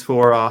updates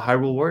for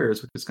Hyrule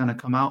Warriors, which is going to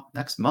come out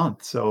next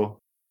month. So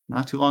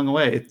not too long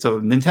away.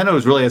 So Nintendo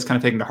is really has kind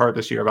of taken to heart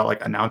this year about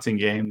like announcing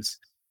games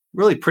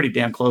really pretty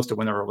damn close to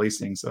when they're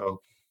releasing. So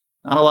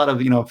not a lot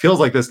of, feels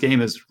like this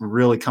game has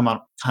really come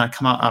out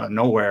out of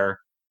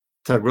nowhere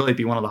to really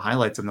be one of the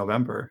highlights of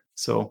November.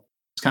 So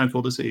it's kind of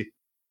cool to see.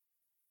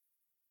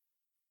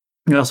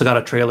 We also got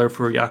a trailer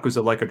for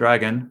Yakuza Like a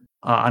Dragon,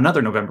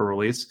 another November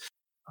release.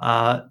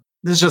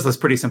 This is just this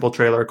pretty simple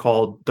trailer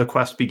called The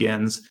Quest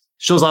Begins.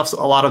 Shows off a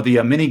lot of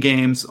the mini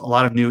games, a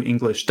lot of new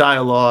English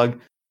dialogue,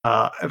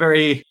 a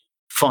very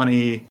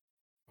funny,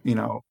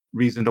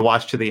 reason to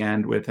watch to the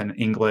end with an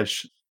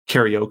English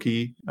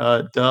karaoke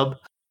dub.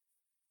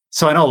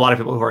 So I know a lot of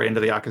people who are into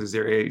the Yakuza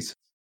series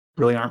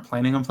really aren't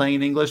planning on playing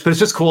in English, but it's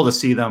just cool to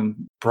see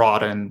them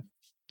broaden,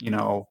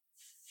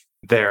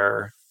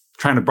 they're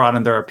trying to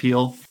broaden their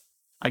appeal,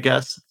 I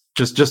guess.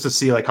 Just to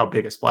see like how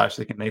big a splash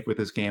they can make with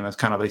this game as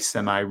kind of a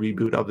semi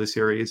reboot of the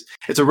series.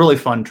 It's a really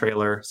fun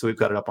trailer, so we've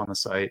got it up on the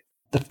site.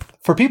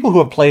 For people who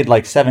have played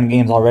like 7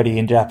 games already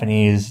in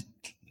Japanese,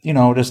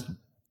 just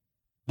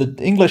the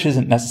English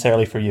isn't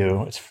necessarily for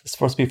you. It's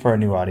supposed to be for a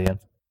new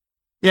audience.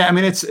 Yeah, I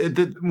mean,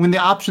 when the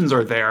options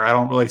are there, I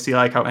don't really see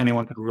like how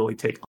anyone could really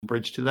take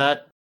umbrage to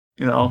that.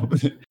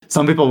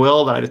 Some people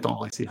will, but I just don't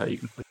really see how you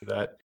can play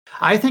that.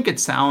 I think it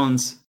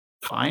sounds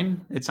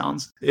fine. It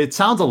sounds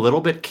a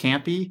little bit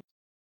campy,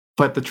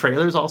 but the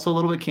trailer is also a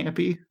little bit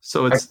campy.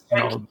 So it's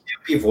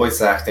campy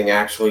voice acting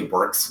actually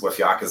works with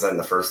Yakuza in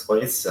the first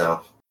place.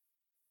 So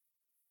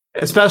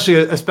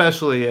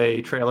especially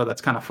a trailer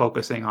that's kind of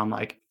focusing on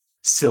like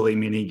silly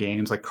mini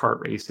games like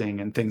kart racing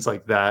and things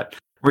like that.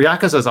 Where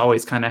Yakuza's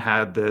always kind of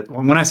had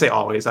when I say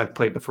always, I've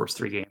played the first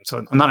 3 games,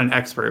 so I'm not an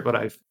expert, but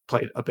I've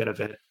played a bit of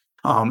it.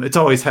 It's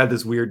always had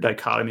this weird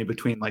dichotomy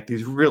between like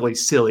these really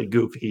silly,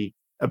 goofy,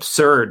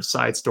 absurd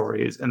side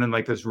stories, and then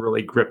like this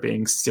really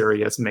gripping,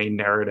 serious main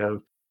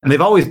narrative. And they've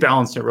always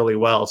balanced it really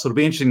well. So it'll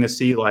be interesting to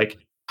see like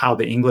how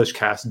the English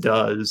cast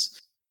does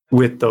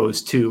with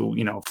those two,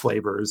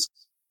 flavors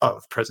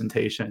of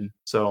presentation.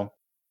 So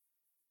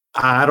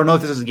I don't know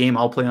if this is a game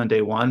I'll play on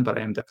day one, but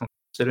I am definitely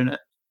interested in it.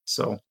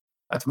 So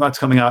that's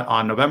coming out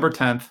on November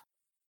 10th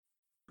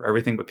for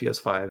everything but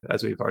PS5,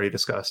 as we've already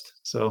discussed.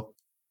 So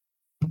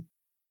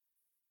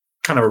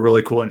kind of a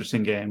really cool,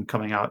 interesting game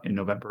coming out in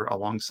November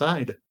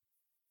alongside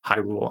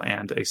Hyrule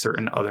and a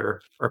certain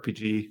other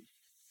RPG,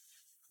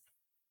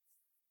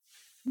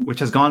 which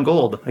has gone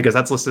gold. I guess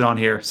that's listed on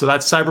here. So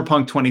that's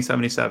Cyberpunk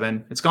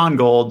 2077. It's gone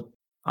gold.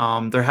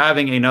 They're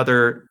having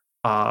another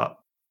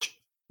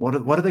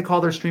what do they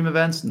call their stream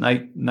events?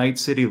 Night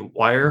City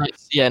Wire.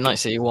 Night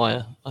City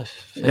Wire.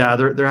 Yeah,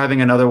 they're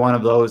having another one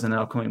of those in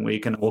the upcoming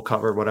week, and we'll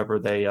cover whatever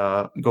they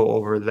go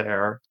over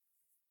there.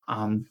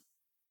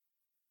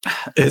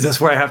 Is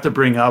this where I have to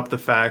bring up the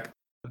fact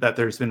that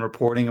there's been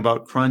reporting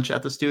about crunch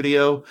at the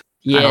studio?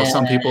 Yeah, I know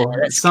some people who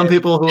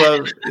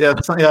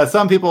have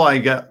some people I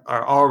get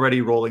are already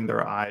rolling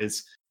their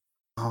eyes.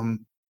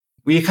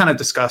 We kind of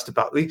discussed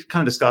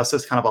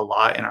this kind of a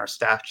lot in our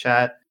staff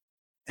chat.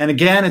 And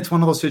again, it's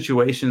one of those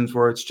situations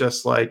where it's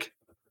just like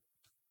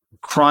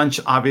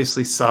crunch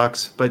obviously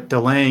sucks, but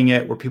delaying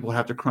it where people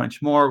have to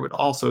crunch more would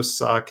also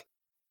suck.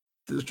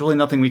 There's really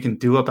nothing we can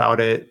do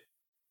about it.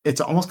 It's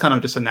almost kind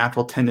of just a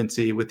natural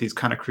tendency with these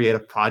kind of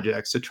creative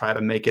projects to try to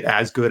make it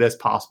as good as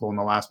possible in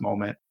the last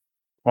moment,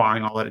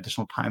 requiring all that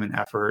additional time and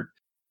effort.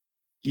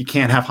 You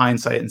can't have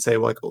hindsight and say,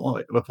 well, like, oh,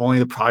 if only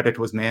the project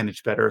was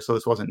managed better, so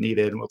this wasn't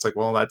needed. And it's like,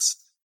 well, it's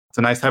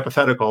a nice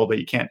hypothetical, but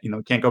you can't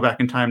go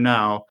back in time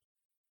now.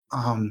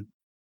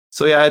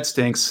 So yeah, it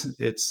stinks.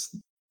 It's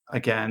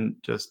again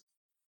just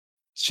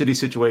shitty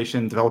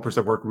situation. Developers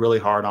have worked really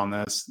hard on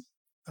this.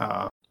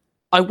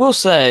 I will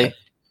say,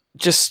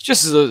 just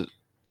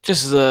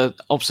as a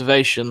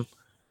observation,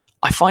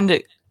 I find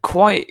it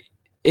quite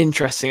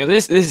interesting.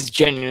 This is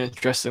genuinely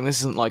interesting. This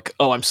isn't like,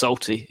 oh, I'm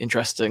salty,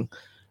 interesting,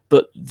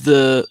 but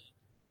the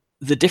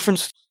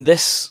difference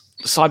this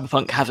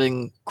Cyberpunk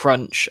having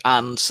crunch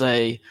and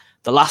say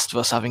The Last of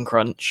Us having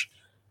crunch.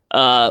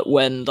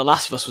 When The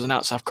Last of Us was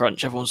announced to have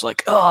crunch, everyone's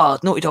like, "Oh,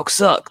 Naughty Dog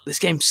suck. This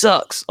game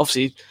sucks."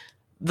 Obviously,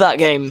 that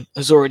game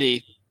has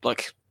already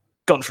like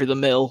gone through the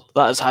mill.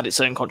 That has had its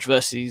own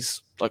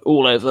controversies like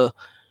all over.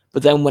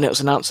 But then when it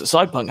was announced that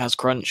Cyberpunk has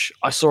crunch,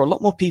 I saw a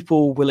lot more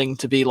people willing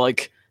to be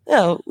like,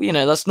 "Yeah,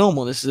 that's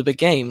normal. This is a big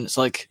game." It's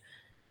like,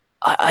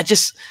 I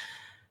just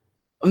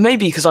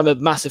maybe because I'm a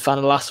massive fan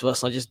of The Last of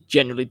Us, and I just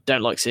genuinely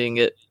don't like seeing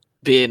it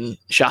being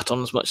shat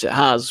on as much as it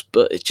has.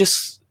 But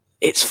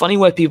it's funny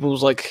where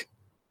people's like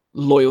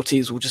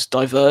loyalties will just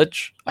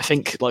diverge. I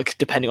think like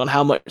depending on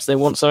how much they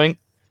want something,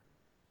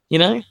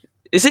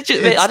 is it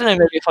just, I don't know,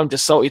 maybe if I'm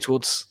just salty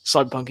towards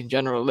Cyberpunk in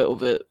general a little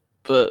bit,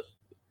 but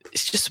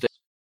it's just a bit.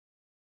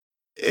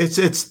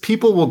 It's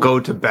people will go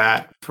to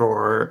bat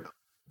for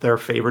their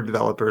favorite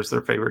developers,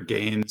 their favorite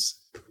games.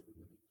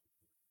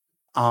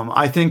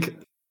 I think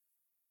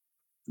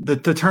the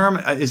term,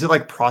 is it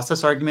like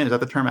process argument? Is that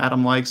the term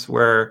Adam likes,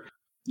 where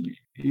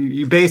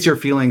you base your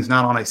feelings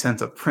not on a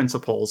sense of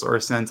principles or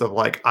a sense of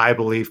like, I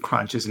believe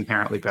crunch is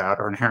inherently bad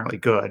or inherently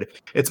good.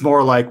 It's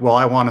more like, well,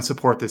 I want to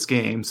support this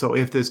game, so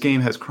if this game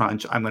has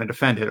crunch, I'm going to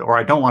defend it. Or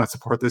I don't want to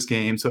support this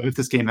game, so if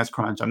this game has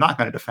crunch, I'm not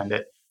going to defend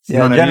it.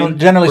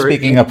 Generally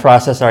speaking, a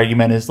process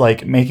argument is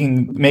like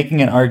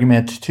making an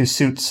argument to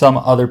suit some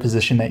other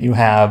position that you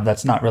have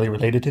that's not really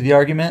related to the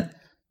argument.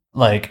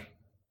 Like,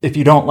 if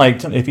you don't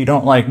like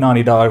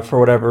Naughty Dog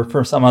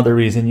for some other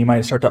reason, you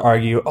might start to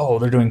argue, oh,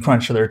 they're doing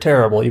crunch, so they're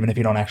terrible, even if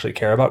you don't actually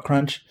care about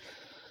crunch.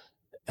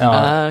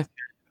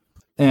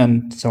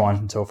 And so on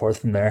and so forth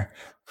from there.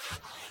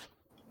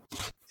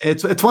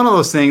 It's one of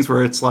those things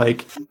where it's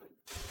like,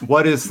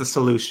 what is the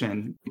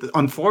solution?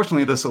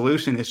 Unfortunately, the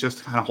solution is just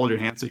to kind of hold your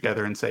hands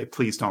together and say,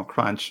 please don't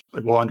crunch.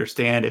 Like, we'll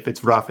understand if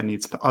it's rough and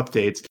needs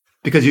updates,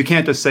 because you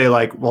can't just say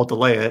like, well,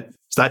 delay it.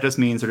 So that just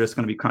means they're just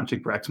going to be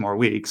crunching for X more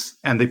weeks.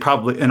 And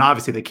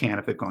obviously they can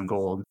if they've gone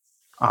gold.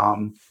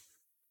 And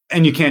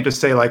you can't just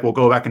say like, well,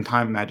 go back in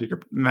time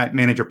and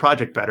manage your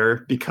project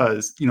better,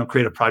 because,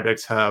 creative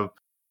projects have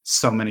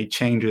so many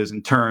changes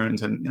and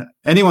turns. And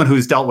anyone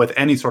who's dealt with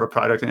any sort of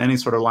project and any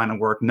sort of line of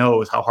work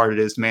knows how hard it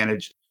is to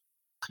manage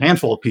a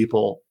handful of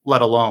people,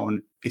 let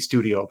alone a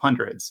studio of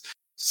hundreds.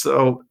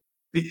 So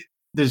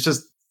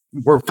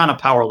we're kind of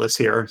powerless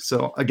here.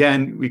 So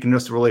again, we can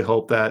just really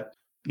hope that,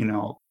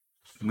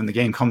 when the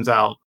game comes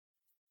out,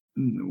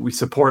 we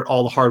support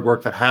all the hard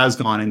work that has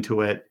gone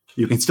into it.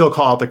 You can still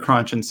call out the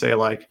crunch and say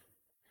like,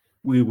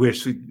 we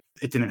wish it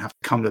didn't have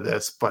to come to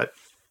this, but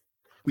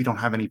we don't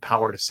have any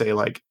power to say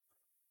like,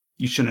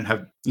 you shouldn't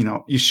have,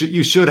 you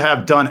should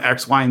have done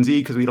X, Y, and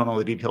Z, because we don't know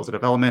the details of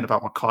development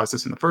about what caused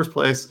this in the first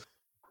place.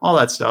 All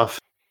that stuff.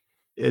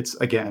 It's,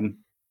 again,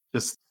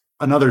 just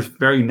another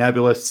very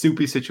nebulous,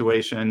 soupy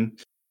situation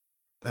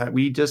that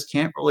we just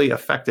can't really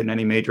affect in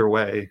any major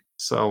way.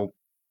 So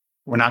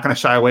we're not going to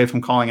shy away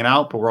from calling it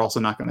out, but we're also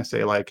not going to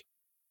say like,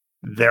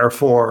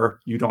 therefore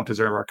you don't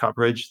deserve our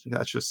coverage.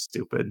 That's just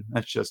stupid.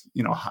 That's just,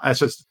 that's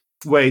just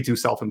way too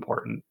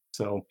self-important.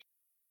 So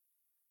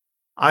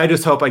I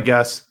just hope, I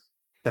guess,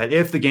 that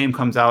if the game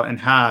comes out and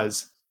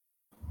has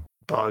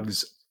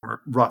bugs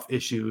or rough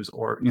issues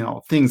or,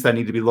 things that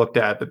need to be looked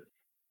at,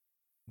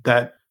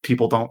 that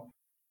people don't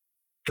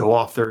go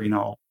off their,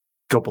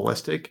 go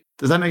ballistic.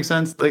 Does that make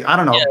sense? Like, I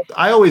don't know. Yeah.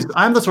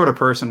 I'm the sort of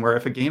person where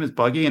if a game is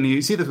buggy, and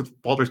you see this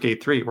with Baldur's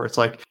Gate 3, where it's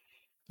like,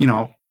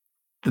 the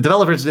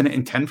developers didn't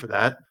intend for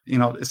that.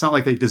 It's not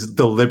like they just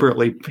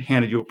deliberately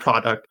handed you a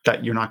product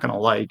that you're not going to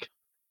like.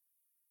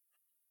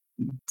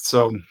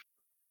 So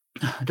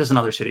just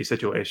another shitty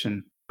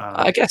situation.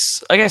 I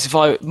guess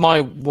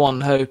my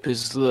one hope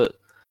is that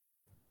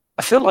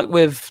I feel like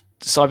with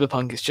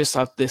Cyberpunk, it's just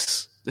had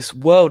this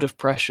world of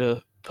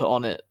pressure put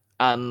on it,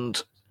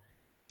 and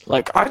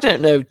like, I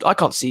don't know, I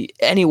can't see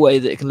any way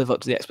that it can live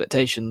up to the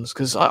expectations,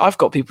 because I've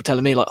got people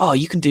telling me like, oh,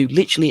 you can do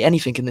literally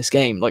anything in this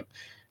game. Like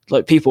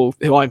people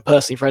who I'm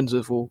personally friends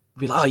with will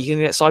be like, oh, you're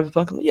gonna get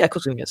Cyberpunk? I'm like, yeah, of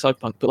course I'm gonna get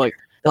Cyberpunk. But like,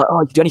 they're like,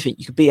 oh, you can do anything.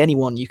 You can be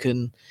anyone. You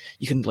can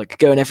like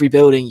go in every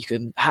building. You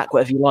can hack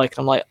whatever you like. And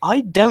I'm like, I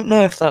don't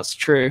know if that's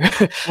true.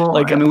 Well,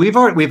 like, I mean, we've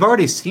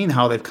already seen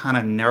how they've kind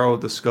of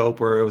narrowed the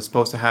scope, where it was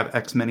supposed to have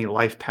X many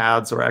life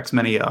paths or X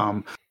many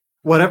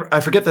whatever.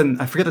 I forget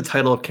the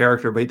title of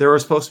character, but there were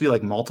supposed to be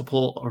like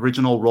multiple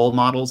original role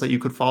models that you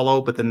could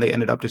follow, but then they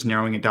ended up just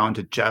narrowing it down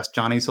to just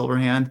Johnny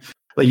Silverhand.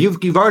 Like,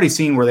 you've already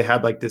seen where they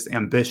had like this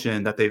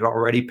ambition that they've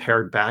already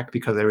pared back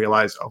because they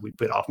realized, oh, we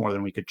bit off more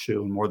than we could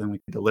chew and more than we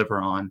could deliver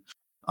on.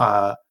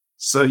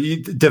 So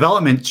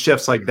development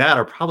shifts like that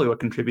are probably what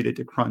contributed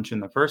to crunch in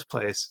the first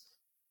place.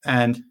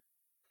 And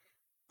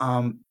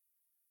one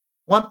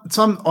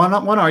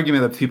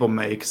argument that people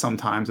make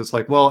sometimes is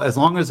like, well, as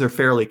long as they're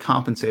fairly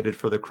compensated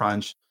for the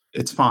crunch,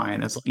 it's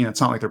fine. It's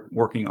it's not like they're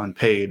working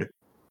unpaid.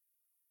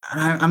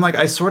 And I'm like,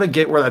 I sort of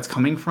get where that's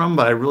coming from,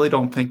 but I really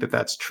don't think that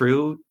that's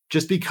true.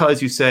 Just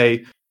because you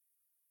say,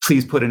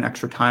 please put in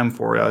extra time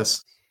for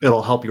us,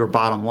 it'll help your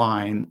bottom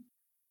line.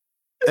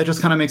 It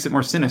just kind of makes it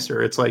more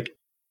sinister. It's like,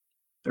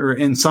 or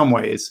in some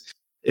ways,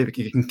 it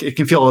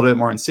can feel a little bit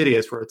more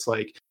insidious, where it's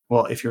like,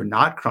 well, if you're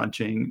not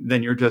crunching,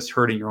 then you're just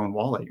hurting your own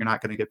wallet. You're not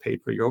going to get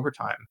paid for your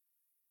overtime.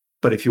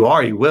 But if you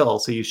are, you will,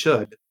 so you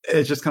should.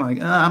 It's just kind of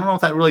like, I don't know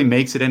if that really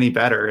makes it any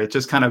better. It's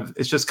just kind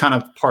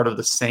of part of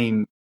the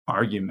same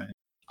argument.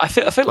 I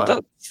feel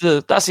like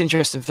that's the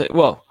interesting thing.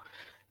 Well,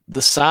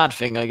 the sad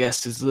thing, I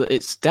guess, is that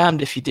it's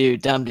damned if you do,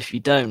 damned if you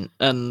don't.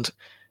 And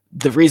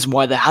the reason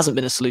why there hasn't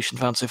been a solution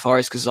found so far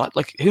is because,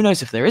 like, who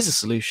knows if there is a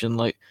solution?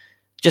 Like,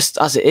 just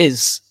as it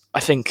is, I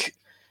think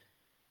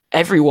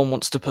everyone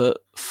wants to put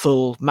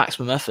full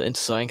maximum effort into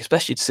something,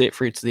 especially to see it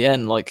through to the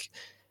end. Like,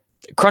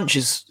 crunch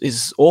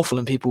is awful,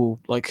 and people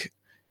like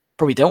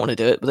probably don't want to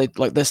do it,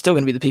 but there's still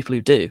going to be the people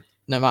who do,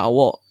 no matter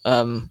what.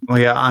 Well,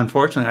 yeah,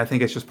 unfortunately, I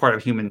think it's just part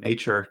of human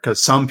nature,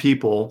 because some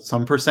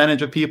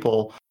percentage of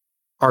people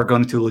are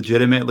going to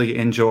legitimately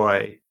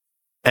enjoy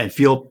and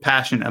feel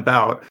passionate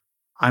about,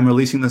 I'm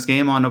releasing this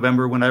game on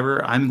November,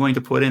 whenever, I'm going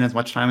to put in as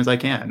much time as I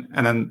can.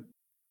 And then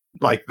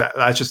like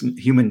that's just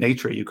human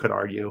nature, you could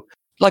argue.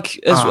 Like,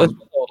 as well,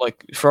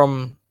 like,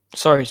 from,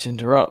 sorry to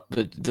interrupt,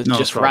 but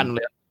just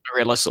randomly I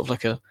realized sort of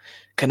like a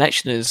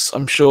connection is,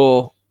 I'm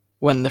sure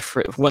when the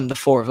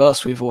four of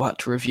us, we've all had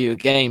to review a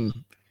game.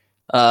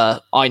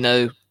 I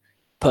know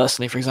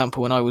personally, for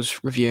example, when I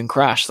was reviewing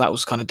Crash, that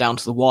was kind of down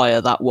to the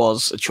wire. That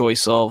was a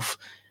choice of,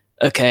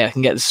 okay, I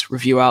can get this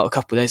review out a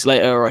couple of days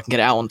later, or I can get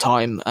it out on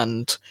time,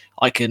 and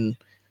I can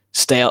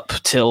stay up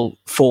till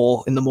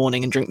 4 a.m.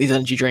 and drink these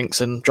energy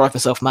drinks and drive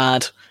myself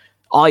mad.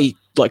 I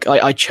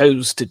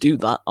chose to do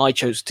that. I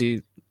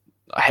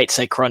hate to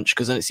say crunch,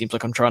 because then it seems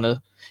like I'm trying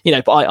to,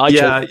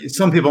 but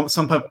some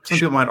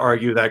people might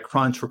argue that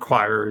crunch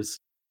requires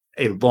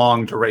a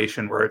long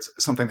duration, where it's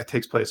something that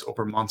takes place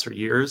over months or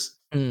years.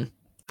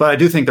 But I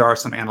do think there are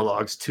some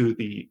analogs to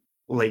the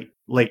late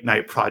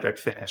night project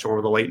finish,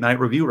 or the late night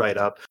review write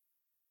up.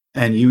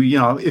 And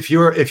if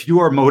you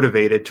are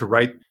motivated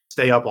to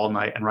stay up all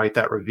night and write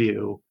that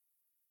review,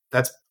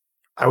 that's,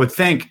 I would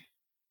think,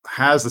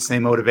 has the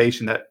same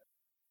motivation that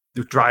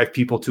to drive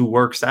people to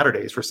work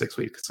Saturdays for 6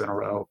 weeks in a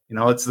row.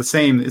 It's the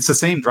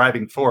same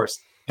driving force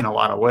in a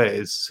lot of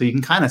ways. So you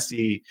can kind of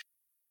see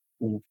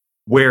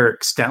where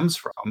it stems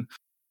from.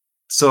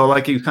 So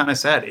like you kind of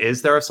said,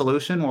 is there a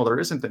solution? Well, there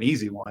isn't an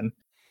easy one.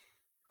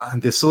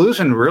 The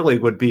solution really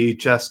would be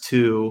just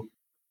to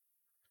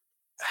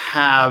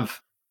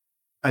have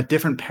a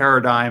different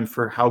paradigm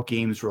for how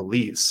games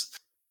release,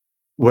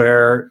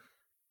 where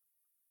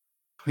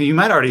you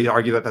might already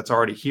argue that that's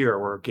already here,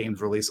 where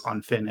games release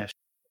unfinished,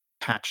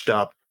 patched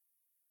up.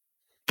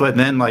 But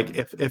then, like,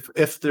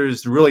 if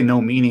there's really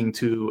no meaning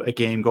to a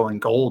game going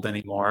gold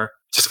anymore,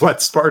 just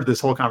what sparked this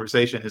whole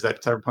conversation is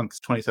that Cyberpunk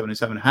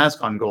 2077 has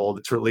gone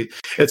gold.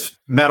 It's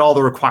met all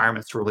the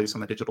requirements to release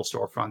on the digital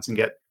storefronts and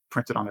get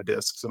printed on the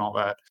discs and all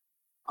that.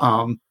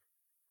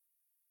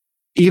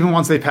 Even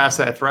once they pass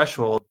that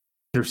threshold,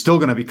 they're still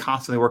going to be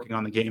constantly working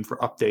on the game for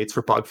updates,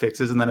 for bug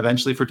fixes, and then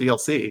eventually for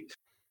DLC.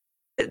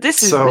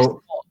 This is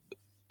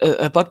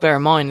a bugbear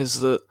of mine,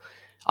 is that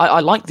I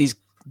like these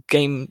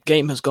game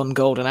has gone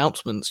gold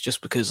announcements,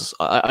 just because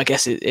I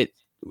guess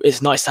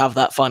it's nice to have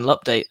that final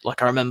update.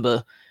 Like, I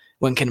remember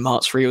when Kingdom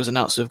Hearts 3 was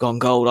announced to have gone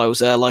gold, I was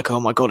there like, oh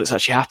my god, it's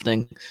actually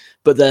happening.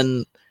 But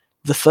then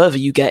the further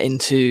you get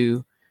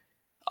into,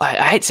 I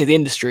hate to say the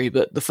industry,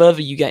 but the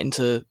further you get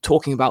into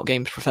talking about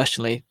games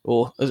professionally,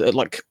 or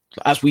like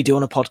as we do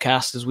on a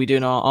podcast, as we do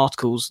in our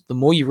articles, the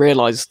more you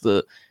realize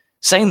that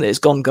saying that it's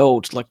gone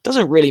gold like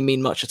doesn't really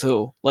mean much at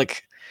all.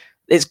 Like,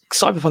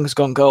 Cyberpunk has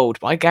gone gold,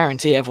 but I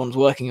guarantee everyone's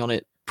working on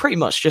it pretty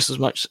much just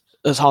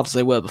as hard as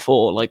they were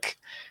before. Like,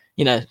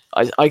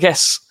 I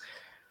guess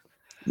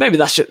maybe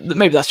that's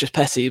just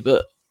petty,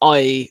 but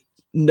I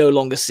no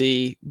longer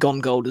see gone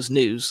gold as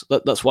news.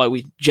 That's why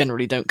we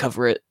generally don't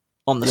cover it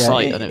on the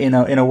site. In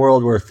a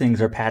world where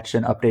things are patched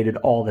and updated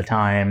all the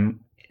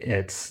time,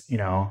 it's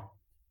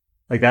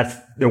like, that's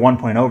the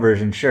 1.0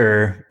 version,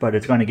 sure, but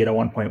it's going to get a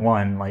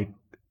 1.1 like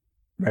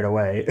right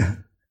away.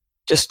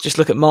 Just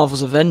look at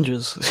Marvel's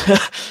Avengers.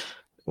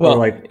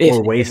 Well,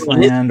 or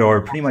Wasteland,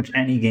 or pretty much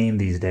any game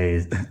these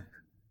days.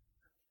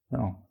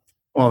 So.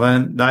 Well,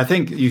 then I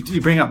think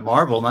you bring up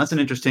Marvel, and that's an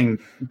interesting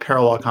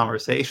parallel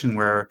conversation,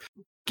 where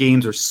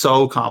games are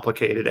so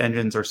complicated,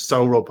 engines are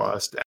so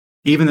robust.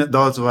 Even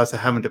those of us that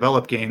haven't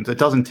developed games, it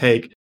doesn't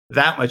take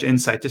that much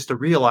insight just to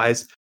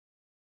realize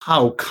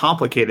how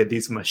complicated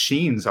these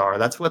machines are.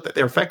 That's what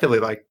they're effectively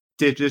like,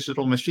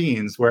 digital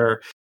machines,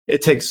 where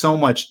it takes so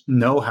much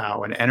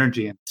know-how and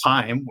energy and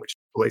time, which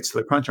relates to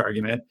the crunch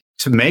argument,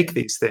 to make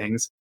these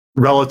things,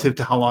 relative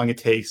to how long it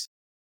takes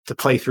to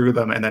play through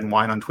them and then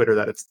whine on Twitter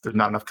that there's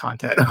not enough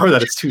content, or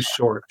that it's too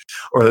short,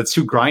 or that it's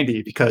too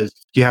grindy, because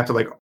you have to,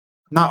 like,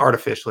 not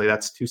artificially,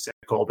 that's too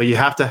cynical, but you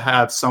have to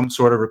have some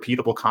sort of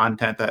repeatable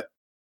content that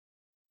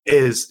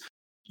is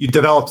you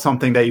develop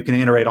something that you can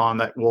iterate on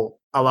that will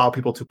allow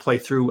people to play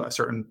through a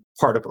certain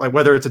part of it, like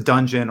whether it's a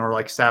dungeon or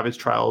like Savage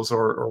Trials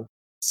or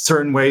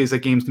certain ways that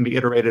games can be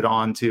iterated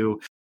on to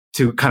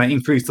kind of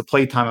increase the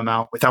playtime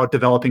amount without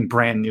developing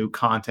brand new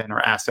content or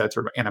assets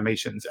or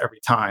animations every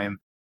time.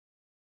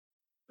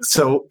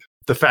 So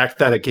the fact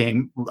that a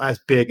game as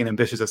big and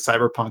ambitious as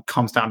Cyberpunk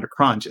comes down to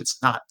crunch,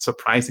 it's not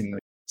surprising,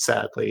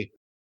 sadly.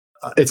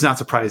 It's not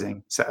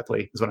surprising,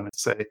 sadly, is what I meant to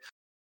say.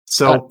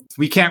 So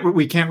we can't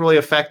really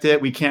affect it.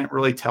 We can't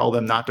really tell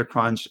them not to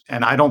crunch.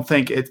 And I don't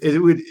think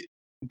it would,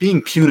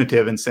 being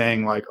punitive and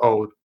saying like,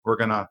 oh, we're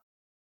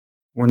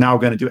now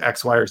gonna do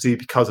X, Y, or Z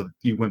because of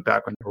you went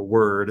back on your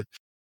word,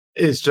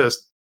 is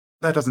just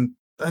that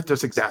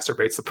just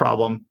exacerbates the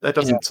problem. That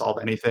doesn't solve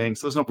anything.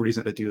 So there's no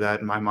reason to do that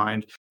in my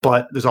mind.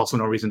 But there's also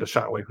no reason to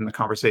shy away from the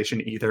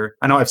conversation either.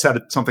 I know I've said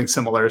something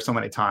similar so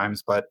many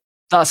times, but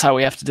that's how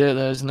we have to do it,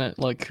 though, isn't it?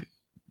 Like,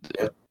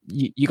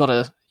 you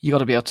gotta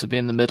be able to be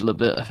in the middle a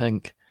bit, I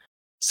think.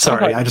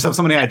 Sorry, I just have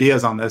so many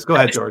ideas on this. Go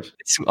ahead, George.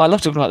 I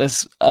love talking about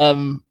this.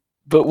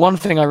 But one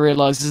thing I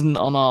realised isn't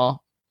on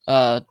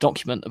our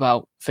document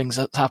about things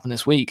that happened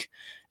this week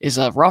is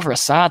rather a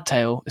sad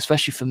tale,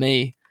 especially for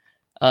me,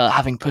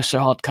 having pushed so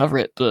hard to cover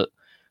it. But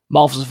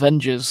Marvel's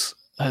Avengers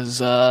has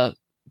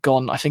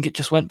gone. I think it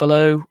just went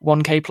below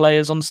 1K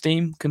players on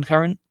Steam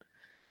concurrent.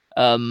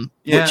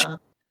 Which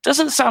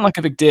doesn't sound like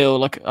a big deal.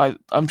 Like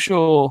I'm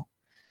sure.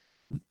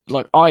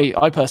 Like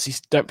I personally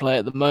don't play it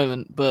at the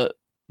moment, but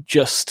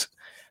just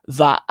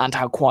that and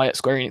how quiet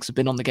Square Enix have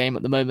been on the game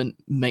at the moment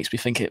makes me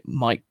think it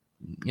might,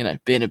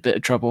 be in a bit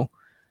of trouble.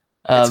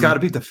 It's got to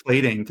be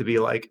deflating to be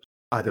like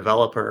a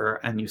developer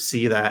and you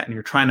see that and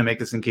you're trying to make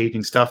this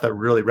engaging stuff that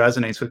really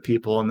resonates with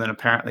people, and then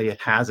apparently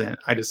it hasn't.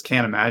 I just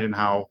can't imagine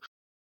how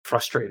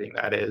frustrating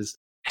that is,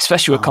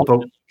 especially with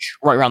content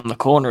right around the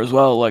corner as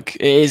well. Like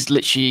it is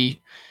literally.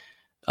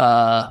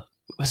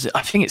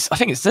 I think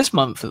it's this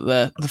month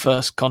that the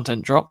first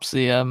content drops,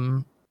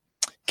 the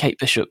Kate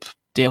Bishop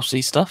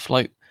DLC stuff.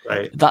 Like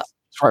that's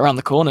right around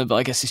the corner, but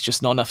I guess it's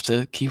just not enough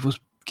to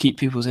keep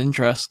people's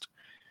interest.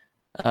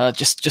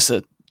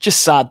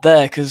 Just sad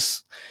there,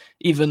 because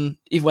even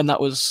when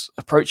that was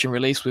approaching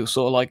release, we were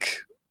sort of like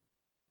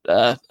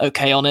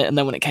okay on it, and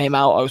then when it came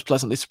out, I was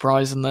pleasantly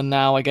surprised, and then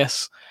now I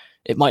guess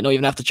it might not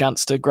even have the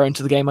chance to grow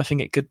into the game I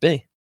think it could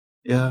be.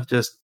 Yeah,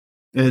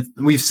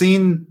 we've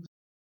seen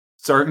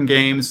certain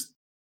games.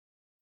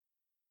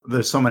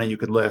 There's so many you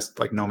could list,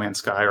 like No Man's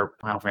Sky or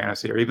Final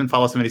Fantasy or even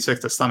Fallout 76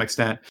 to some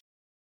extent,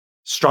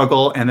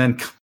 struggle and then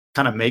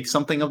kind of make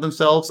something of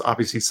themselves.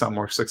 Obviously, some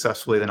more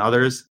successfully than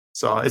others.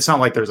 So it's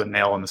not like there's a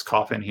nail in this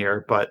coffin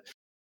here, but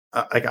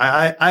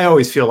I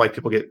always feel like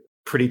people get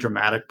pretty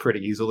dramatic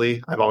pretty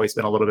easily. I've always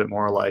been a little bit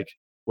more like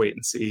wait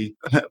and see,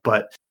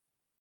 but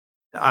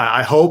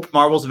I hope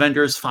Marvel's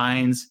Avengers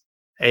finds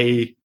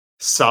a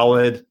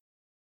solid.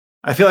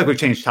 I feel like we've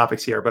changed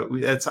topics here, but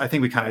I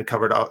think we kind of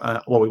covered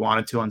what we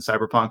wanted to on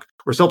Cyberpunk.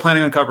 We're still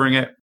planning on covering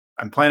it.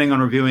 I'm planning on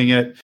reviewing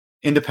it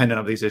independent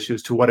of these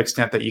issues to what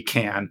extent that you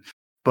can.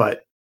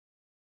 But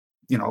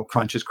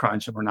crunch is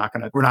crunch, and we're not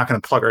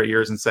gonna plug our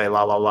ears and say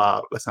la la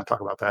la. Let's not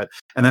talk about that.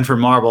 And then for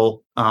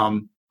Marvel,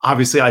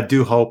 obviously, I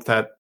do hope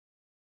that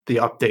the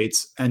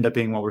updates end up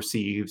being well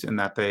received and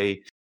that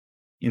they,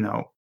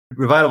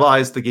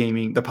 revitalize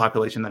the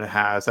population that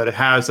it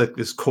has like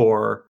this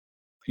core.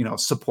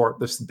 Support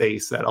this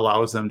base that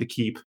allows them to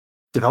keep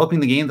developing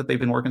the game that they've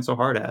been working so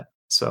hard at.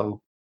 So,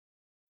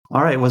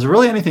 all right. Was there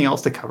really anything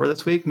else to cover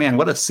this week? Man,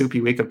 what a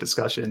soupy week of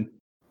discussion.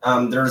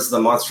 There's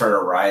the Monster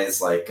Hunter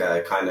Rise,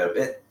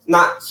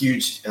 not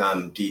huge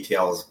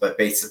details, but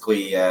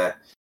basically,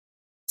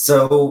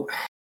 so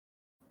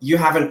you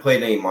haven't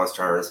played any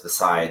Monster Hunters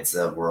besides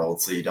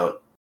World, so you don't.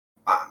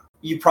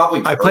 You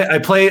probably.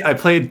 I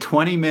played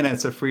 20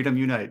 minutes of Freedom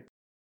Unite.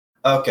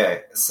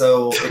 Okay,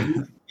 so.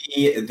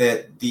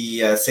 That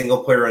the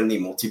single player and the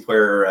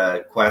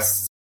multiplayer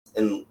quests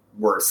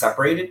were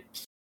separated.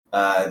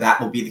 That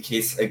will be the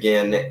case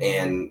again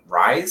in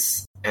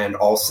Rise, and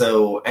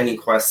also any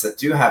quests that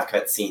do have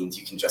cutscenes,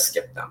 you can just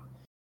skip them.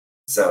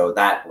 So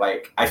that,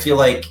 I feel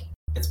like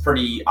it's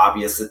pretty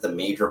obvious that the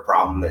major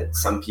problem that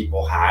some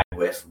people had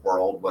with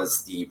World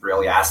was the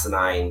really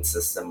asinine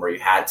system where you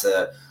had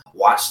to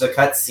watch the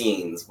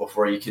cutscenes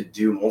before you could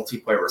do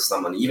multiplayer with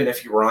someone, even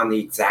if you were on the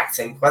exact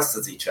same quest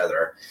as each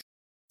other.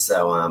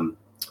 So,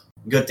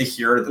 good to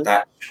hear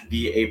that should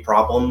be a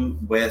problem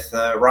with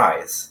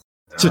Rise.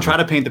 To try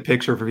to paint the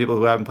picture for people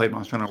who haven't played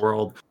Monster Hunter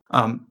World,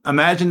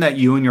 imagine that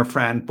you and your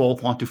friend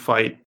both want to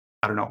fight,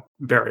 I don't know,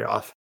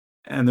 Barioth,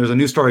 and there's a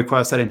new story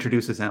quest that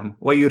introduces him.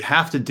 What you'd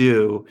have to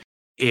do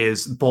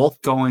is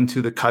both go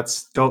into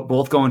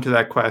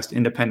that quest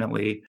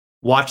independently,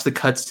 watch the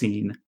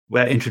cutscene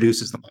that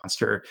introduces the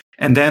monster,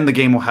 and then the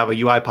game will have a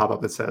UI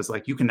pop-up that says,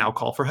 you can now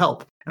call for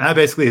help. And that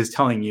basically is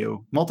telling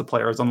you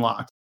multiplayer is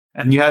unlocked.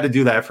 And you had to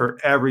do that for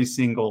every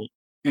single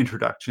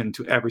introduction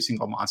to every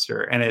single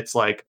monster. And it's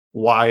like,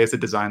 why is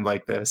it designed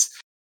like this?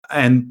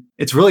 And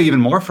it's really even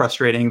more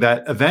frustrating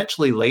that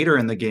eventually later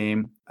in the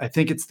game, I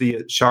think it's the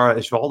Shara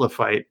Ishvalda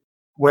fight,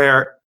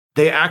 where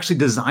they actually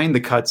designed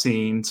the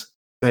cutscenes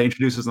that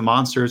introduces the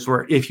monsters,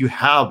 where if you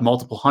have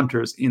multiple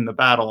hunters in the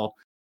battle,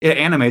 it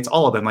animates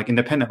all of them like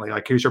independently.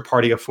 Like, here's your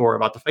party of 4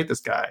 about to fight this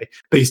guy,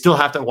 but you still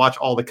have to watch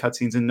all the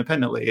cutscenes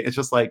independently. It's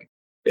just like,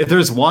 if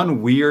there's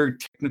one weird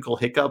technical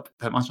hiccup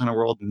that Monster Hunter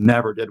World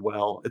never did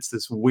well, it's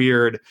this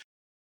weird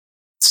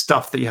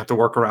stuff that you have to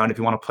work around if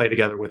you want to play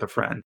together with a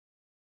friend.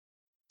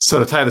 So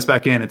to tie this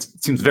back in, it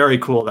seems very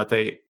cool that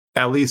they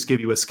at least give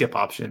you a skip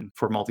option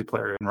for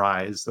multiplayer in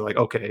Rise. They're like,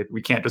 okay,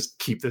 we can't just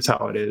keep this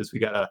how it is. We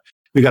gotta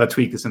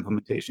tweak this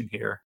implementation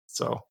here.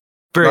 So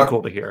very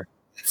cool to hear.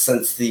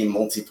 Since the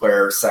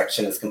multiplayer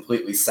section is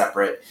completely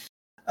separate,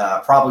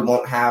 probably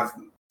won't have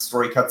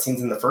story cutscenes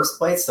in the first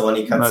place. So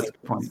any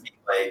cutscenes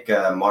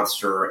like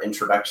monster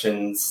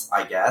introductions,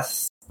 I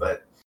guess.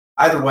 But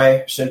either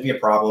way, shouldn't be a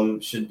problem.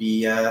 Should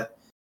be a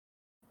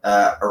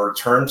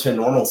return to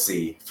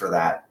normalcy for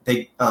that.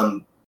 They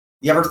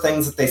the other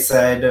things that they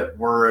said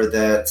were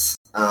that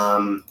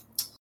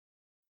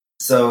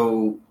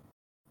so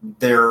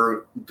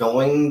they're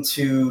going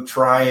to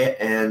try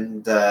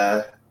and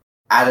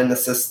add in a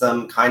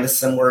system kind of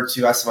similar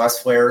to SOS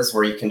Flares,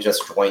 where you can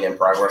just join in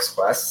progress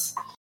quests.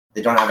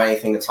 They don't have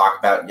anything to talk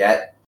about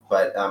yet,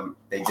 but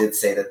they did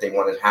say that they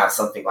wanted to have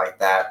something like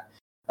that.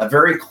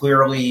 Very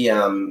clearly,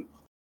 I'm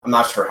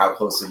not sure how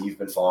closely you've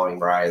been following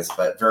Rise,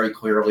 but very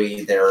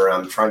clearly they're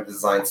trying to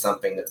design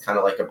something that's kind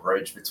of like a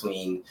bridge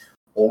between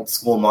old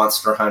school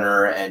Monster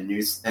Hunter and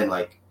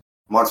like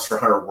Monster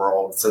Hunter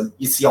World. So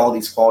you see all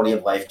these quality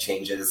of life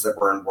changes that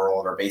were in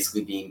World are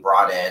basically being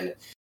brought in,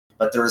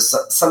 but there's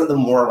some of the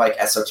more like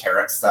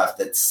esoteric stuff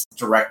that's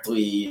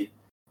directly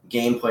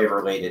gameplay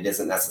related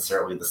isn't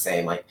necessarily the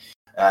same. Like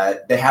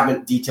they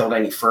haven't detailed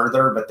any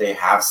further, but they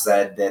have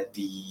said that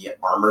the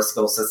armor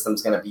skill system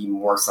is going to be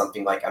more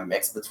something like a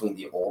mix between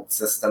the old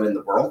system and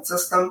the World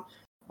system.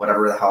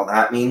 Whatever the hell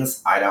that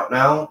means, I don't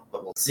know,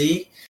 but we'll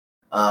see.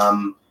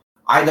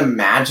 I'd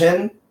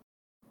imagine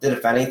that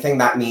if anything,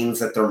 that means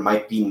that there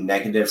might be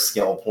negative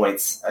skill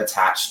points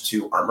attached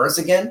to armors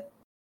again.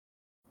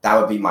 That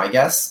would be my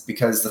guess,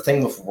 because the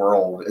thing with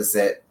World is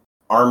that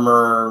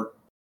armor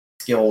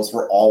skills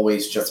were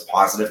always just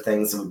positive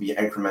things that would be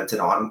incremented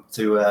on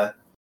to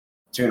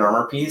an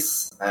armor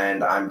piece,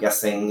 and I'm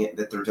guessing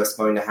that they're just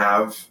going to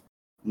have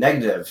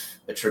negative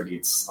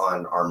attributes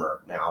on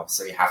armor now,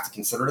 so you have to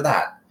consider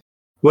that.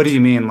 What do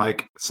you mean,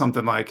 like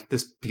something like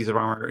this piece of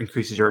armor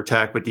increases your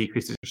attack but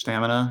decreases your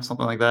stamina,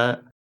 something like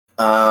that?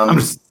 I'm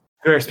just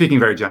speaking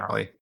very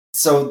generally.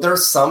 So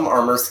there's some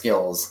armor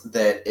skills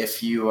that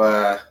if you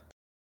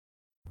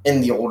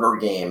in the older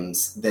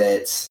games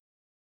that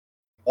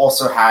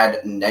also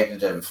had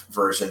negative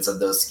versions of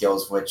those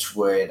skills, which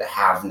would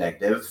have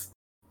negative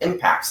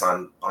impacts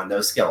on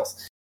those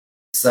skills.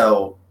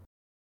 So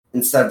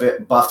instead of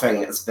it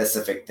buffing a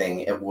specific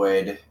thing, it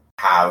would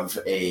have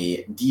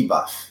a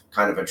debuff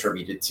kind of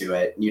attributed to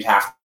it. You'd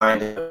have to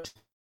kind of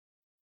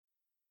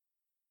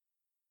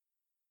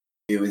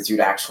you'd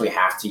actually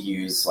have to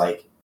use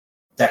like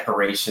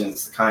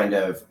decorations to kind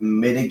of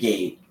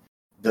mitigate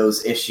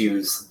those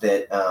issues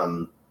that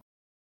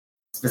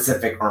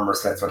specific armor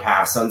sets would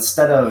have. So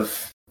instead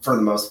of, for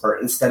the most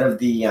part, instead of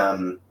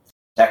the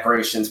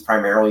decorations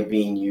primarily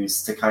being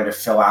used to kind of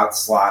fill out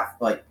slot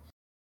like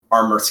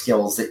armor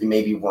skills that you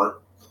maybe weren't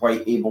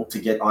quite able to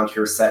get onto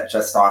your set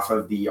just off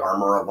of the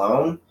armor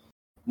alone,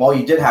 while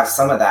you did have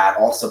some of that,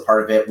 also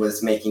part of it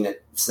was making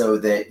it so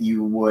that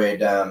you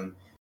would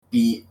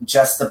be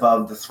just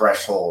above the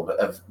threshold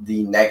of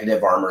the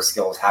negative armor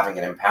skills having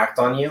an impact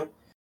on you.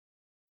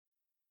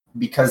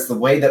 Because the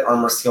way that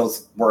armor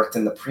skills worked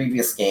in the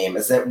previous game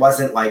is that it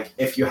wasn't like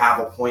if you have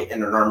a point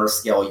in an armor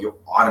skill, you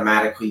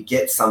automatically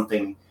get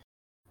something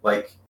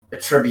like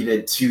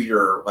attributed to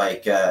your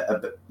like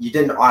you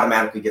didn't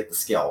automatically get the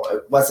skill.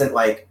 It wasn't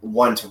like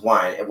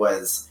 1-to-1. It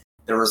was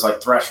there was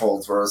like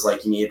thresholds where it was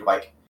like you needed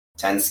like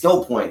 10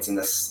 skill points in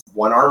this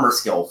one armor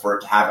skill for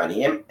it to have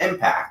any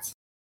impact,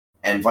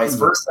 and vice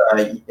versa.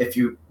 If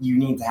you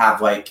need to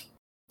have like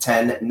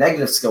 10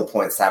 negative skill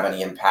points to have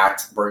any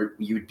impact, where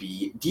you'd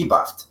be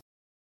debuffed.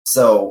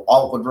 So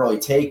all it would really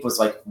take was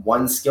like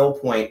one skill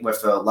point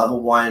with a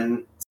level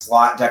 1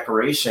 slot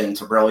decoration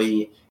to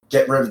really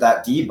get rid of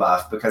that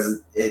debuff,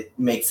 because it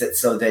makes it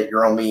so that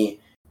you're only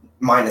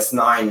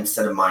 -9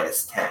 instead of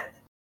 -10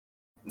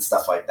 and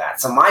stuff like that.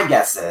 So my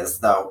guess is,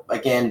 though,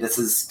 again, this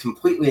is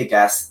completely a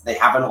guess. They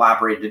haven't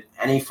elaborated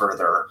any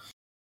further,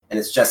 and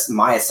it's just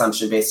my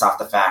assumption based off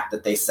the fact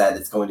that they said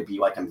it's going to be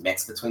like a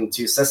mix between the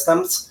two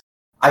systems.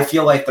 I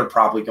feel like they're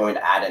probably going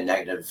to add in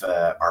negative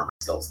armor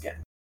skills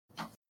again.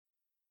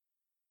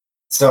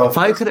 So if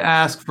I could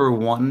ask for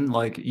one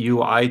like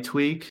UI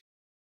tweak,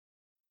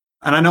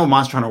 and I know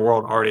Monster Hunter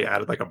World already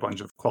added like a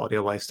bunch of quality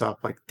of life stuff,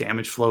 like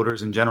damage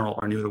floaters in general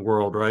are new to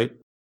World, right?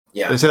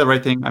 Yeah. Did I say the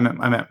right thing? I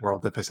meant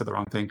World if I said the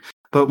wrong thing.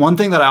 But one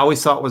thing that I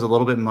always thought was a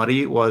little bit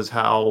muddy was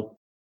how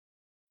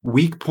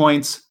weak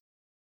points,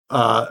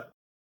 how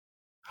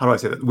do I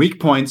say that? Weak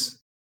points,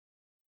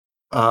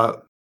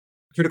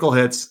 critical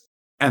hits,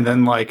 and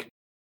then like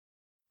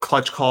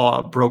clutch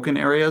call broken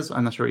areas.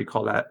 I'm not sure what you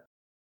call that.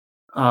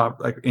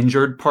 like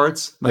injured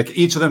parts. Like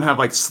each of them have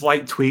like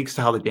slight tweaks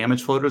to how the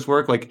damage floaters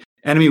work. Like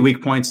enemy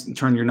weak points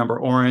turn your number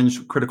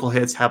orange. Critical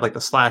hits have like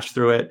the slash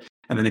through it.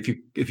 And then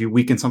if you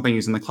weaken something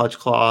using the clutch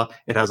claw,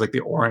 it has like the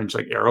orange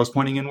like arrows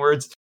pointing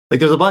inwards. Like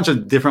there's a bunch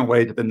of different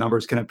ways that the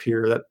numbers can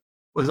appear that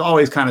was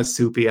always kind of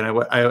soupy, and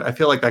I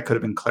feel like that could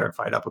have been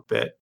clarified up a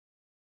bit.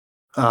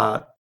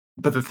 But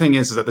the thing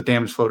is that the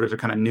damage floaters are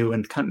kind of new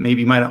and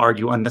maybe might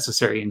argue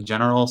unnecessary in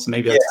general. So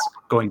maybe that's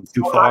going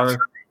too far. Sure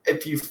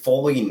if you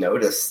fully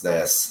notice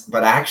this,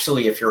 but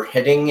actually, if you're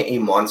hitting a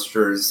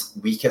monster's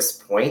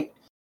weakest point,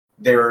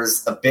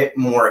 there's a bit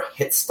more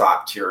hit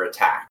stop to your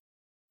attack.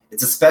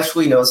 It's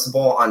especially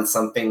noticeable on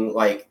something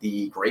like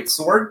the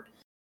Greatsword,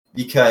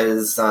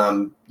 because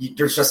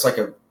there's just like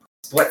a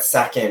split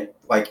second,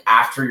 like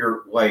after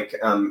your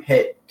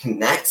hit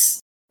connects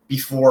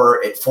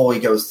before it fully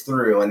goes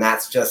through, and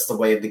that's just the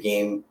way of the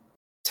game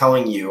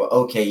telling you,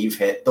 okay, you've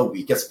hit the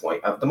weakest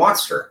point of the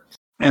monster.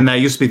 And that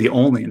used to be the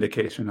only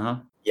indication, huh?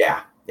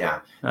 Yeah.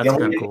 That's the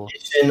only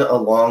indication, cool.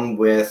 Along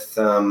with,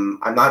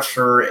 I'm not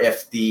sure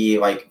if the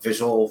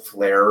visual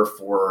flare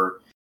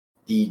for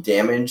the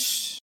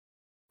damage,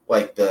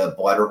 like the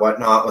blood or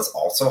whatnot, was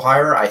also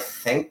higher. I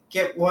think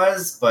it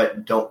was,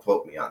 but don't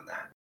quote me on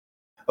that.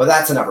 But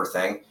that's another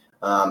thing.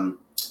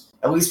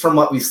 At least from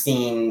what we've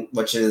seen,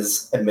 which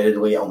is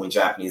admittedly only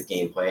Japanese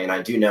gameplay, and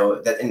I do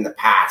know that in the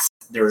past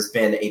there's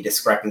been a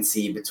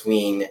discrepancy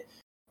between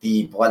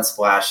the blood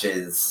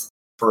splashes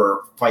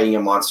for fighting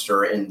a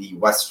monster in the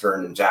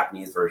Western and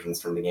Japanese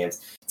versions from the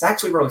games. It's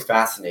actually really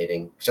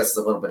fascinating. Just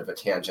a little bit of a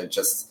tangent.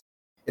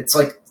 It's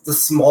like the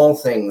small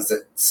things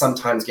that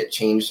sometimes get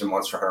changed in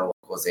Monster Hunter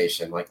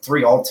localization. Like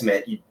 3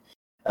 Ultimate,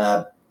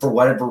 for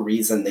whatever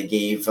reason, they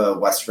gave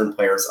Western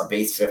players a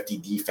base 50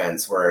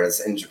 defense,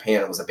 whereas in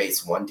Japan it was a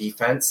base 1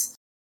 defense.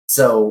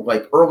 So,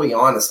 early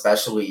on,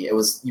 especially,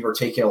 you were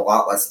taking a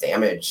lot less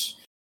damage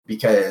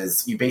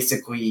because you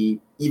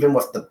basically, even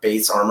with the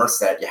base armor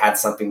set, you had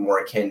something more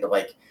akin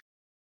to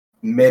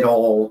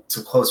middle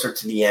to closer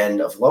to the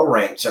end of low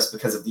rank, just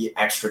because of the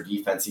extra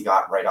defense you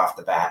got right off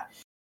the bat.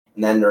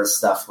 And then there's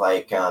stuff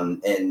like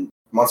in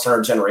Monster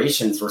Hunter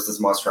Generations versus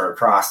Monster Hunter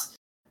Cross.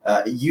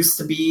 It used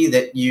to be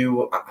that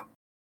you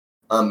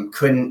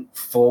couldn't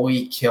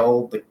fully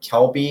kill the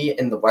Kelby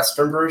in the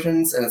Western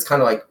versions, and it's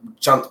kind of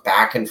jumped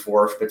back and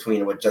forth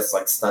between it would just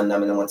stun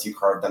them, and then once you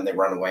carve them, they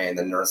run away, and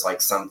then there's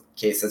some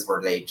cases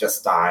where they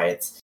just die.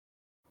 It's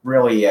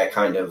really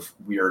kind of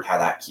weird how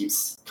that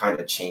keeps kind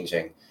of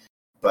changing.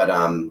 But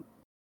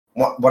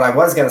what I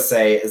was going to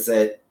say is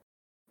that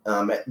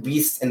at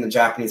least in the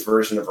Japanese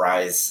version of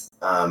Rise,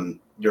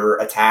 your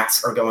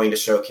attacks are going to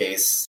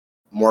showcase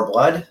more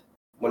blood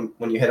when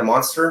you hit a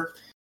monster,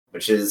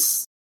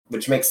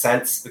 which makes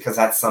sense because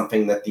that's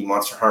something that the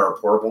Monster Hunter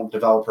Portable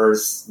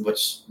developers,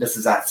 which this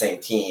is that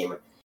same team,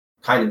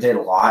 kind of did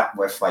a lot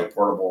with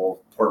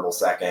portable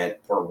second,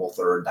 portable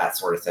third, that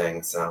sort of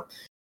thing. So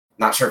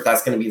not sure if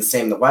that's going to be the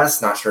same in the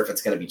West, not sure if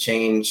it's going to be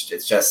changed.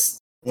 It's just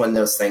one of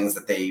those things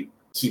that they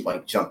keep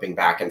jumping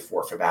back and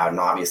forth about. And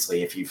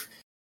obviously if you've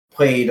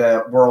played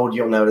World,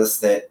 you'll notice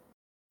that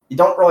you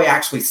don't really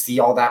actually see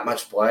all that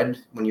much blood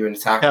when you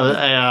attack.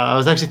 Yeah, I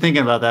was actually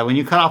thinking about that. When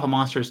you cut off a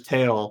monster's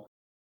tail,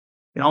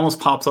 it almost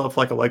pops off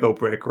like a Lego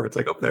brick, where it's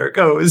oh, there it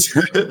goes.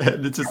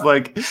 And it's just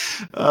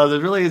there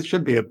really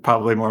should be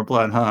probably more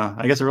blood, huh?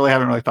 I guess I really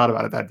haven't really thought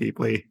about it that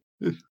deeply.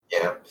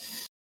 Yeah.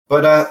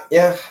 But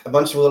a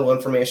bunch of little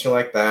information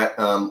like that.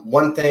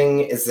 One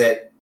thing is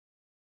that,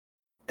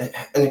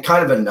 and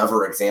kind of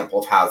another example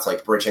of how it's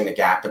bridging the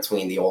gap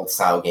between the old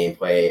style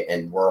gameplay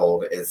and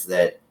World, is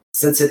that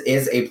since it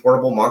is a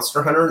portable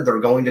Monster Hunter, they're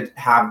going to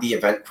have the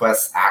event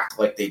quests act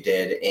like they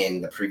did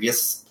in the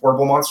previous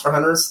portable Monster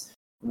Hunters,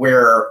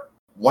 where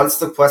once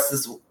the quest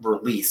is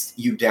released,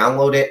 you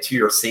download it to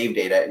your save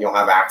data and you'll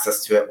have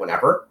access to it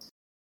whenever.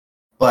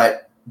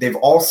 But they've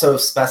also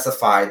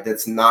specified that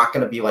it's not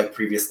going to be like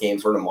previous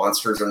games where the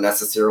monsters are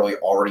necessarily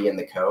already in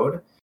the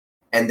code.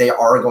 And they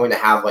are going to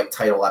have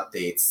title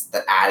updates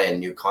that add in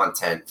new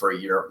content for a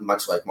year,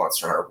 much like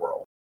Monster Hunter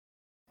World.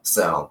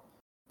 So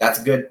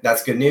that's good.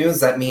 That's good news.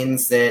 That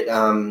means that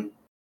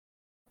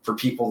for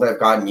people that have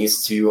gotten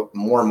used to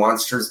more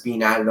monsters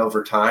being added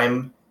over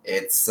time,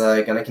 it's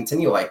going to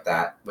continue like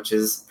that, which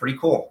is pretty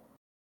cool.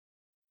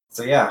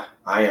 So yeah,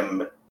 I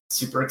am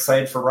super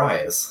excited for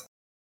Rise.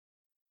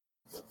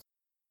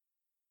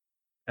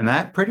 And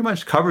that pretty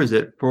much covers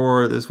it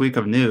for this week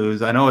of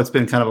news. I know it's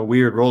been kind of a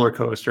weird roller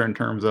coaster in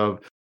terms of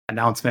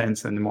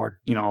announcements and more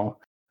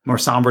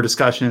somber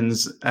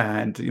discussions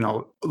and,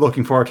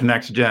 looking forward to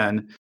next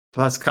gen.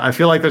 But I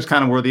feel like that's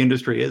kind of where the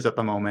industry is at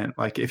the moment.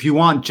 If you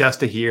want just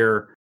to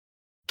hear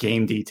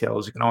game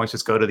details, you can always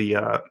just go to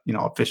the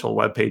official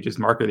web pages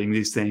marketing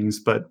these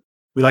things. But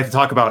we like to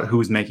talk about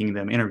who's making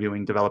them,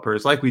 interviewing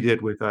developers like we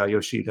did with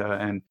Yoshida,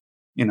 and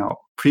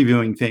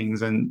previewing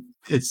things. And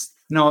it's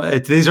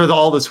these are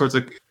all the sorts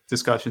of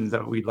discussions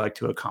that we'd like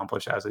to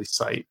accomplish as a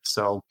site.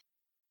 So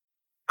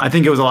I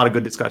think it was a lot of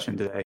good discussion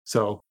today.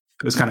 So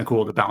it was kind of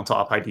cool to bounce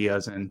off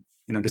ideas and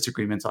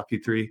disagreements off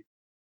you three.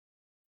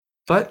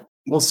 But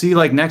we'll see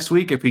like next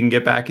week if we can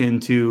get back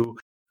into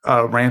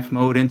ramp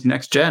mode into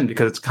next gen,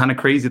 because it's kind of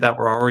crazy that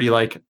we're already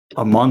like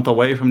a month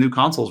away from new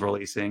consoles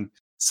releasing.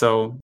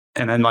 So,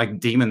 and then like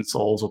Demon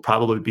Souls will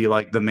probably be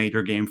like the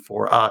major game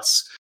for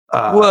us.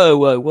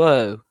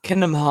 Whoa!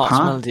 Kingdom Hearts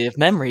Melody of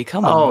Memory.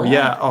 Come on. Oh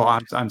yeah. Oh,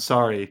 I'm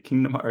sorry.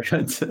 Kingdom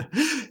Hearts.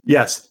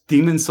 Yes,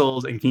 Demon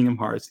Souls and Kingdom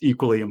Hearts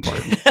equally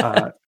important.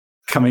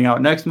 Coming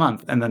out next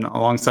month, and then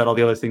alongside all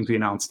the other things we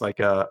announced, like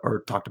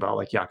or talked about,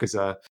 like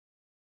Yakuza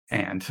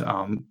and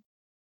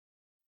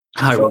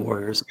Hyrule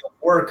Warriors.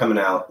 War coming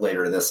out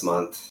later this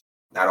month.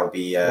 That'll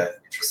be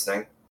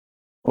interesting.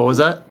 What was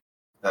that?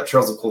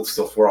 Trails of Cold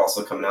Steel 4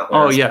 also coming out.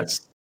 Oh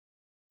yes.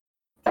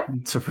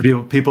 So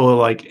for people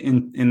like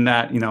in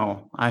that, I'm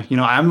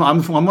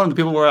one of the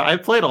people where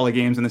I've played all the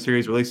games in the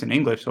series released in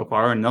English so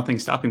far, and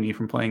nothing's stopping me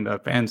from playing the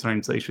fan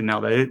translation now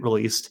that it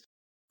released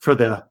for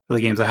the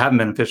games that haven't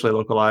been officially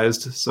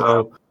localized.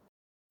 So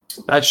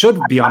that should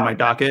be on my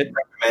docket. I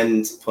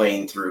recommend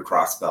playing through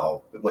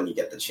Crossbell when you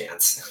get the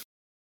chance.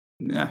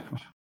 Yeah.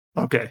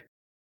 Okay.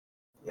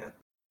 Yeah.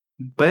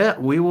 But yeah,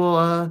 we will.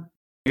 I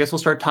guess we'll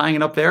start tying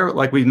it up there.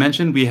 Like we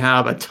mentioned, we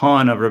have a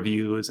ton of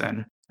reviews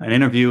and an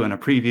interview and a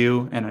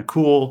preview and a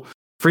cool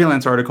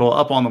freelance article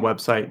up on the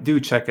website. Do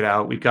check it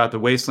out. We've got the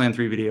Wasteland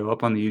 3 video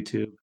up on the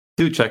YouTube.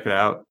 Do check it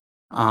out.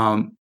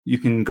 You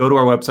can go to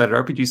our website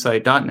at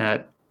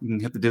rpgsite.net. You can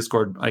hit the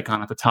Discord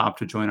icon at the top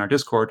to join our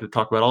Discord to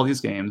talk about all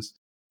these games.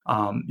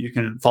 You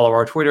can follow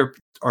our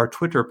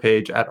Twitter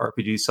page at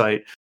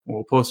rpgsite.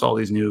 We'll post all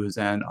these news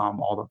and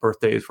all the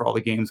birthdays for all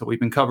the games that we've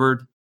been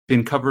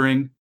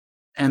covering.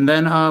 And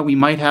then we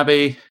might have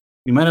a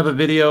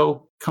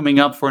video coming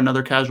up for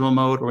another casual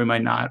mode, or we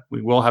might not.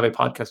 We will have a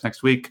podcast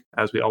next week,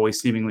 as we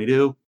always seemingly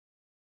do.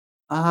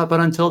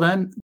 But until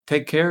then,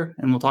 take care,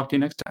 and we'll talk to you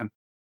next time.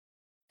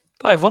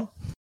 Bye, everyone.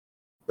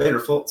 Later,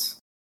 folks.